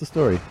 Yeah, tell us the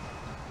story.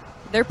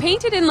 They're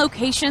painted in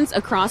locations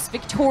across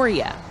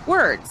Victoria.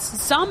 Words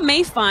some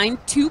may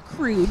find too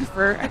crude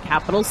for a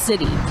capital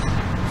city.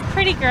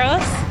 Pretty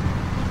gross.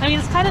 I mean,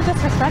 it's kind of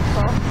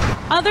disrespectful.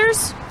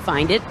 Others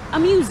find it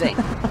amusing.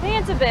 I think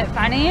it's a bit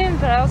funny,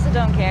 but I also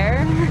don't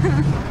care.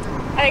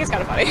 I think it's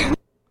kind of funny.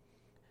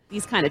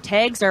 These kind of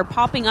tags are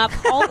popping up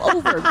all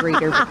over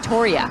Greater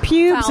Victoria.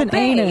 Pubes Foul and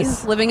Bay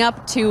anus. living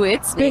up to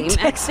its Big name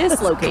Texas. at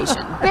this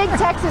location. Big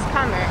Texas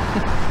comer.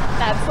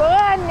 That's the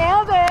one.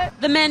 Nailed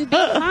it. The men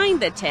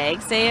behind the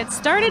tag say it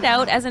started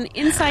out as an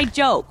inside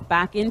joke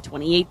back in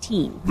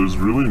 2018. There's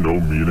really no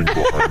meaning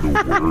behind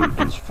the word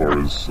as far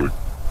as, like,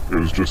 it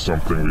was just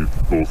something we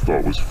both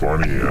thought was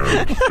funny,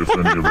 and if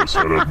any of us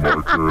had a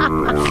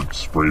marker or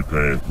spray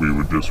paint, we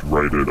would just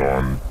write it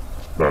on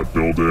that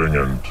building,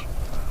 and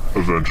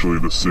eventually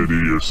the city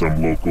or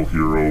some local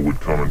hero would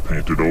come and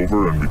paint it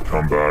over, and we'd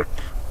come back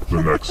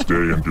the next day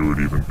and do it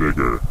even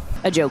bigger.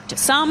 A joke to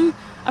some,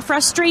 a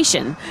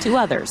frustration to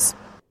others.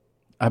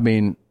 I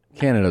mean,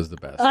 Canada's the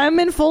best. I'm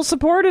in full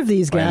support of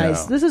these I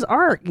guys. know. This is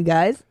art, you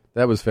guys.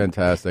 That was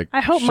fantastic.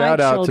 I hope my Shout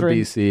out children-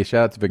 to BC.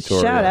 Shout out to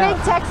Victoria. Shout out.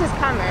 Big Texas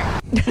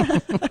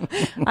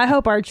comer. I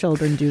hope our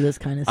children do this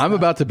kind of stuff. I'm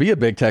about to be a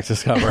big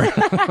Texas comer.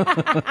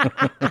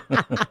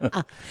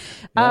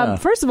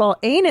 First of all,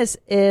 anus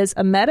is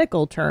a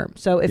medical term.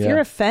 So if Yeah. you're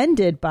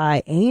offended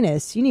by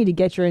anus, you need to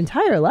get your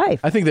entire life.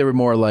 I think they were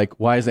more like,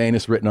 why is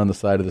anus written on the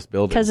side of this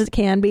building? Because it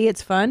can be.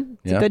 It's fun.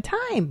 It's Yeah. a good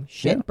time.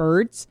 Shit, Yeah.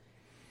 birds.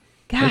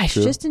 That's Gosh,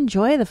 true. just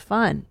enjoy the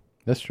fun.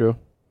 That's true.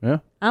 Yeah.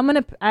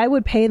 I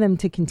would pay them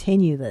to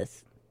continue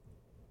this.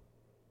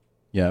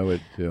 Yeah, I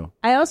would too.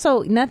 I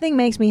also, nothing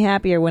makes me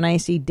happier when I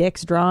see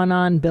dicks drawn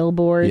on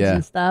billboards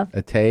and stuff.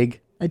 A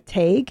tag. A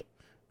tag?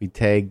 We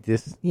tagged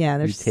this. Yeah,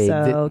 they're We tagged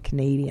so it.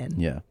 Canadian.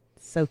 Yeah.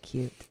 So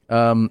cute.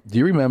 Do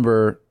you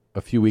remember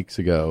a few weeks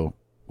ago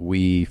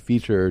we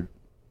featured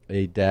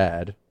a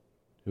dad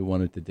who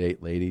wanted to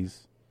date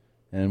ladies,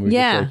 and we were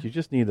just like, you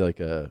just need like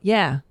a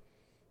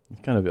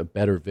kind of a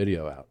better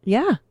video out.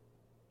 Yeah.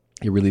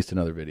 He released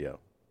another video.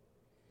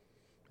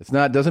 It's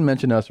not doesn't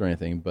mention us or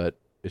anything, but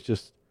it's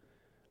just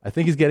I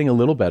think he's getting a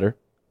little better.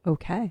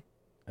 Okay.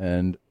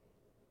 And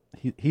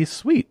he's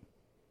sweet.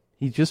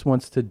 He just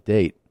wants to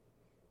date,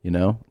 you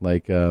know,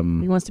 like He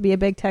wants to be a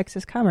big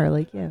Texas comer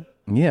like you.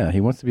 Yeah, he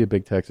wants to be a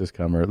big Texas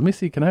comer. Let me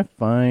see. Can I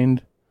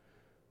find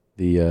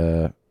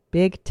the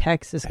big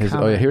Texas his,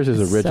 comer? Oh yeah, here's his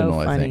It's original. so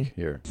I funny. think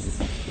here.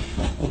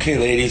 Okay,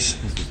 ladies.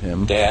 This is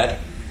him. Dad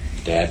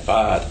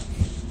bod.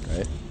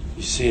 Right.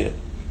 You see it.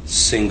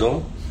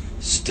 Single,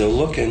 still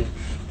looking,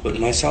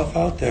 putting myself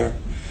out there.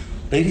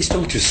 Ladies,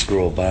 don't just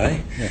scroll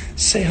by. Yeah.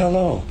 Say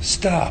hello.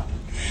 Stop.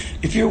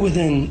 If you're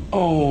within,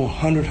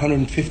 100,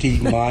 150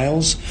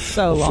 miles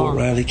so of Fort long.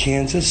 Riley,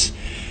 Kansas,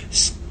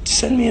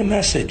 send me a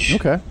message.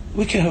 Okay.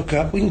 We can hook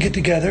up. We can get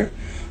together.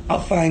 I'll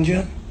find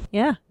you.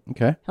 Yeah.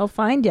 Okay. He'll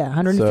find you.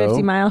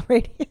 150 mile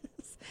radius.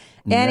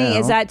 Annie, Now-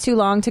 is that too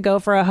long to go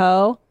for a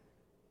hoe?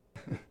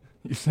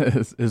 You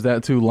said, is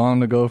that too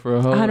long to go for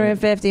a hoe?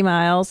 150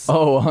 miles.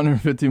 Oh,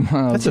 150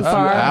 miles. That's a few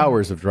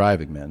hours of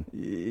driving, man.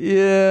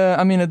 Yeah,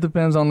 I mean, it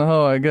depends on the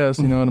hoe, I guess.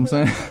 You know what I'm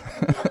saying?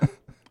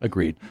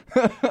 Agreed.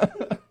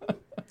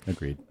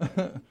 Agreed.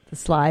 The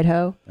slide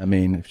hoe. I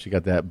mean, if she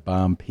got that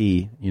bomb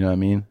pee, you know what I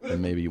mean?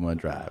 Then maybe you want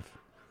to drive.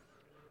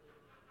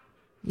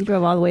 You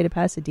drove all the way to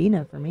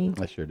Pasadena for me.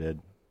 I sure did.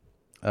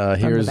 the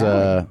Here's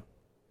valley.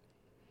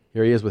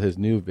 here he is with his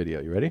new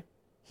video. You ready?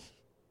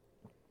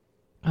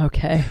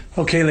 Okay.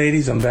 Okay,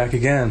 ladies, I'm back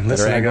again.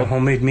 Listen, I angle. got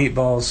homemade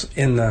meatballs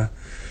in the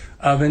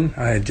oven.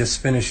 I had just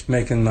finished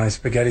making my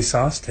spaghetti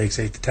sauce. Takes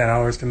 8 to 10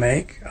 hours to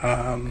make.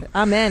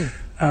 I'm in.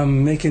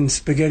 I'm making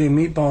spaghetti and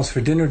meatballs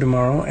for dinner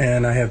tomorrow,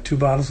 and I have 2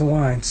 bottles of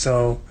wine.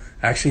 So,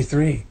 actually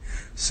 3.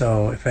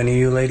 So, if any of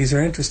you ladies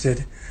are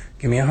interested,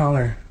 give me a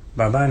holler.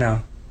 Bye-bye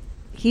now.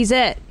 He's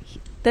it.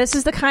 This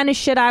is the kind of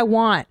shit I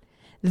want.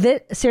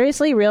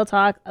 Seriously, real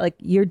talk. Like,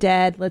 you're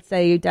dead. Let's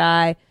say you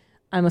die.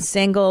 I'm a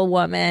single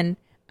woman.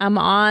 I'm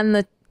on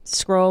the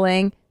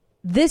scrolling.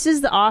 This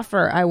is the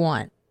offer I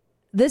want.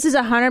 This is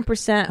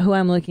 100% who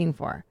I'm looking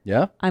for.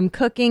 Yeah? I'm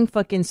cooking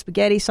fucking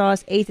spaghetti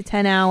sauce, 8 to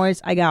 10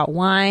 hours. I got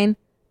wine.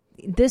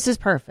 This is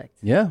perfect.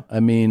 Yeah.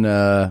 I mean,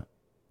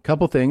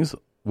 couple things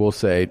we'll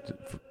say.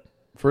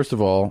 First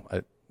of all,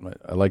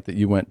 I like that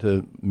you went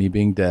to me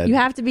being dead. You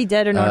have to be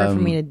dead in order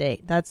for me to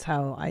date. That's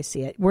how I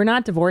see it. We're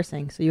not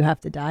divorcing, so you have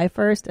to die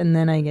first, and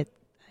then I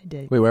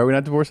did. Wait, why are we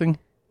not divorcing?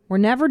 We're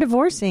never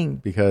divorcing.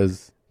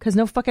 Because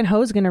no fucking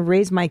hoe's gonna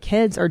raise my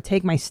kids or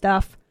take my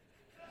stuff.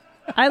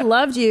 I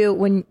loved you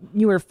when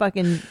you were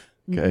fucking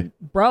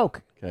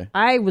broke. Okay.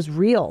 I was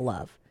real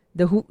love.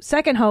 The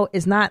second hoe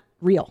is not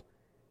real.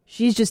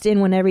 She's just in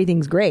when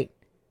everything's great.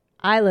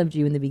 I loved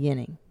you in the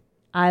beginning.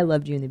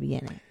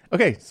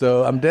 Okay,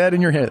 so I'm dead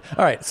in your head.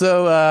 All right,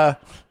 so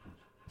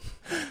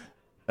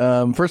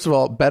first of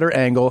all, better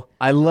angle.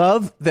 I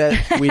love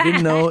that we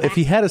didn't know if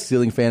he had a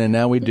ceiling fan, and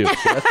now we do. So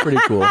that's pretty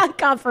cool.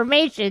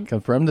 Confirmation.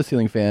 Confirm the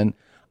ceiling fan.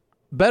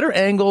 Better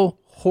angle,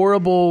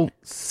 horrible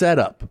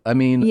setup. I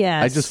mean,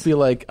 Yes. I just feel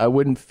like I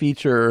wouldn't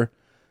feature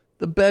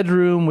the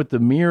bedroom with the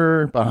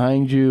mirror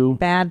behind you.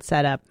 Bad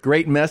setup.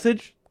 Great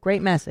message.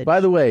 Great message. By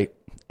the way,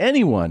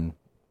 anyone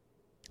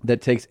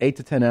that takes 8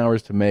 to 10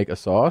 hours to make a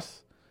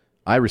sauce,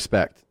 I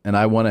respect and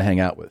I want to hang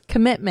out with.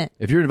 Commitment.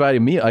 If you're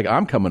inviting me, like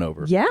I'm coming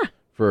over. Yeah.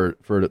 For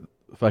the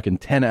fucking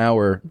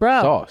 10-hour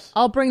Bro, sauce.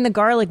 I'll bring the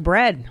garlic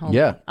bread. homie.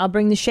 Yeah. I'll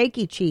bring the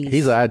shaky cheese.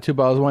 He's like, I had 2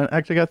 bottles of wine.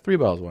 Actually, I got 3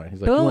 bottles of wine.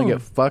 He's like, you want to Boom.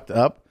 get fucked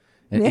up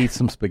and Yeah. eat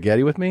some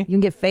spaghetti with me? You can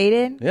get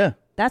faded. Yeah.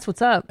 That's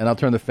what's up. And I'll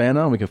turn the fan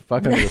on. We can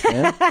fuck under the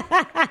fan.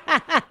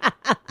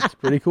 It's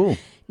pretty cool.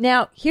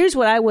 Now, here's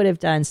what I would have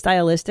done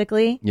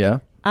stylistically. Yeah.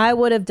 I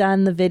would have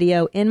done the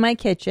video in my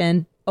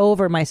kitchen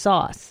over my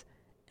sauce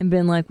and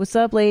been like, what's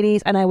up,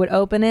 ladies? And I would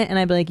open it and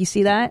I'd be like, you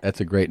see that? That's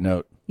a great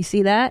note. You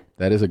see that?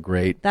 That is a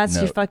great That's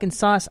note. your fucking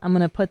sauce. I'm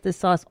going to put this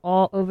sauce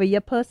all over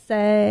your pussy.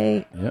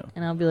 Yeah.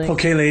 And I'll be like,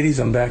 Okay, ladies,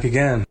 I'm back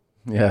again.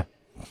 Yeah.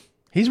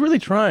 He's really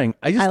trying.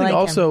 I just I think like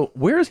also,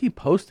 where is he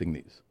posting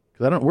these?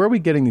 Because I don't. Where are we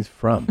getting these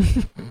from?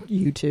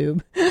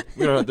 YouTube.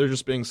 They're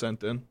just being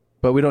sent in.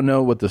 But we don't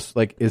know what this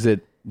like. Is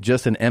it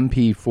just an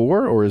MP4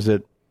 or is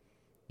it?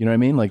 You know what I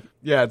mean? Like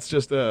Yeah, it's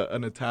just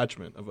an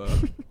attachment of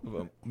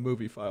a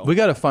movie file. we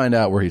got to find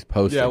out where he's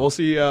posting. Yeah, we'll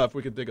see if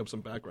we can dig up some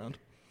background.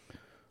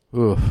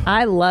 Oof.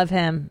 I love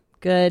him.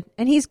 Good.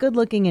 And he's good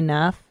looking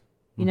enough.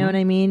 You know Mhm. what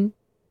I mean?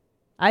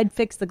 I'd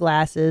fix the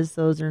glasses.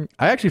 Those are.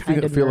 I actually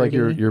kind of feel like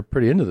nerdy. you're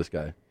pretty into this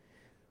guy.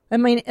 I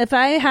mean, if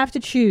I have to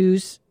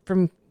choose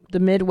from the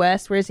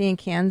Midwest, where is he in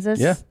Kansas?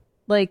 Yeah.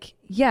 Like,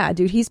 yeah,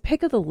 dude, he's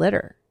pick of the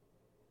litter.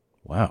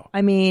 Wow.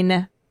 I mean,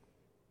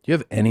 Do you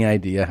have any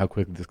idea how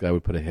quickly this guy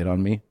would put a hit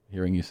on me?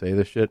 Hearing you say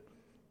this shit.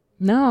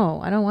 No,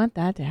 I don't want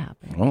that to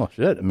happen. Oh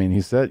shit! I mean,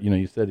 you said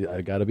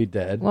I got to be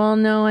dead. Well,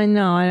 no, I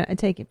know. I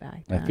take it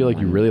back. I feel like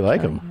you really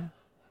like him.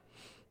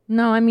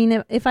 No, I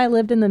mean, if I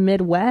lived in the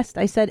Midwest,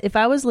 I said if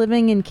I was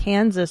living in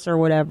Kansas or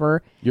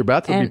whatever. You're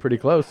about to be pretty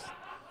close.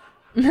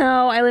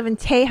 No, I live in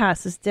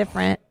Tejas. It's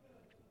different.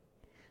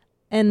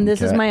 And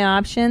this is Okay. my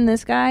option,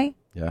 this guy.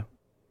 Yeah.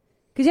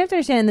 Because you have to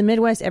understand, in the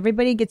Midwest,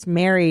 everybody gets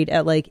married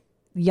at like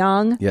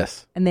young.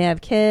 Yes. And they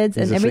have kids.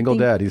 He's and a everything. single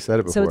dad. He said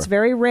it So before. it's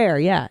very rare.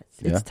 Yeah.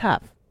 It's Yeah.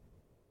 tough.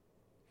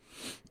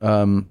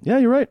 Yeah,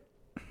 you're right.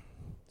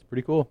 It's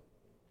pretty cool.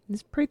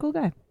 He's a pretty cool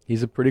guy.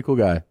 He's a pretty cool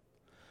guy.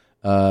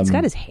 He's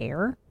got his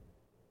hair.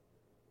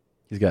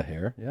 He's got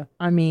hair. Yeah.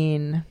 I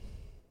mean,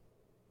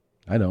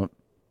 I don't.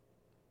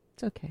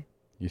 it's okay.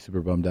 You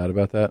super bummed out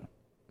about that?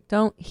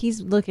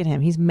 Look at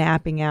him. He's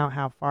mapping out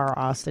how far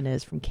Austin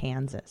is from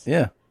Kansas.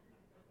 Yeah.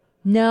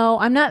 No,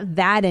 I'm not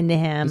that into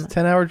him. It's a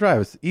 10-hour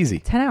drive. It's easy.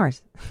 10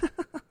 hours.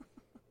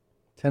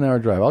 10-hour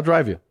drive. I'll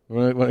drive you.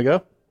 Want to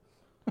go?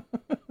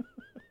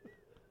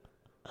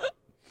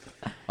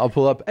 I'll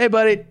pull up. Hey,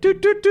 buddy.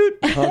 Toot, toot, toot.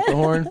 Honk the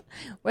horn.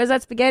 Where's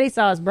that spaghetti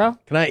sauce, bro?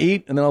 Can I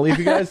eat and then I'll leave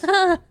you guys?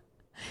 I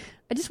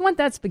just want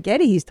that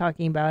spaghetti he's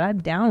talking about. I'm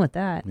down with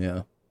that.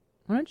 Yeah.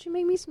 Why don't you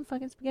make me some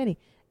fucking spaghetti?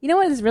 You know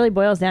what this really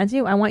boils down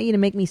to? I want you to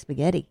make me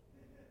spaghetti.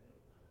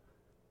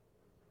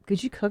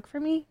 Could you cook for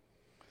me?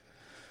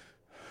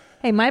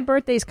 Hey, my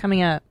birthday's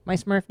coming up. My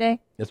Smurf Day.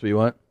 That's what you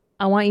want?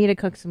 I want you to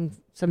cook some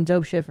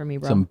dope shit for me,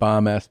 bro. Some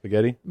bomb-ass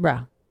spaghetti?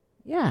 Bro.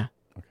 Yeah.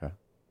 Okay.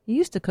 You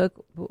used to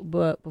cook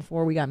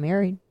before we got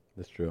married.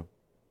 That's true.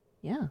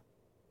 Yeah.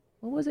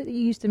 What was it that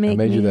you used to make I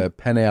made me? you the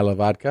penne alla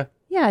vodka.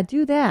 Yeah,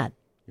 do that.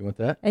 You want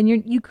that? And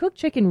you cook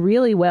chicken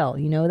really well.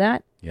 You know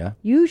that? Yeah.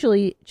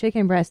 Usually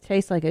chicken breast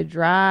tastes like a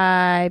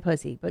dry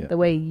pussy, but the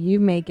way you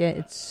make it,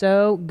 it's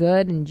so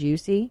good and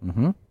juicy.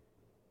 Mm-hmm.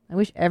 I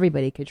wish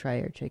everybody could try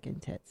your chicken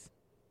tits.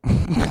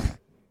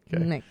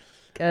 Okay. Like,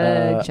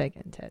 good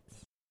chicken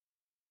tits.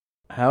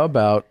 How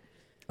about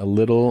a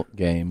little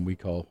game we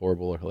call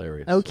Horrible or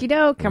Hilarious? Okie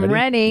doke, I'm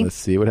ready. Let's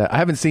see what I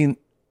haven't seen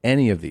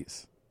any of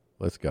these.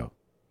 Let's go.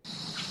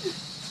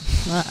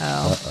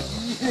 Uh-oh.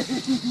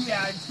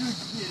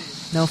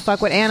 No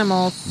fuck with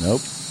animals.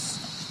 Nope.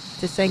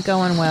 This ain't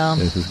going well.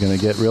 This is going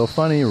to get real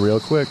funny real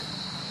quick.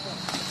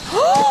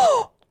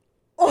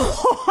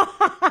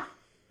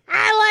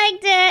 I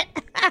liked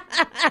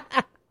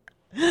it.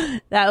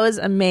 That was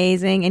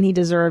amazing, and he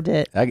deserved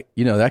it. That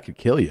could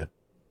kill you.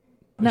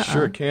 Nuh-uh.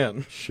 Sure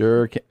can.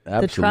 Sure can.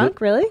 The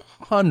trunk, really?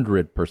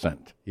 100%.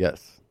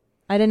 Yes.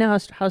 I didn't know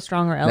how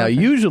strong our Now,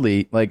 elephants.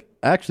 usually,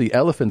 actually,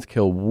 elephants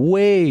kill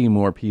way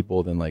more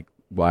people than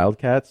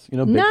wildcats. Big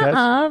Nuh-uh,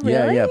 cats.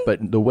 Yeah, really? yeah.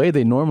 But the way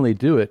they normally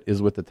do it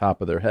is with the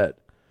top of their head.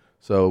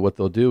 So what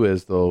they'll do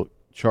is they'll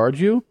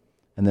charge you,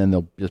 and then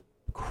they'll just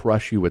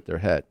crush you with their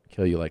head,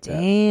 kill you like that.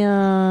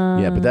 Damn.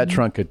 Yeah, but that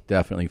trunk could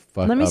definitely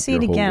fuck up Let me see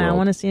it your whole again. I world.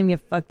 want to see him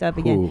get fucked up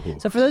again. Ooh.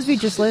 So for those of you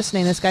just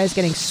listening, this guy's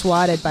getting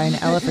swatted by an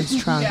elephant's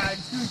trunk.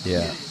 Yeah.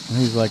 And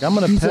he's like, I'm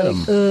going to He's pet like,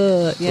 him.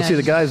 Ugh. Yeah. Well, see,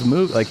 the guy's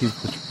move,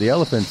 the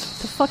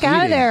elephant's. The fuck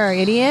out of there,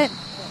 idiot.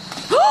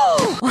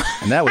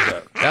 And that was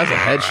a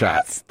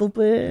headshot.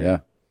 Stupid. Yeah.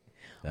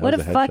 That What a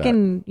was headshot.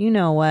 fucking, you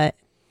know what?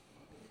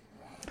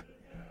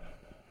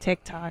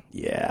 TikTok.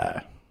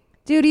 Yeah.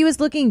 Dude, he was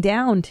looking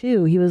down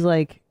too. He was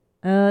like,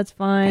 it's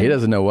fine. He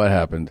doesn't know what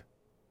happened.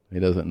 He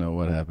doesn't know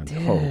what happened.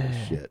 Holy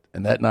shit.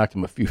 And that knocked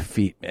him a few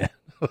feet, man.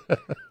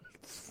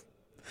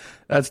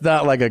 That's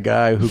not like a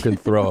guy who can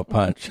throw a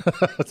punch.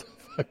 That's a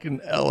fucking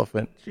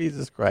elephant.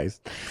 Jesus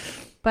Christ.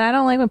 But I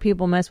don't like when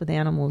people mess with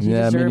animals. You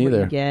Yeah, me deserve what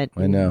neither. you get.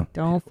 I know.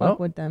 Don't fuck Well,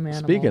 with them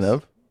animals. Speaking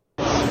of.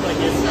 Oh,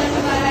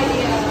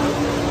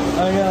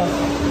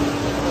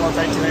 yeah. Want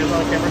that tomato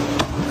on camera?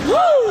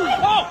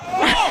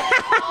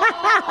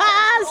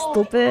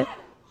 Stupid.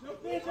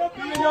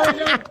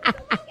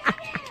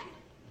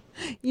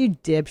 You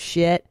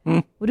dipshit.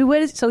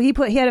 So he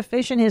had a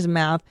fish in his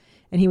mouth,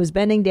 and he was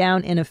bending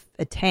down in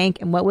a tank.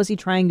 And what was he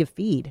trying to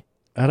feed?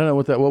 I don't know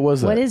what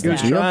was that. What is He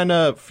was that? trying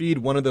to feed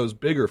one of those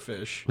bigger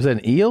fish. Was that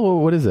an eel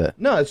or what is that?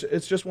 No,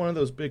 it's just one of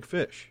those big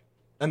fish,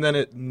 and then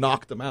it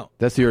knocked him out.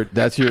 That's your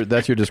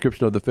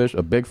description of the fish?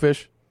 A big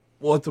fish?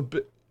 Well, it's a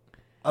bit.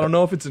 I don't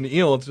know if it's an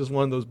eel. It's just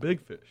one of those big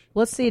fish.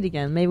 Let's see it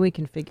again. Maybe we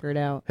can figure it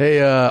out. Hey,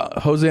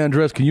 Jose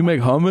Andres, can you make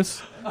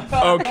hummus?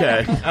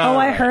 Okay. Oh,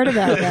 I heard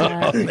about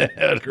that. Oh,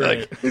 man.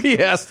 Great. He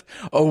asked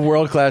a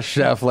world-class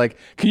chef,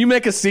 can you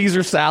make a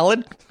Caesar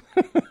salad?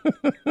 In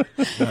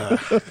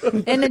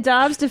the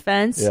Dobbs'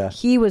 defense, Yeah.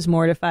 he was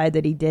mortified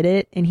that he did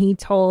it, and he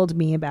told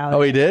me about it.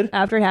 Oh, he did?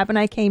 After it happened,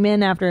 I came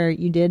in after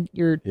you did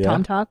your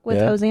Tom Talk with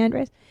Yeah. Jose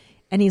Andres,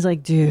 and he's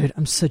like, dude,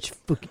 I'm such a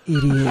fucking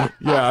idiot.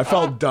 Yeah, I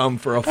felt dumb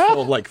for a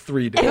full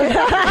 3 days.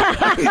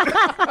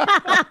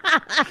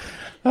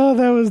 Oh,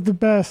 that was the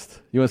best.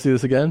 You want to see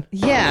this again?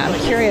 Yeah, I'm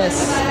curious.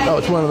 Oh,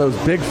 it's one of those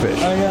big fish.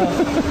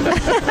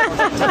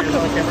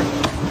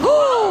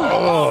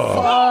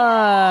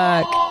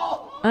 Fuck.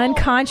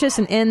 Unconscious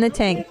and in the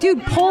tank.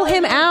 Dude, pull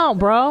him out,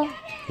 bro.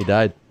 He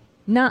died.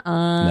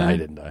 Nuh-uh. No, he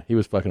didn't die. He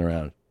was fucking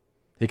around.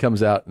 He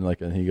comes out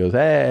and he goes,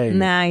 hey.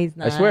 Nah, he's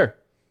not. I swear.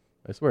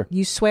 I swear.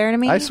 You swear to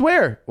me? I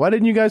swear. Why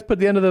didn't you guys put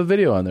the end of the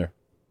video on there?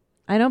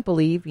 I don't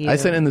believe you. I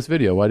sent in this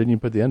video. Why didn't you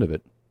put the end of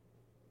it?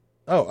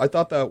 Oh, I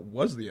thought that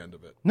was the end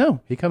of it.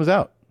 No, he comes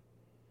out.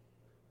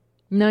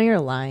 No, you're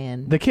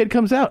lying. The kid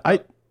comes out.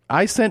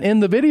 I sent in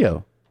the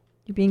video.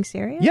 You being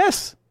serious?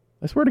 Yes.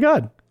 I swear to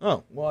God.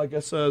 Oh, well, I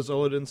guess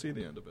Zola didn't see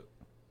the end of it.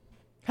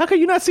 How could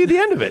you not see the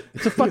end of it?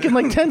 It's a fucking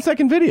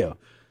 10-second video.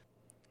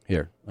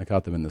 Here, I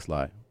caught them in this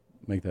lie.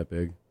 Make that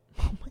big.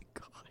 Oh my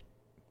God.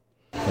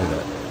 Play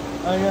that.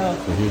 Oh,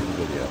 yeah. So here's the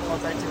video.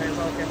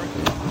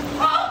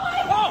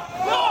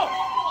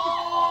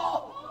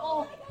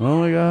 Oh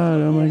my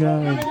God, oh my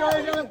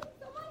God.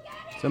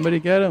 Somebody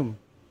get him.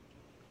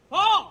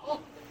 I'm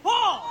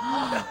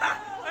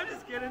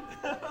just kidding.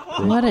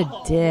 What a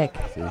dick.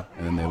 See? And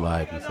then they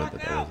lied and said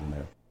that wasn't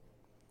there.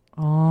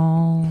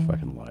 Oh.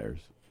 Fucking liars.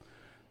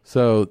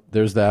 So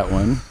there's that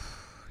one.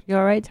 You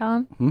all right,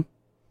 Tom?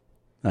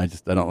 I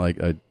don't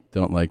like.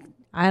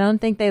 I don't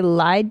think they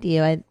lied to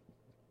you.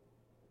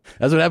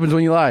 That's what happens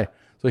when you lie.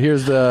 So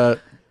here's the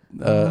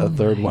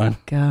third one.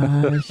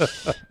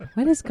 Gosh.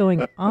 What is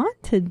going on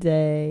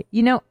today?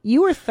 You know,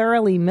 you were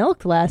thoroughly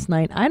milked last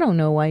night. I don't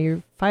know why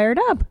you're fired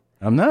up.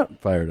 I'm not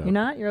fired up. You're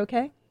not? You're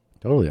okay?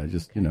 Totally. I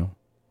just, Okay.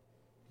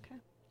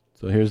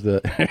 So here's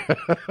the.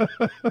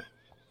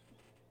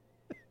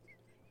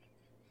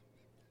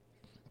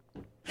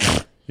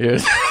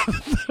 Here's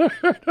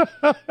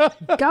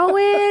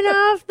going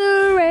off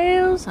the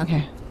rails.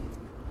 Okay.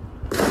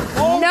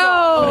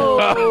 No.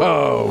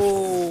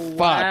 Oh,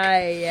 fuck.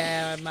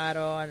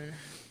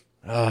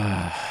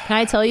 Can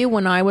I tell you,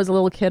 when I was a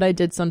little kid, I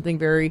did something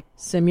very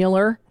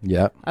similar.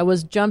 Yeah. I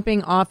was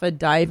jumping off a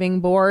diving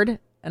board,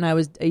 and I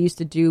used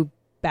to do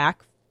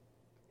back,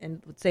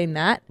 and saying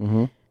that.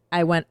 Mm-hmm.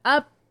 I went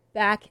up,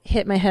 back,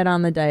 hit my head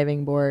on the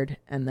diving board,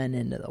 and then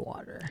into the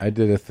water. I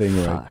did a thing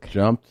where I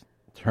jumped,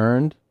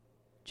 turned,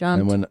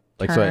 and when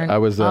turned. I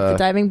was off the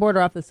diving board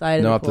or off the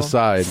side. No, of off the pool? the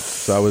side.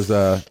 So I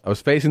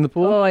was facing the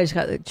pool. Oh, I just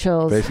got the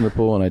chills. Facing the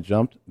pool, and I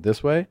jumped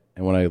this way,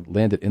 and when I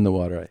landed in the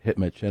water, I hit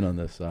my chin on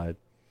this side.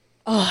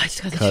 Oh, I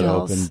just got the cut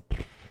chills. Open,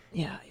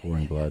 yeah,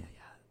 pouring blood.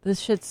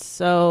 This shit's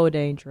so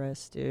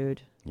dangerous,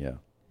 dude. Yeah.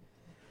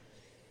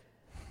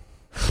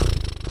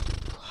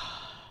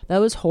 That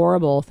was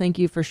horrible. Thank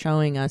you for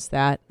showing us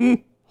that.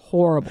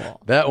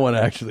 Horrible. That one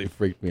actually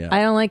freaked me out.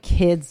 I don't like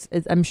kids.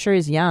 I'm sure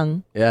he's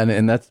young. Yeah,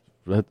 and that's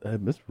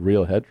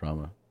real head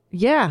trauma.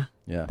 Yeah.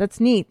 Yeah. That's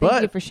neat. Thank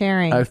But you for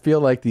sharing. I feel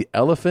like the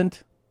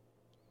elephant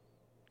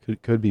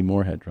could be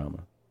more head trauma.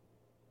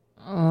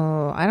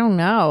 Oh, I don't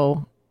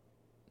know.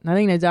 I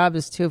think Nadab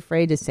is too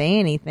afraid to say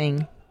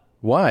anything.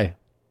 Why?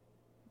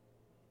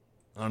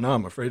 I don't know.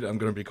 I'm afraid I'm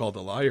going to be called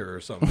a liar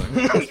or something.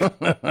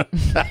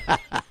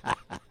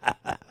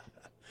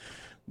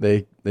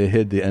 They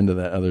hid the end of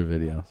that other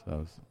video, so I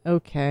was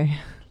Okay.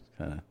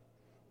 I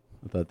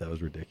thought that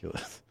was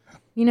ridiculous.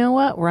 You know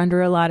what? We're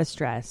under a lot of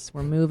stress.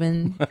 We're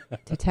moving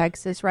to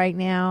Texas right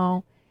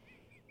now.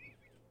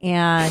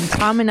 And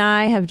Tom and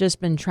I have just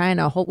been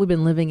we've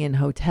been living in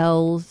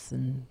hotels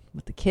and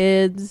with the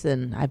kids,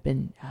 and I've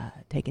been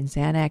taking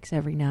Xanax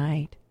every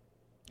night.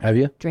 Have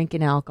you?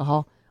 Drinking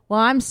alcohol. Well,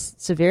 I'm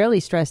severely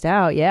stressed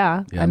out,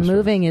 yeah. I'm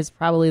moving is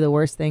probably the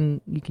worst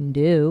thing you can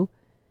do,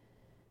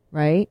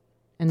 right?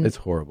 And it's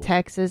horrible.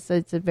 Texas,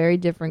 it's a very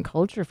different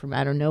culture from.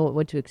 I don't know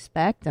what to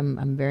expect.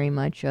 I'm very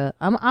much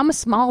I'm a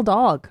small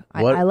dog.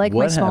 I like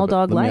my small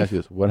dog Let me life. ask you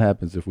this. What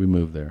happens if we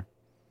move there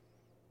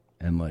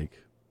and I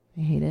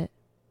hate it.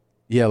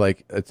 Yeah,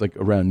 it's like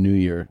around New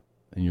Year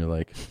and you're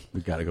like,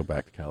 we got to go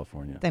back to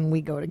California. Then we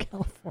go to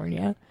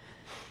California.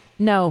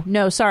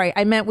 No, sorry.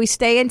 I meant we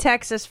stay in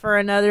Texas for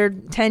another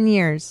 10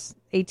 years,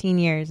 18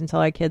 years until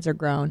our kids are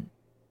grown.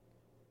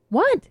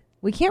 What?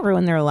 We can't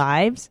ruin their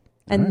lives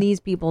and these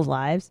people's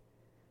lives.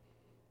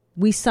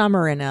 We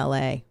summer in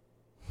L.A.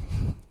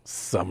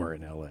 Summer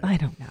in L.A. I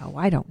don't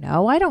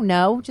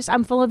know. Just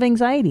I'm full of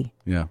anxiety.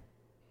 Yeah.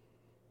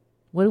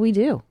 What do we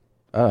do?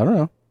 I don't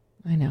know.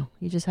 I know.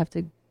 You just have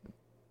to,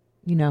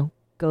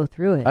 go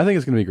through it. I think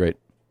it's going to be great.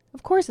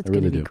 Of course it's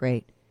going to be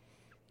great.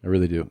 I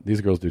really do.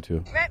 These girls do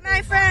too. Right,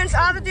 my friends,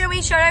 I have to do a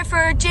wee shout out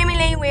for Jamie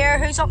Lee Weir,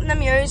 who's up in the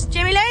Muse.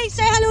 Jamie Lee,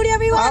 say hello to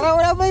everyone. Hello,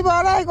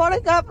 everybody. Gonna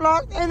get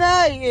blocked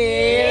tonight.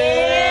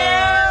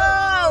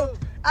 Yeah.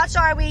 That's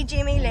our wee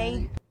Jamie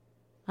Lee.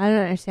 I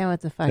don't understand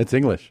what the fuck. It's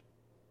English.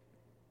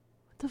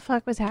 What the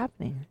fuck was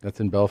happening? That's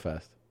in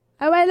Belfast.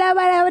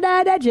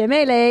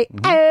 Jimmy Lee.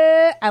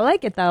 I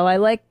like it though.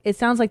 It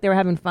sounds like they were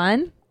having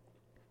fun.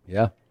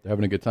 Yeah, they're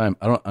having a good time.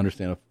 I don't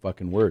understand a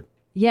fucking word.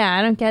 Yeah,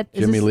 I don't get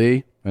Jimmy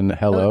Lee and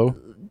hello.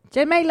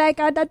 Jimmy Lee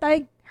got that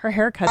thing. Her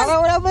haircut.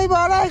 Hello,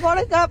 everybody.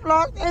 Gonna get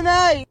blocked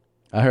tonight.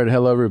 I heard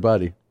hello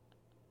everybody.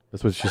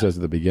 That's what she says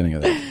at the beginning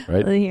of that,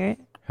 right? Let me hear it.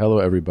 Hello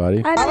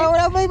everybody. Hello,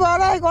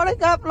 everybody. Gonna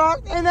get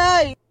blocked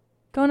tonight.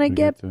 Gonna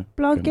get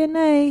blocked in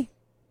A.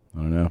 I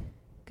don't know.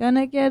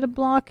 Gonna get a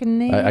block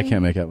in A. I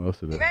can't make out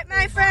most of it. Right,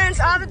 my friends,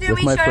 I have to do a With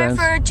wee my shout out friends.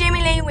 for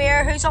Jamie Lee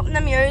Weir, who's up in the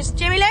Muse.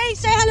 Jamie Lee,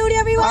 say hello to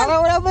everyone.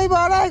 Hello,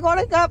 everybody.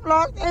 Gonna get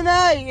blocked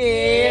tonight.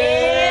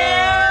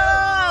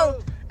 Yeah.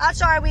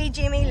 That's our wee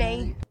Jamie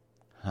Lee.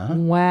 Huh?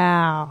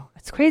 Wow.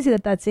 It's crazy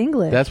that that's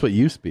English. That's what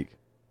you speak.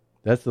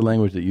 That's the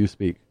language that you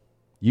speak.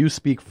 You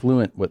speak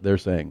fluent what they're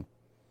saying.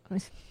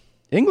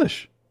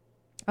 English.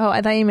 Oh,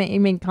 I thought you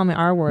meant call me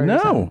R word. or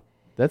something. No,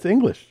 that's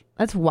English.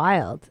 That's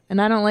wild.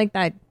 And I don't like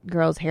that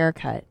girl's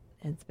haircut.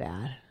 It's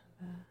bad.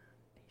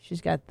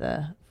 She's got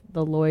the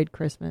Lloyd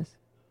Christmas.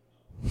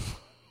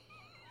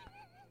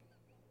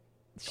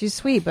 She's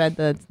sweet, but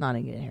it's not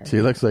a good haircut.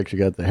 She looks like she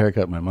got the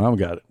haircut my mom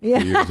got it Yeah.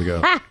 a few years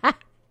ago.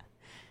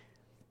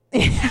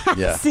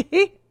 Yeah.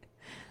 See?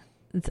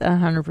 It's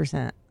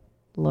 100%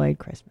 Lloyd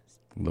Christmas.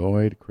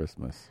 Lloyd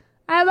Christmas.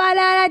 I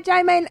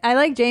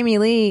like Jamie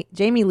Lee.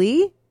 Jamie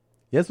Lee?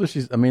 Yes, what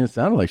she's. I mean, it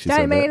sounded like she said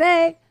Jamie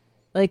that. Lee.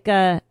 Like,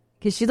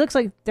 because she looks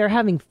like they're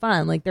having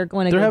fun. Like they're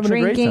going to They're go having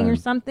a great drinking or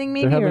time. something,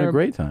 maybe. They're having or, a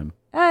great time.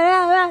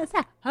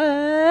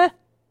 Yeah.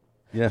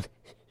 You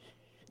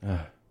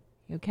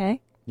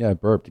okay? Yeah, I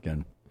burped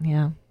again.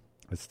 Yeah.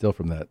 It's still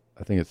from that.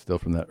 I think it's still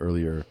from that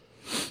earlier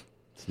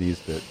sneeze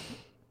fit.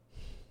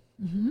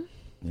 Mm-hmm.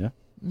 Yeah.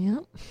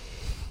 Yep.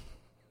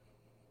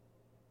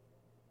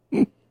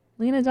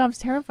 Lena Dobbs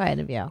terrified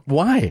of you.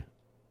 Why?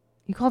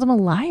 You called him a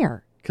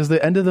liar. Because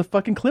the end of the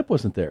fucking clip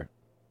wasn't there.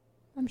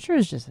 I'm sure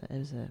it was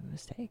a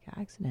mistake,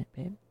 accident,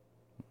 babe.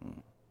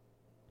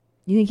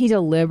 You think he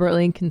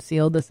deliberately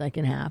concealed the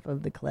second half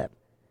of the clip?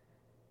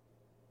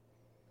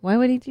 Why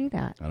would he do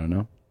that? I don't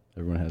know.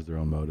 Everyone has their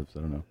own motives. I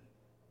don't know.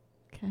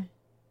 Okay.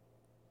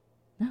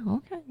 No,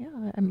 okay,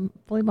 yeah, I'm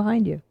fully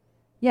behind you.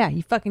 Yeah,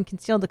 you fucking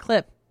concealed the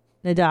clip,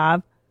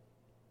 Nadav.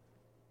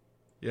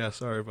 Yeah,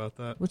 sorry about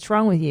that. What's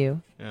wrong with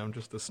you? Yeah, I'm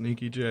just a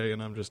sneaky J,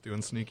 and I'm just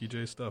doing sneaky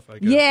J stuff, I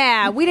guess.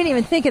 Yeah, we didn't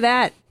even think of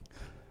that.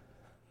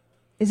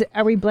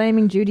 Are we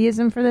blaming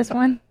Judaism for this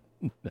one?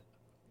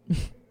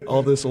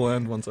 All this will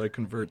end once I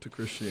convert to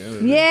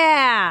Christianity.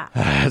 Yeah.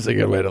 That's a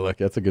good way to look.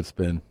 That's a good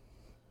spin.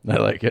 I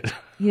like it.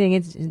 You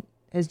think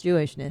it's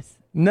Jewishness?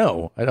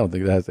 No, I don't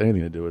think that has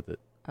anything to do with it.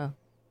 Oh.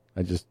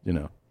 I just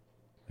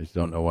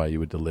don't know why you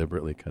would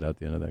deliberately cut out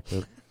the end of that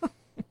clip.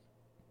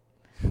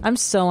 I'm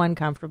so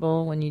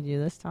uncomfortable when you do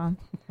this, Tom.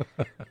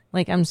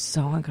 Like, I'm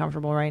so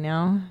uncomfortable right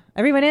now.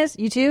 Everyone is?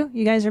 You too?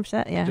 You guys are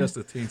upset? Yeah. Just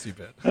a teensy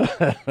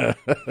bit.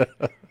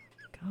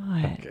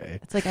 God. Okay.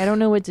 It's like, I don't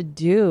know what to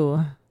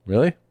do.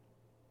 Really?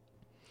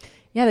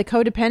 Yeah, the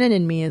codependent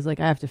in me is like,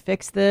 I have to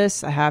fix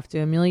this. I have to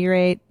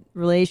ameliorate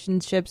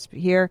relationships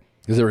here.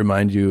 Does it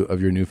remind you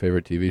of your new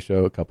favorite TV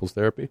show, Couples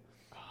Therapy?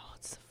 Oh,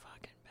 it's the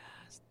fucking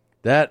best.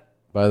 That,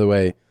 by the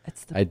way,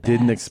 the I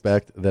didn't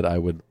expect that I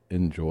would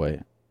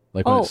enjoy.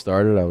 Like when Oh. it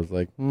started, I was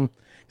like,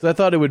 because I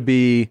thought it would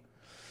be,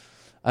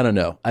 I don't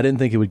know. I didn't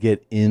think it would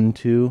get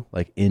into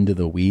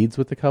the weeds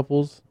with the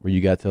couples where you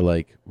got to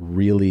like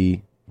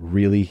really,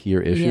 really hear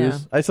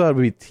issues. Yeah. I thought it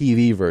would be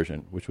TV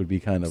version, which would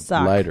be kind of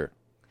Suck. lighter.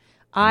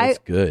 It's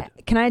good.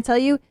 Can I tell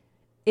you?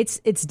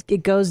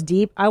 It goes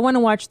deep. I want to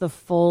watch the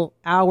full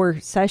hour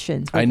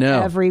sessions. With I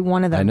know. every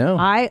one of them. I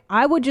know.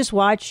 I would just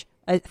watch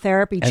a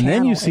therapy And channel.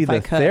 then you see if I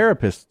the could.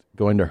 therapist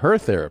going to her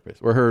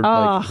therapist or her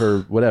Ugh.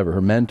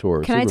 her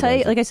mentor. Or Can I tell you?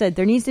 supervisor. Like I said,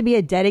 there needs to be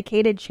a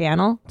dedicated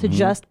channel to Mhm.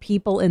 just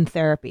people in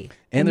therapy,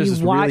 And there's you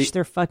this watch really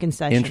their fucking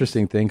sessions.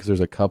 interesting thing because there's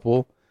a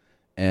couple,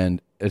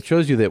 and it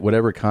shows you that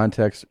whatever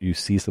context you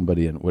see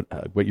somebody in,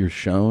 what you're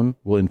shown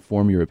will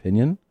inform your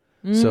opinion.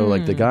 So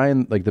like the guy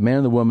and like the man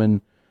and the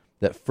woman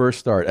that first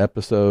start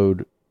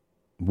episode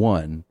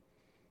 1,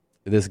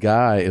 this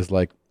guy is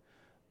like,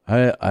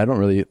 I don't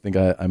really think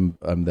I'm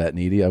that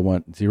needy. I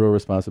want zero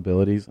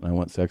responsibilities and I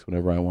want sex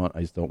whenever I want.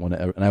 I just don't want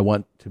to ever, and I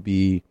want to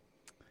be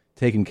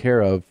taken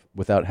care of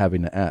without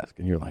having to ask.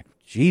 And you're like,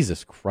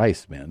 Jesus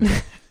Christ, man.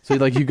 So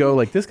like you go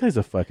like, this guy's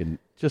a fucking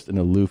just an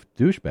aloof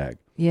douchebag.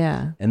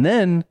 Yeah. And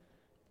then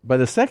by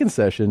the second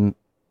session,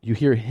 you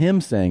hear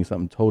him saying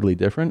something totally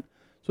different.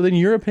 So then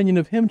your opinion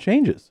of him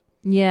changes.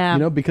 Yeah. You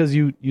know, because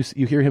you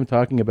hear him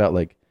talking about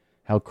like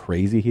how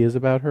crazy he is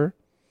about her.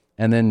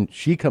 And then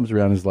she comes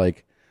around and is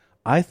like,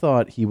 I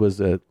thought he was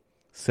a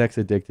sex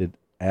addicted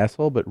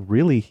asshole, but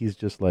really he's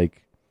just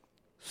like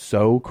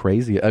so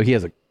crazy. He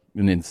has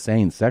an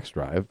insane sex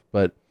drive,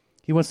 but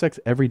he wants sex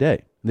every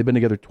day. They've been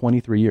together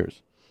 23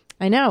 years.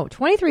 I know.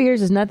 23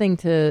 years is nothing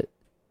to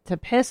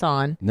piss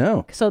on.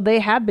 No. So they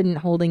have been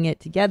holding it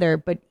together,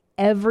 but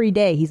every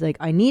day he's like,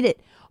 I need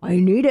it. I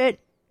need it.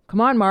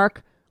 Come on,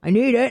 Mark. I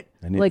need it.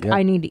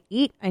 I need to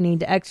eat. I need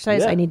to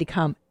exercise. Yeah. I need to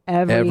come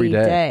every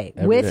day.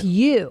 Every with day.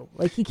 you.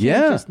 Like he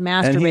can't just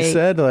masturbate. And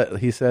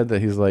he said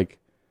that he's like,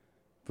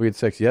 if we had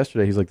sex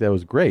yesterday, he's like, that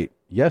was great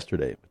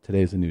yesterday, but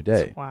today's a new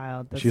day. That's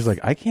wild. And she's like,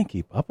 I can't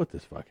keep up with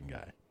this fucking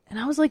guy. And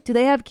I was like, do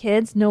they have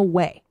kids? No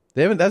way.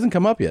 That hasn't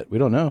come up yet. We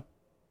don't know.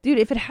 Dude,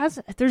 if it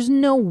hasn't, there's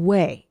no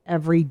way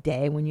every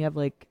day when you have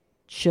like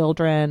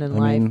children and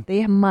I mean- life,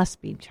 they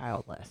must be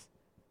childless.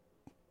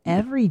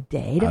 Every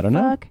day to I don't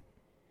know. fuck?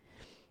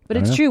 But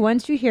I don't it's know. true.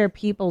 Once you hear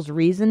people's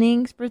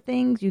reasonings for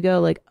things, you go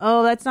like,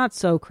 oh, that's not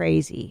so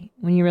crazy.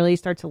 When you really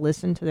start to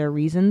listen to their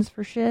reasons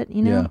for shit,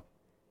 you know? Yeah.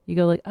 You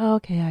go like, oh,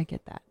 okay, I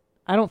get that.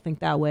 I don't think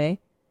that way,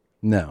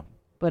 No.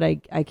 but I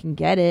can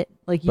get it.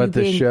 Like you But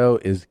the being, show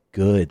is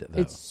good,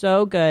 though. It's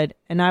so good,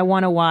 and I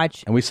want to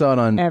watch. And we saw it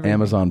on everything.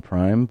 Amazon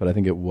Prime, but I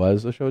think it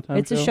was a Showtime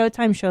It's show. a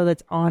Showtime show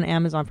that's on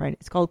Amazon Prime.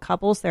 It's called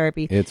Couples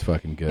Therapy. It's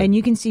fucking good. And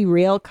you can see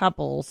real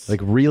couples.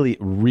 Like, really,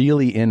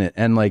 really in it.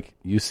 And, like,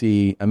 you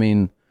see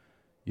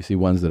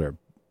ones that are,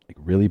 like,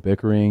 really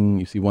bickering.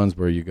 You see ones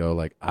where you go,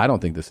 like, I don't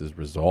think this is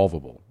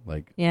resolvable.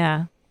 Like,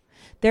 Yeah.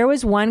 There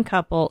was one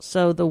couple.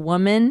 So the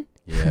woman.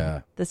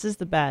 yeah. This is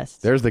the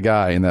best. There's the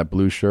guy in that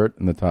blue shirt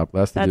in the top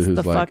left. That's Who's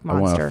the like, fuck I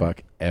want to monster.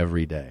 fuck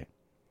every day.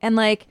 And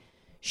like,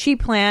 she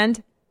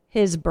planned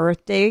his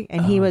birthday,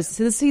 and he was.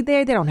 So see,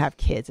 they don't have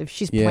kids. If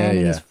she's Yeah,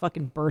 planning yeah. his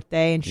fucking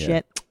birthday and Yeah.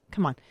 shit,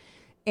 come on.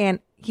 And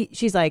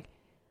she's like,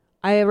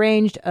 I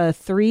arranged a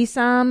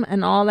threesome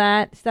and all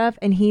that stuff,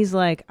 and he's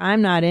like,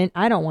 I'm not in.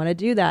 I don't want to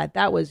do that.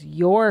 That was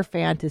your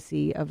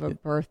fantasy of a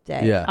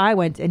birthday. Yeah.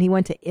 He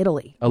went to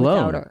Italy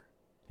Alone. without her.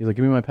 He's like,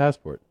 give me my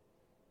passport.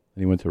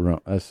 And he went to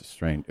Rome. That's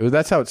strange.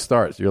 That's how it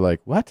starts. You're like,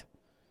 what?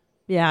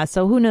 Yeah,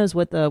 so who knows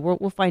what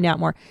we'll find out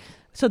more.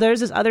 So there's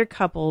this other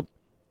couple.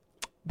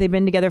 They've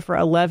been together for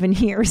 11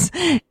 years.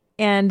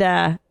 And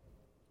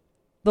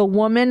the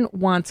woman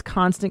wants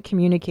constant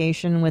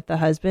communication with the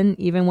husband,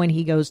 even when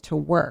he goes to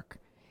work.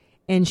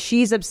 And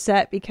she's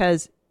upset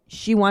because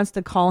she wants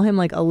to call him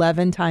like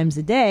 11 times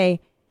a day.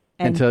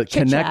 And to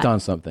chit-chat. connect on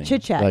something.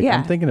 Chit-chat, Like, yeah.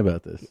 I'm thinking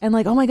about this. And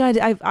like, oh my God,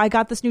 I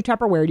got this new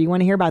Tupperware. Do you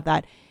want to hear about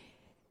that?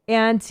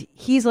 And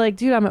he's like,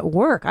 dude, I'm at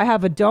work. I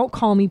have a don't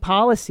call me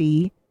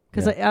policy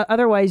because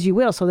otherwise you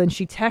will. So then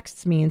she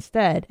texts me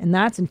instead. And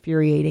that's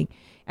infuriating.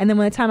 And then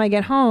by the time I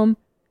get home,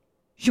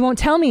 she won't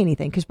tell me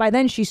anything because by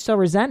then she's so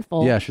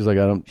resentful. Yeah, she's like,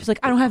 I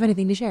don't have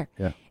anything to share.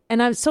 Yeah.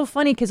 And it's so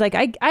funny because like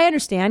I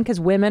understand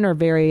because women are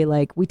very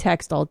like, we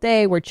text all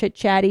day. We're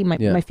chit-chatty,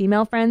 my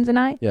female friends and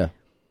I. Yeah.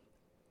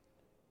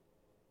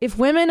 If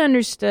women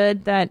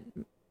understood that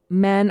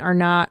men are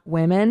not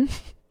women,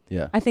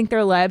 Yeah. I think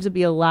their lives would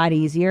be a lot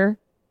easier.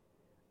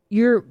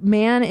 Your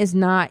man is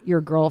not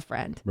your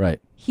girlfriend. Right.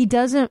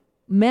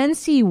 Men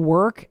see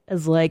work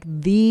as like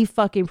the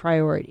fucking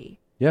priority.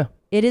 Yeah.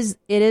 It is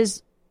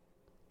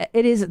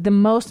the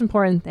most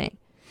important thing.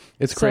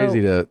 It's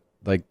crazy to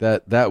like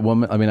that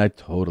woman. I mean, I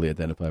totally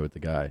identify with the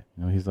guy.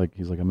 You know, he's like,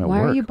 I'm at Why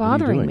work. are you What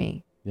bothering doing?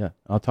 me? Yeah.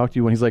 I'll talk to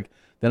you when he's like,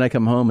 then I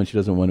come home and she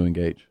doesn't want to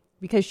engage.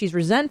 Because she's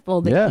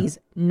resentful that he's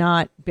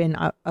not been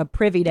a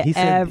privy to He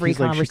said, every he's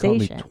like, conversation.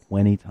 she called me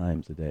 20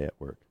 times a day at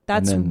work.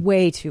 That's And then-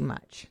 way too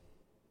much.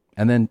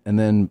 And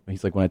then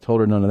he's like, when I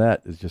told her none of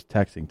that, it's just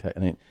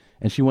texting.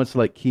 And she wants to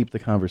like keep the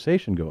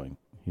conversation going.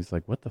 He's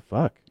like, what the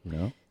fuck? You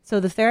know? So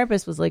the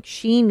therapist was like,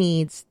 she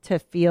needs to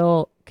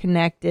feel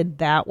connected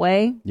that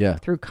way Yeah.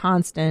 through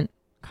constant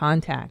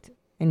contact.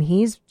 And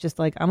he's just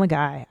like, I'm a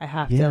guy. I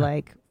have Yeah. to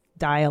like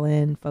dial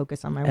in,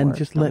 focus on my work. And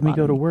just Don't let me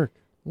bother go to work.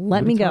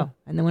 Let What me are you go. talking-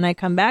 And then when I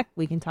come back,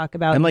 we can talk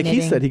about And like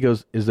knitting. he said, he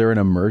goes, is there an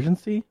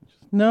emergency?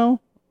 No,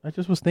 I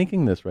just was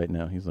thinking this right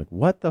now. He's like,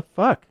 what the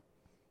fuck?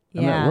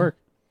 I'm Yeah. at work.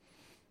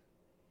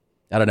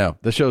 I don't know.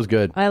 The show's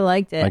good. I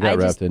liked it. I got I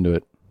wrapped just- into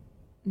it.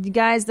 You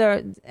guys,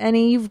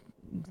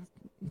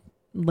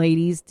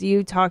 ladies, do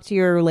you talk to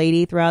your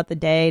lady throughout the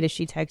day? Does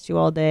she text you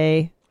all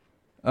day?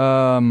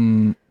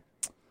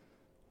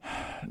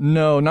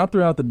 No, not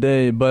throughout the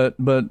day, but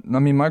I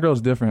mean, my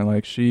girl's different.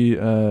 Like she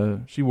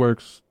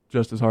works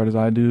just as hard as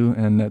I do,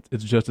 and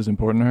it's just as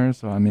important to her.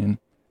 So I mean,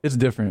 it's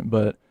different.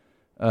 But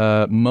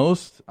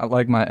most,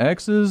 like my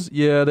exes,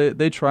 yeah,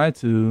 they try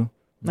to,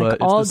 but Like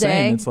it's all the same.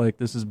 day? It's like,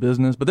 this is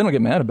business, but they don't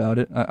get mad about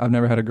it. I've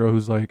never had a girl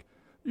who's like,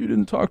 you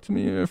didn't talk to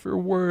me after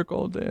work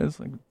all day. It's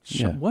like,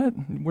 Yeah. what?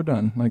 We're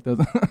done. Like that.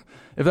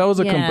 If that was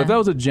Yeah. if that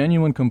was a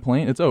genuine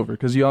complaint, it's over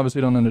because you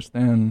obviously don't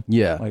understand.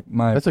 Yeah. like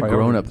my That's a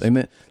grown up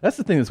priorities. thing. That's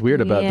the thing that's weird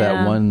about Yeah.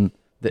 that one.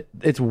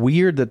 It's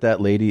weird that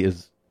lady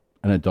is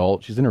an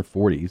adult. She's in her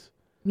 40s.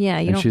 Yeah,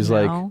 you and don't she's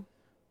know. like,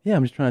 yeah,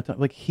 I'm just trying to talk.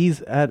 Like,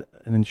 he's at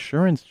an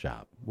insurance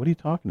job. What are you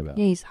talking about?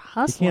 Yeah, he's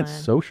hustling. He can't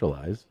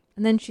socialize.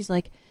 And then she's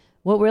like,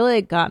 what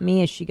really got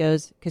me is she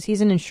goes, because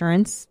he's an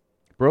insurance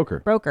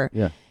Broker. Yeah.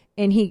 Yeah.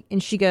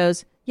 And she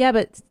goes, yeah,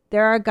 but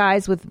there are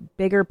guys with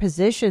bigger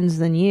positions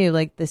than you,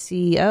 like the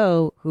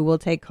CEO, who will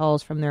take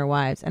calls from their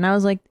wives. And I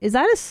was like, is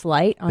that a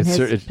slight on his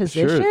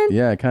position? Sure,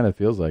 yeah, it kind of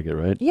feels like it,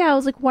 right? Yeah, I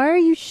was like, why are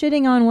you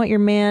shitting on what your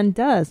man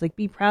does? Like,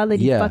 be proud that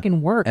he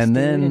fucking works. And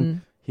dude. then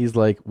And he's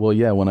like, well,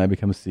 yeah, when I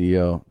become a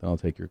CEO, then I'll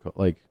take your call.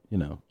 Like, you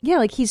know. yeah,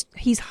 like he's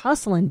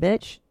hustling,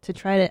 bitch, to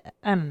try to.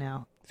 I don't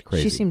know. It's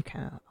crazy. She seemed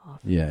kind of off.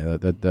 Yeah,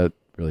 that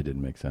really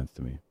didn't make sense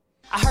to me.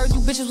 I heard you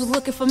bitches was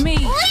looking for me.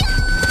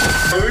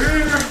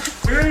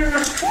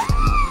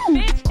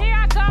 Bitch, here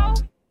I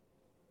go.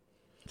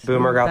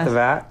 Boomer got the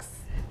vax?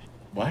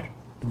 What?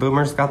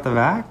 Boomer's got the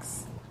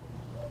vax?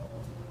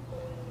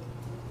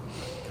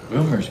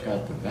 Boomer's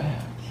got the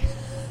vax.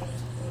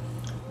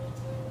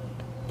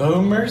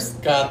 Boomer's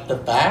got the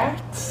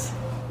vax?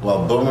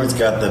 Well, Boomer's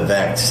got the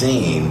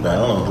vaccine, but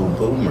I don't know who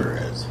Boomer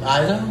is.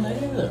 I don't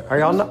either. Are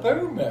y'all not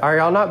Boomer? Are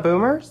y'all not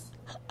boomers?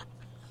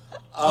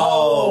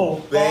 Oh,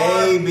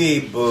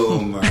 baby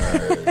boomers.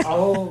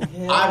 Oh,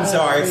 yeah. I'm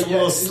sorry, it's a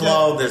little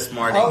slow this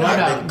morning. Oh,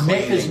 I've no, been Mick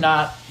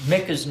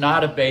cleaning. is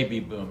not a baby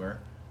boomer,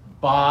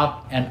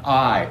 Bob and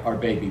I are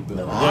baby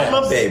boomers. I'm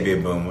a baby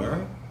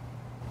boomer.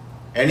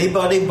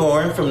 Anybody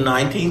born from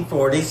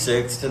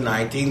 1946 to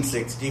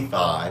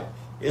 1965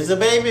 is a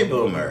baby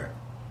boomer.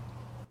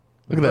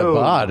 Look at that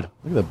bod.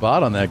 Look at the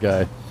bod on that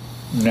guy.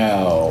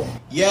 No.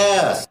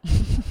 Yes.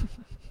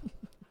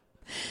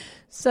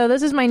 So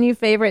this is my new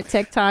favorite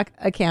TikTok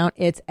account.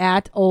 It's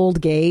at Old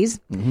Gays.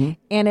 Mm-hmm.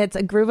 And it's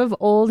a group of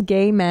old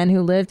gay men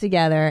who live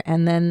together.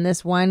 And then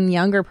this one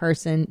younger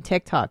person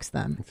TikToks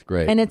them. It's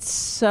great. And it's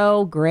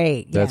so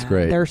great. That's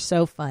great. They're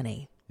so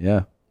funny.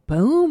 Yeah.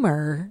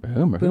 Boomer.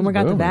 Boomer. Boomer Who's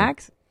got the Boomer?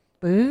 vax.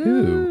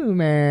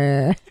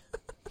 Boomer.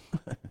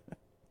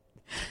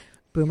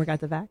 Boomer got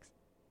the vax.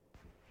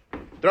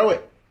 Throw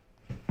it.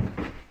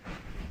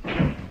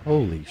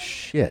 Holy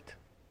shit.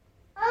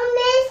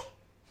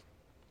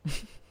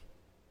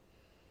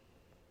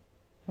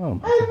 Oh,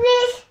 my.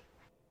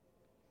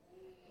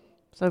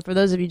 So for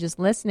those of you just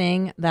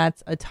listening,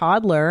 that's a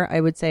toddler, I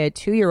would say a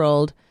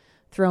 2-year-old,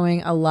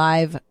 throwing a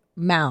live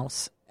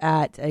mouse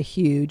at a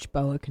huge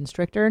boa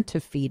constrictor to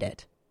feed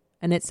it.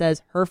 And it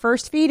says her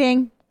first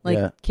feeding,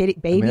 like kitty,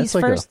 baby's that's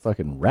like first. a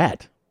fucking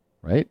rat,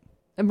 right?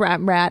 A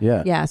rat.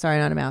 Yeah. Yeah, sorry,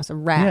 not a mouse. A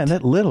rat. Yeah, and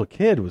that little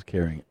kid was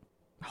carrying it.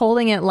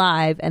 Holding it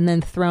live and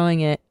then throwing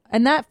it.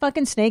 And that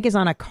fucking snake is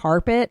on a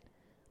carpet.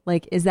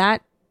 Like, is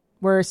that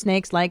where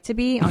snakes like to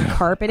be? On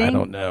carpeting? I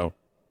don't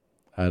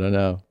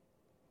know.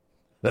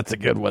 That's a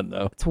good one,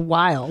 though. It's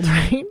wild,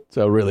 right? It's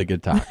a really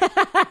good talk.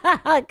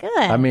 Good.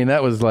 I mean,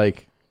 that was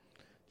like,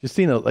 just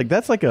seeing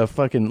that's like a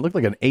fucking, looked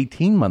like an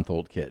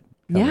 18-month-old kid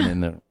coming in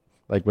there.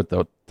 Like with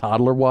the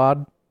toddler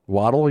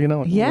waddle, you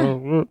know?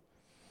 Yeah.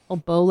 All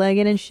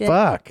bow-legged and shit.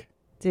 Fuck.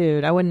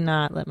 Dude, I would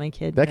not let my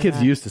kid That do kid's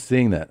that. used to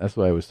seeing that. That's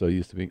why I was so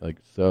used to being like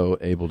so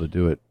able to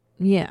do it.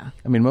 Yeah.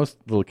 I mean, most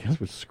little kids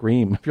would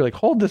scream if you're like,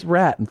 hold this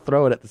rat and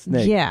throw it at the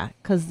snake. Yeah,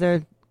 because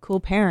they're cool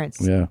parents.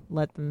 Yeah.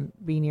 Let them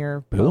be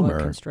near boa Boomer.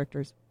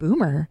 constrictors.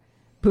 Boomer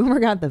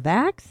got the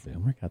vax?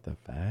 Boomer got the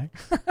vax?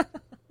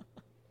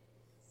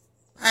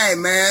 Hey,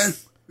 man,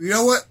 you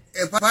know what?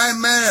 If I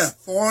met a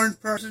foreign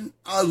person,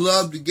 I'd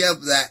love to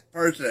give that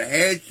person a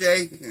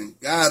handshake and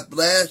God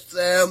bless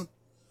them,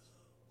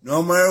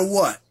 no matter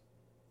what.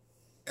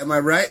 Am I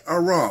right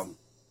or wrong?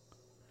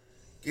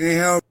 Can you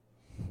help?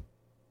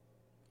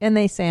 And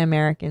they say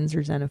Americans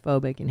are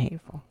xenophobic and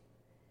hateful.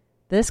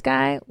 This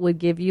guy would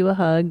give you a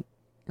hug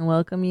and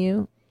welcome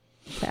you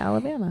to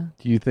Alabama.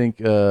 Do you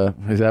think,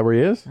 is that where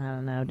he is? I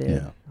don't know, dude.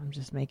 Yeah. I'm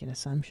just making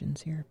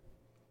assumptions here.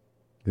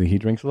 You think he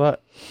drinks a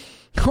lot?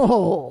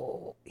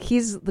 Oh,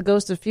 he's the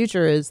Ghost of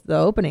Future is the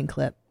opening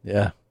clip.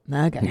 Yeah.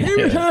 That guy.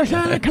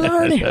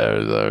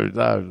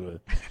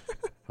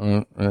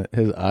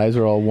 His eyes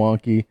are all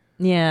wonky.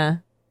 Yeah.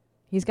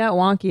 He's got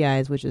wonky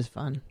eyes, which is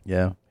fun.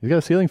 Yeah. He's got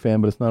a ceiling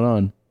fan, but it's not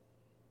on.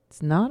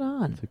 It's not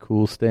on. It's a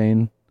cool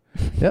stain.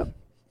 Yep.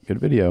 Good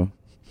video.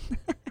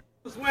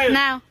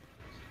 Now.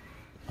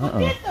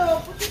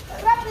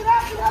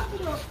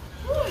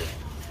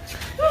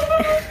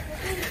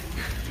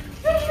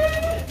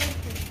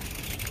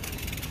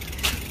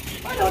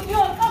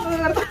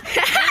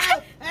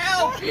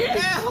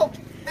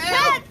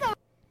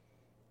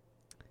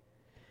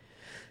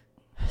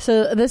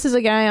 So this is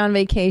a guy on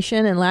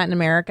vacation in Latin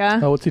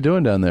America. Oh, what's he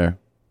doing down there?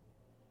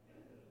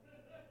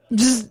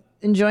 Just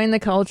enjoying the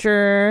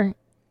culture,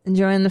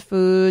 enjoying the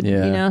food,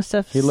 Yeah.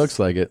 stuff. He looks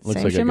like it. Looks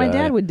Same like shit a my guy.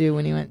 dad would do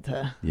when he went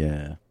to.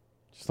 Yeah.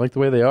 Just like the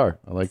way they are.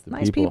 I like the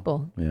nice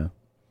people. Yeah.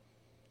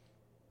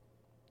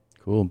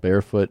 Cool.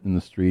 Barefoot in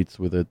the streets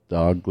with a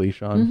dog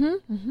leash on.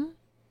 Mm-hmm, mm-hmm.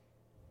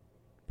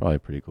 Probably a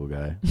pretty cool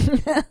guy.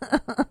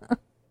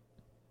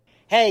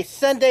 Hey,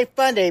 Sunday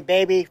fun day,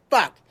 baby.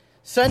 Fuck.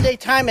 Sunday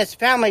time is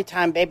family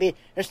time, baby.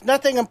 There's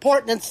nothing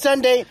important than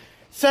Sunday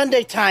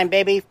time,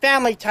 baby.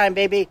 Family time,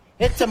 baby.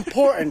 It's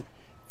important.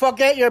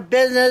 Forget your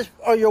business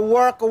or your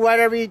work or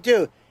whatever you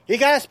do. You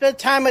gotta spend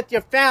time with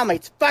your family.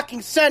 It's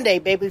fucking Sunday,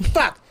 baby.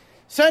 Fuck.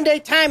 Sunday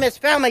time is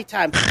family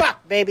time.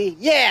 Fuck, baby.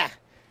 Yeah.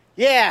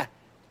 Yeah.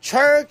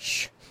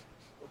 Church,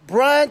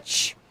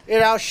 brunch,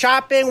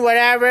 shopping,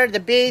 whatever, the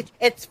beach.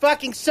 It's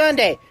fucking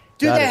Sunday.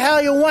 Do Got the it.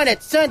 hell you want.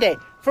 It's Sunday.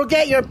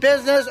 Forget your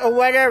business or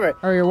whatever.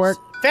 Or your work.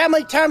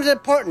 Family time is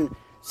important.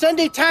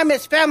 Sunday time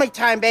is family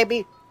time,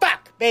 baby.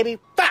 Fuck, baby.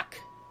 Fuck.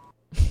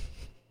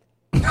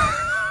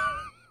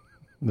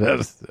 That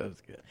was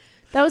good.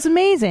 That was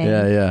amazing.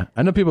 Yeah.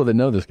 I know people that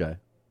know this guy.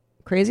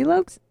 Crazy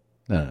Lokes?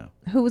 No.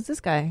 Who was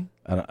this guy?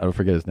 I don't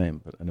forget his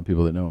name, but I know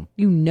people that know him.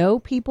 You know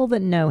people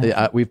that know him.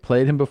 Yeah, we've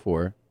played him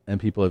before, and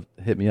people have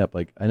hit me up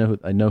like, I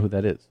know who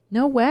that is.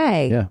 No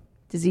way. Yeah.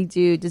 Does he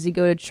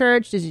go to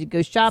church? Does he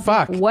go shopping?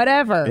 Fuck.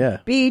 Whatever. Yeah.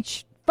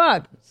 Beach.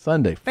 Fuck.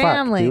 Sunday.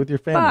 Family. Fuck. Be with your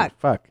family.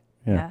 Fuck.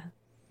 Yeah.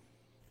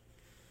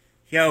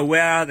 Yo,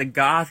 where are the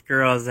goth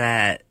girls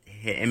at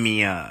hitting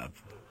me up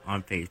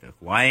on Facebook?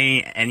 Why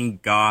ain't any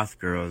goth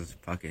girls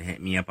fucking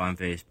hit me up on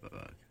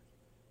Facebook?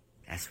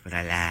 That's what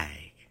I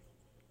like.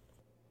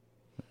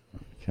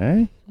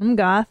 Okay. I'm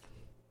goth.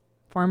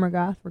 Former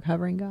goth.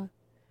 Recovering goth.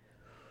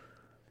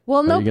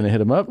 Well, Are you going to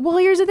hit him up? Well,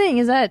 here's the thing: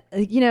 is that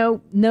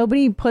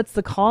nobody puts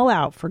the call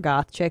out for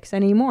goth chicks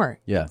anymore.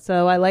 Yeah.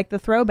 So I like the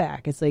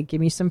throwback. It's like,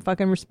 give me some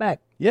fucking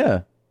respect.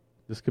 Yeah.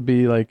 This could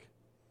be like,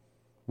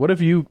 what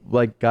if you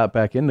like got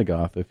back into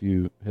goth if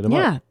you hit him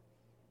Yeah. up?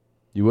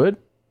 You would?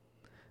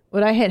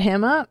 Would I hit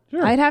him up?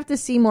 Sure. I'd have to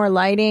see more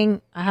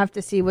lighting. I have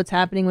to see what's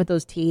happening with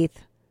those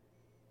teeth.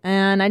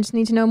 And I just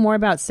need to know more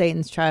about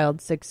Satan's child,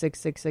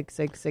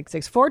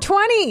 6666666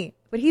 420.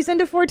 But he's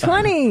into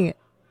 420.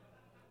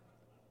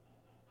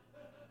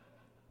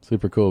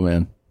 Super cool,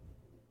 man.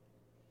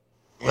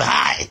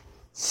 Hi.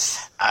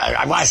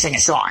 I want to sing a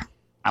song.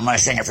 I'm going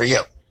to sing it for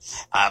you.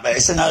 But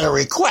it's another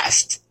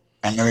request.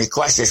 And the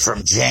request is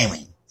from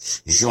Jamie.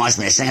 She wants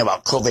me to sing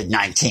about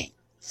COVID-19.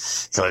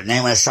 So the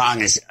name of the song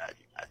is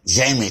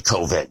Jamie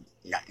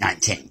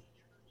COVID-19.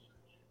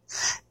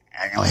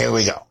 And here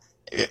we go.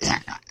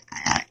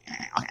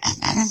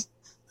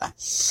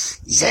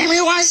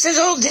 Jamie wants to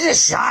go get a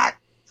shot.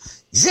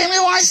 Jamie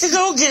wants to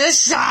go get a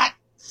shot.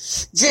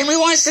 Jamie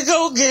wants to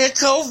go get a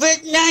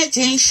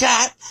COVID-19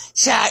 shot.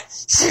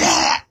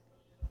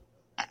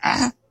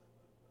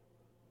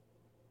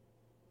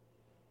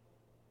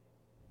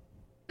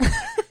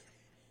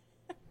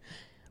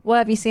 Well,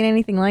 have you seen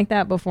anything like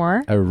that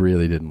before? I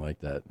really didn't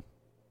like that.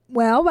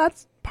 Well,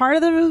 that's part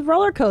of the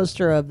roller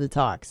coaster of the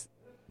talks.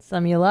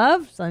 Some you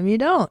love, some you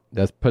don't.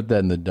 That's put that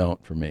in the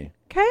don't for me.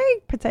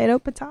 Okay,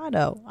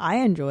 potato. I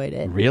enjoyed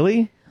it.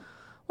 Really?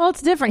 Well,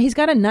 it's different. He's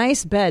got a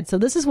nice bed, so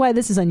this is why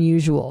this is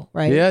unusual,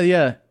 right?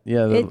 Yeah.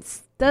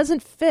 It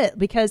doesn't fit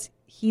because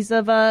he's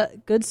of a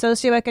good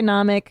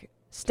socioeconomic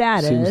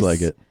status. Seems like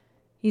it.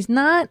 He's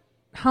not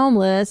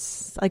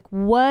homeless. Like,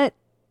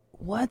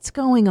 what's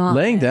going on?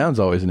 Laying down's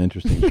always an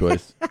interesting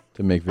choice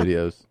to make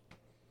videos.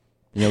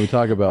 We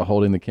talk about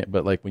holding the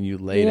but like when you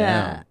lay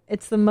down.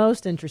 It's the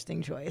most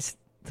interesting choice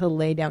to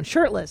lay down.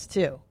 Shirtless,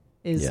 too,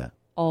 is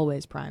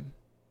always prime.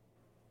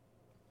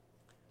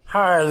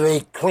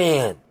 Harley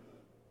Quinn.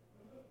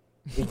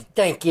 What you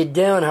think you're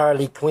doing,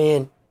 Harley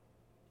Quinn?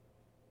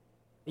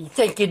 What you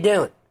think you're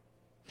doing?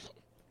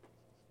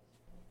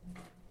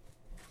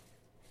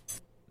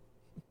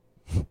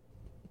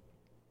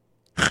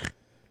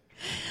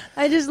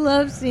 I just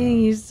love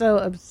seeing you so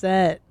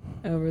upset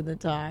over the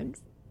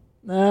talks.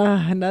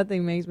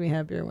 Nothing makes me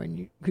happier when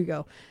you could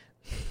go.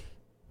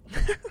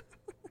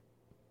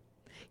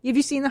 Have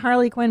you seen the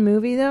Harley Quinn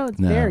movie, though? It's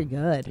very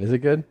good. Is it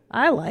good?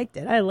 I liked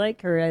it. I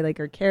like her. I like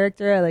her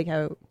character. I like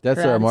how... That's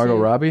her Margot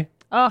attitude. Robbie?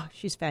 Oh,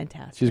 she's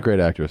fantastic. She's a great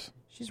actress.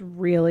 She's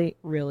really,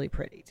 really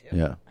pretty, too.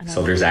 Yeah.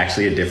 So there's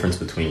actually a difference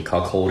between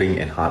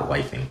cuckolding and hot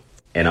wifing.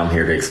 And I'm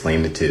here to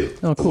explain the two.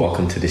 Oh, cool.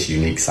 Welcome to this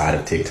unique side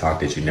of TikTok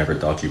that you never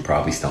thought you'd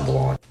probably stumble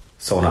on.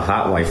 So in a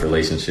hot wife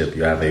relationship,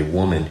 you have a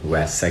woman who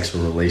has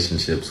sexual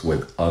relationships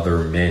with other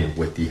men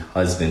with the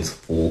husband's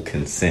full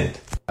consent.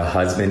 A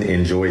husband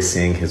enjoys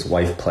seeing his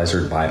wife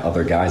pleasured by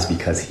other guys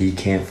because he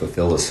can't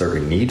fulfill a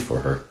certain need for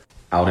her.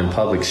 Out in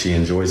public, she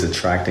enjoys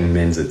attracting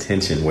men's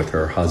attention with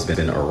her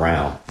husband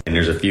around. And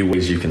there's a few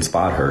ways you can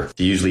spot her.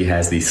 She usually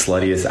has the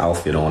sluttiest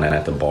outfit on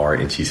at the bar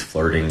and she's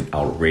flirting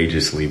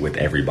outrageously with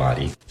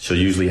everybody. She'll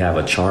usually have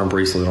a charm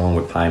bracelet on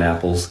with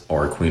pineapples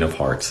or a queen of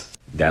hearts.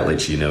 That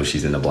lets you know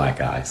she's into black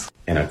guys.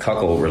 In a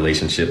cuckold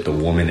relationship, the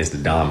woman is the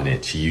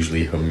dominant. She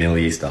usually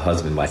humiliates the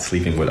husband by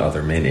sleeping with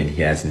other men and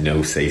he has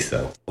no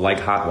say-so. Like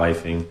hot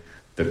wifing,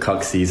 the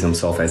cuck sees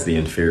himself as the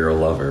inferior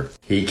lover.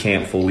 He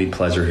can't fully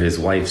pleasure his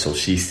wife, so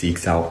she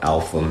seeks out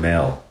alpha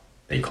male.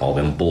 They call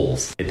them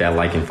bulls. Hit that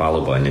like and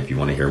follow button if you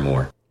want to hear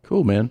more.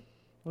 Cool, man.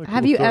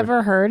 Have you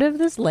ever heard of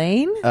this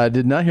lane? I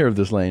did not hear of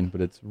this lane,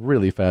 but it's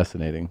really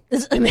fascinating.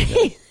 It's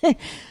amazing.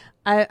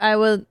 I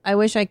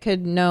wish I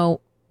could know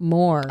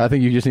more. I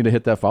think you just need to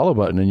hit that follow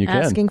button and you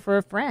can. Asking for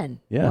a friend.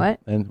 Yeah. What?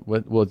 And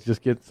we'll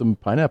just get some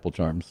pineapple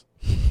charms.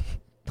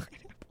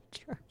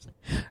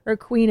 Or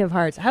Queen of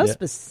Hearts. How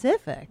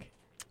specific?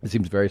 It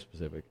seems very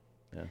specific.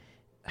 Yeah.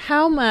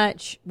 How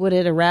much would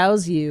it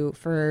arouse you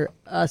for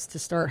us to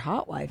start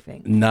hot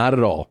wifing? Not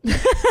at all.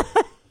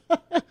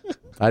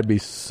 I'd be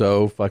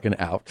so fucking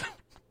out.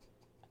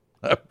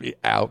 I'd be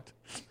out.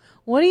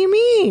 What do you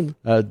mean?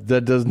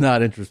 That does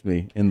not interest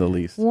me in the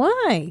least.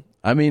 Why?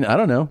 I mean, I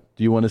don't know.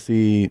 Do you want to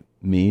see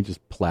me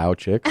just plow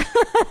chicks?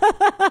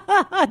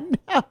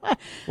 No.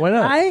 Why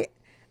not?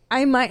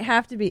 I might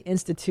have to be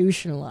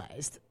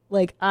institutionalized.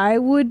 Like, I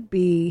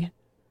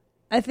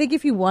think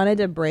if you wanted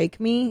to break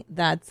me,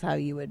 that's how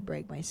you would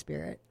break my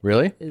spirit.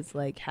 Really? Is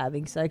like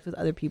having sex with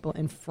other people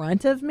in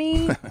front of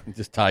me.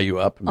 Just tie you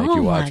up and make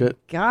you watch it.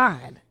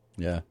 God.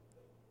 Yeah.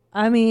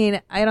 I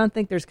mean, I don't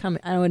think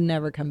I would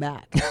never come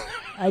back.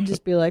 I'd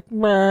just be like,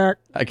 I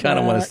kind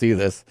of want to see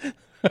this.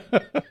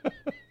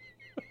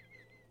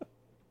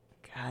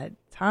 God,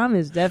 Tom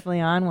is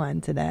definitely on one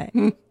today.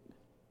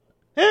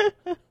 Like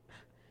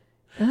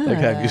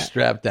have you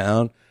strapped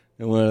down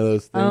in one of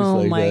those things. Oh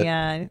like my that.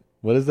 God.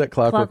 What is that?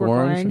 Clockwork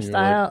Orange? And you're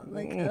style.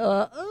 like,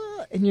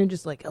 And you're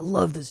just like, I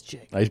love this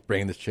chick. I just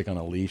bring this chick on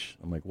a leash.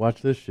 I'm like,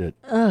 watch this shit.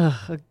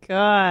 Oh,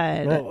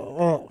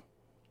 God.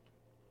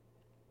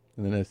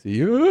 And then I see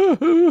you.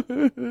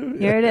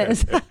 Here it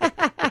is.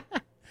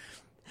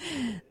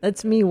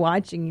 That's me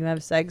watching you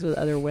have sex with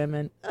other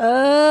women.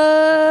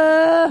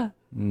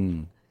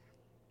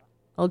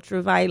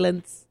 Ultra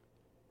violence.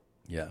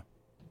 Yeah.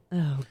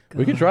 Oh, God.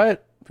 We can try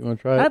it if you want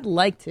to try it. I'd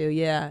like to,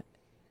 yeah.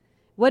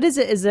 What is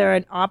it? Is there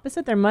an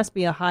opposite? There must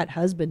be a hot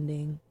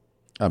husbanding.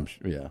 I'm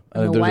sure, yeah.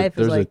 And the wife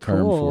there's is like, a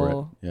term for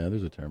cool. it. Yeah,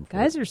 there's a term for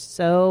Guys it. are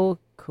so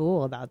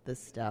cool about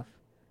this stuff.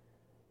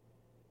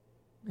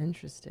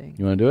 Interesting.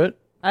 You want to do it?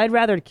 I'd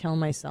rather kill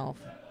myself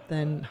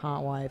than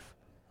hot wife.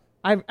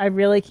 I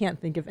really can't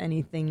think of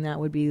anything that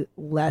would be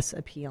less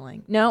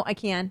appealing. No, I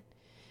can.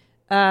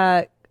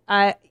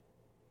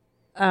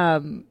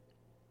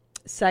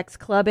 Sex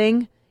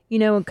clubbing. You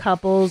know, when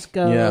couples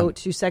go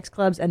to sex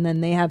clubs and then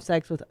they have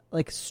sex with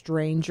like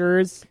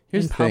strangers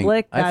Here's in the thing.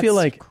 public. I feel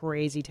like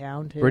crazy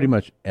town too. Pretty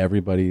much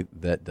everybody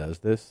that does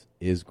this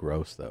is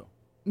gross, though.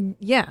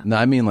 Yeah. No,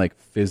 I mean like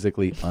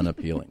physically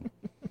unappealing.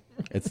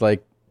 It's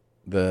like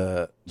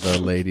the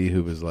lady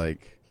who was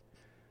like,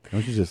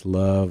 "Don't you just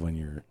love when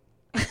your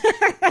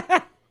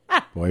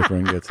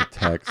boyfriend gets a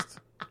text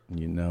and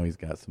you know he's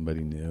got somebody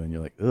new and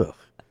you're like, ugh."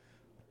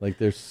 Like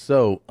they're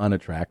so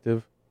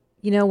unattractive.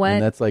 You know what?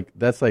 And that's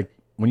like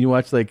when you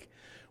watch when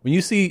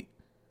you see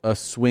a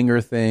swinger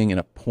thing in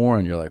a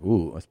porn, you're like,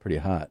 ooh, that's pretty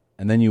hot.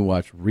 And then you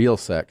watch real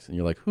sex and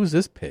you're like, who's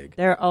this pig?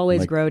 They're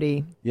always like,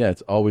 grody. Yeah,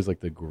 it's always like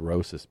the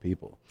grossest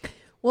people.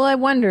 Well, I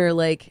wonder,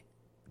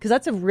 because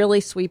that's a really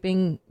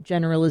sweeping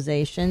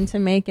generalization to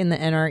make in the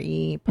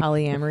NRE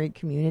polyamory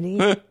community.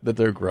 That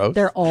they're gross?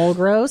 They're all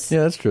gross?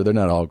 Yeah, that's true. They're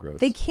not all gross.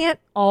 They can't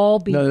all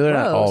be gross. No, they're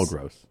not all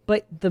gross.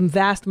 But the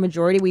vast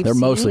majority They're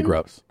mostly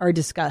gross. Are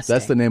disgusting.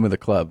 That's the name of the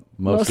club.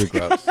 Mostly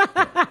gross. Yeah.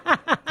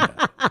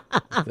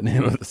 The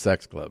name of the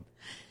sex club.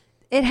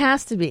 It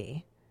has to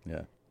be.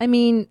 Yeah. I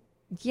mean,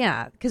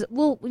 yeah, because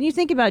when you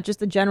think about just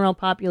the general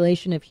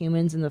population of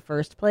humans in the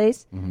first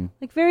place,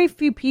 like very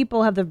few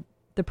people have the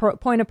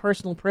point of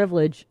personal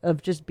privilege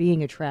of just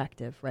being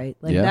attractive, right?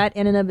 Like that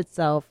in and of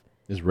itself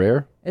is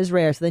rare.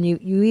 So then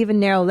you even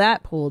narrow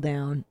that pool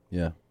down.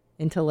 Yeah.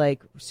 Into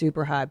like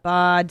super hot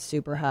bod,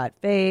 super hot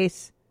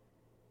face.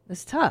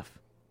 It's tough.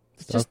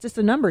 It's just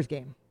a numbers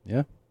game.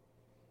 Yeah.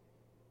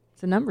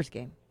 It's a numbers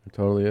game. It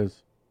totally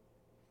is.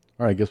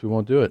 All right, I guess we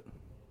won't do it.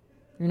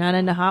 You're not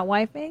into hot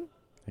wifing?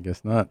 I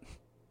guess not.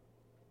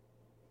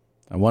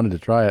 I wanted to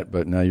try it,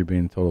 but now you're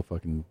being a total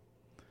fucking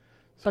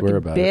swear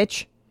about it.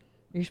 Bitch.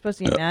 You're supposed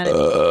to be mad at me.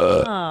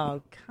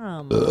 Oh,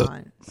 come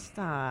on.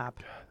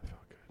 Stop.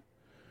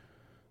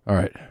 All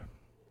right.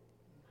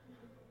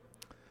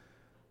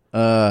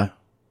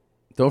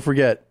 Don't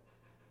forget.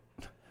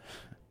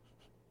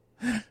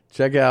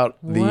 Check out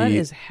what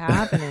is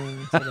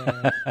happening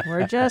today.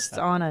 We're just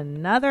on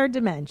another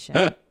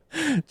dimension.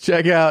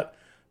 Check out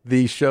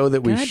the show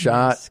that we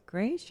shot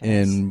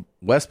in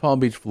West Palm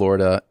Beach,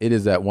 Florida. It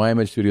is at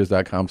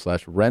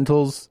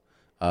ymhstudios.com/rentals.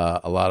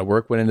 A lot of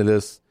work went into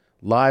this.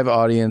 Live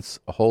audience,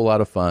 a whole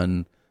lot of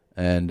fun.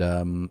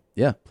 And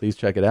please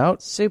check it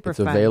out. Super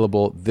fun. It's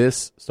available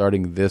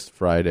starting this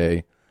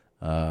Friday,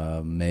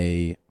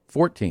 May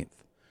 14th.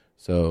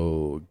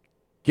 So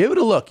give it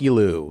a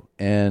look-y-loo.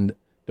 And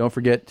don't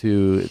forget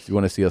to, if you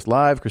want to see us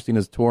live,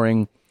 Christina's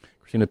touring,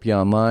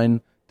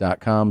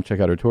 ChristinaPOnline.com. Check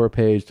out her tour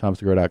page,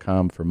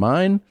 TomSegura.com for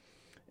mine.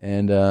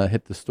 And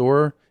hit the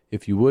store,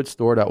 if you would,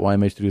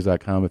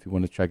 store.ymhstudios.com if you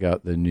want to check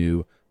out the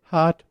new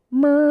hot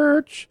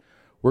merch.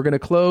 We're going to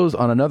close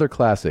on another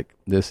classic.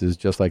 This is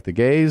Just Like the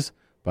Gays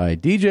by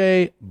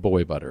DJ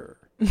Boy Butter.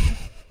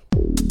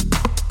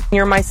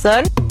 You're my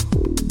son.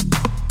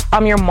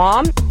 I'm your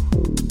mom.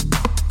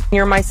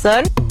 You're my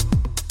son.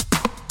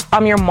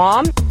 I'm your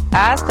mom.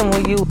 Ask him,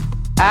 will you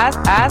ask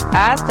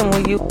him,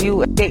 will you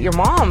date your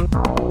mom?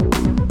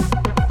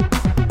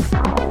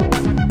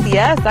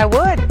 Yes, I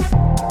would.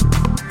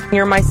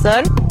 You're my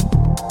son.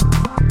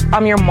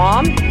 I'm your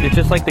mom. It's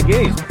just like the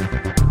gays.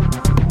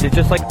 It's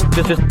just like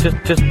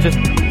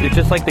it's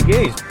just like the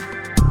gays.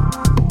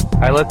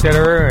 I looked at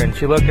her and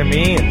she looked at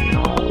me and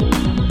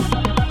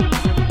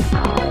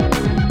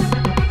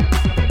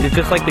it's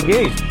just like the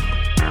gays.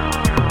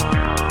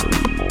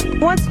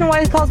 Once in a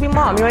while he calls me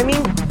mom, you know what I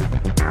mean?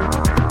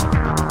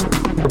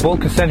 We're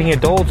both consenting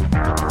adults.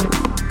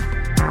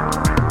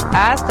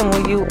 Ask him,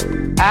 will you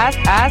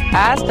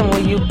ask him,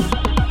 will you?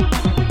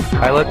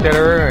 I looked at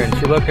her and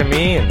she looked at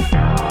me and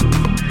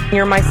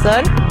you're my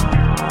son.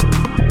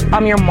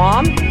 I'm your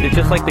mom. It's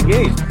just like the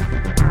gays.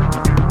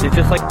 It's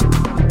just like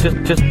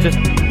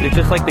it's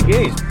just like the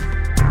gays.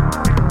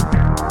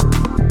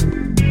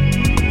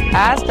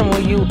 Ask him,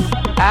 will you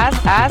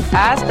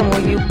ask him,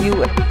 will you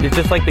It's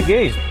just like the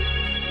gays.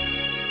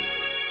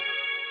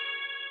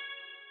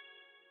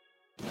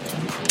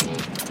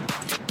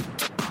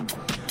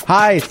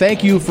 Hi,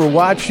 thank you for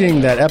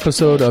watching that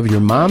episode of Your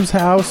Mom's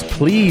House.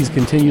 Please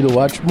continue to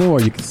watch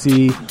more. You can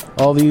see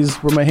all these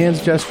where my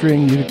hand's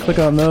gesturing. You can click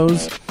on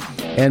those.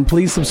 And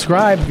please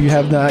subscribe if you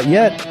have not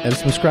yet. And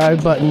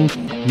subscribe button,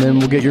 and then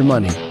we'll get your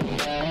money.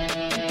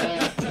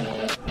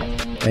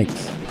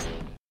 Thanks.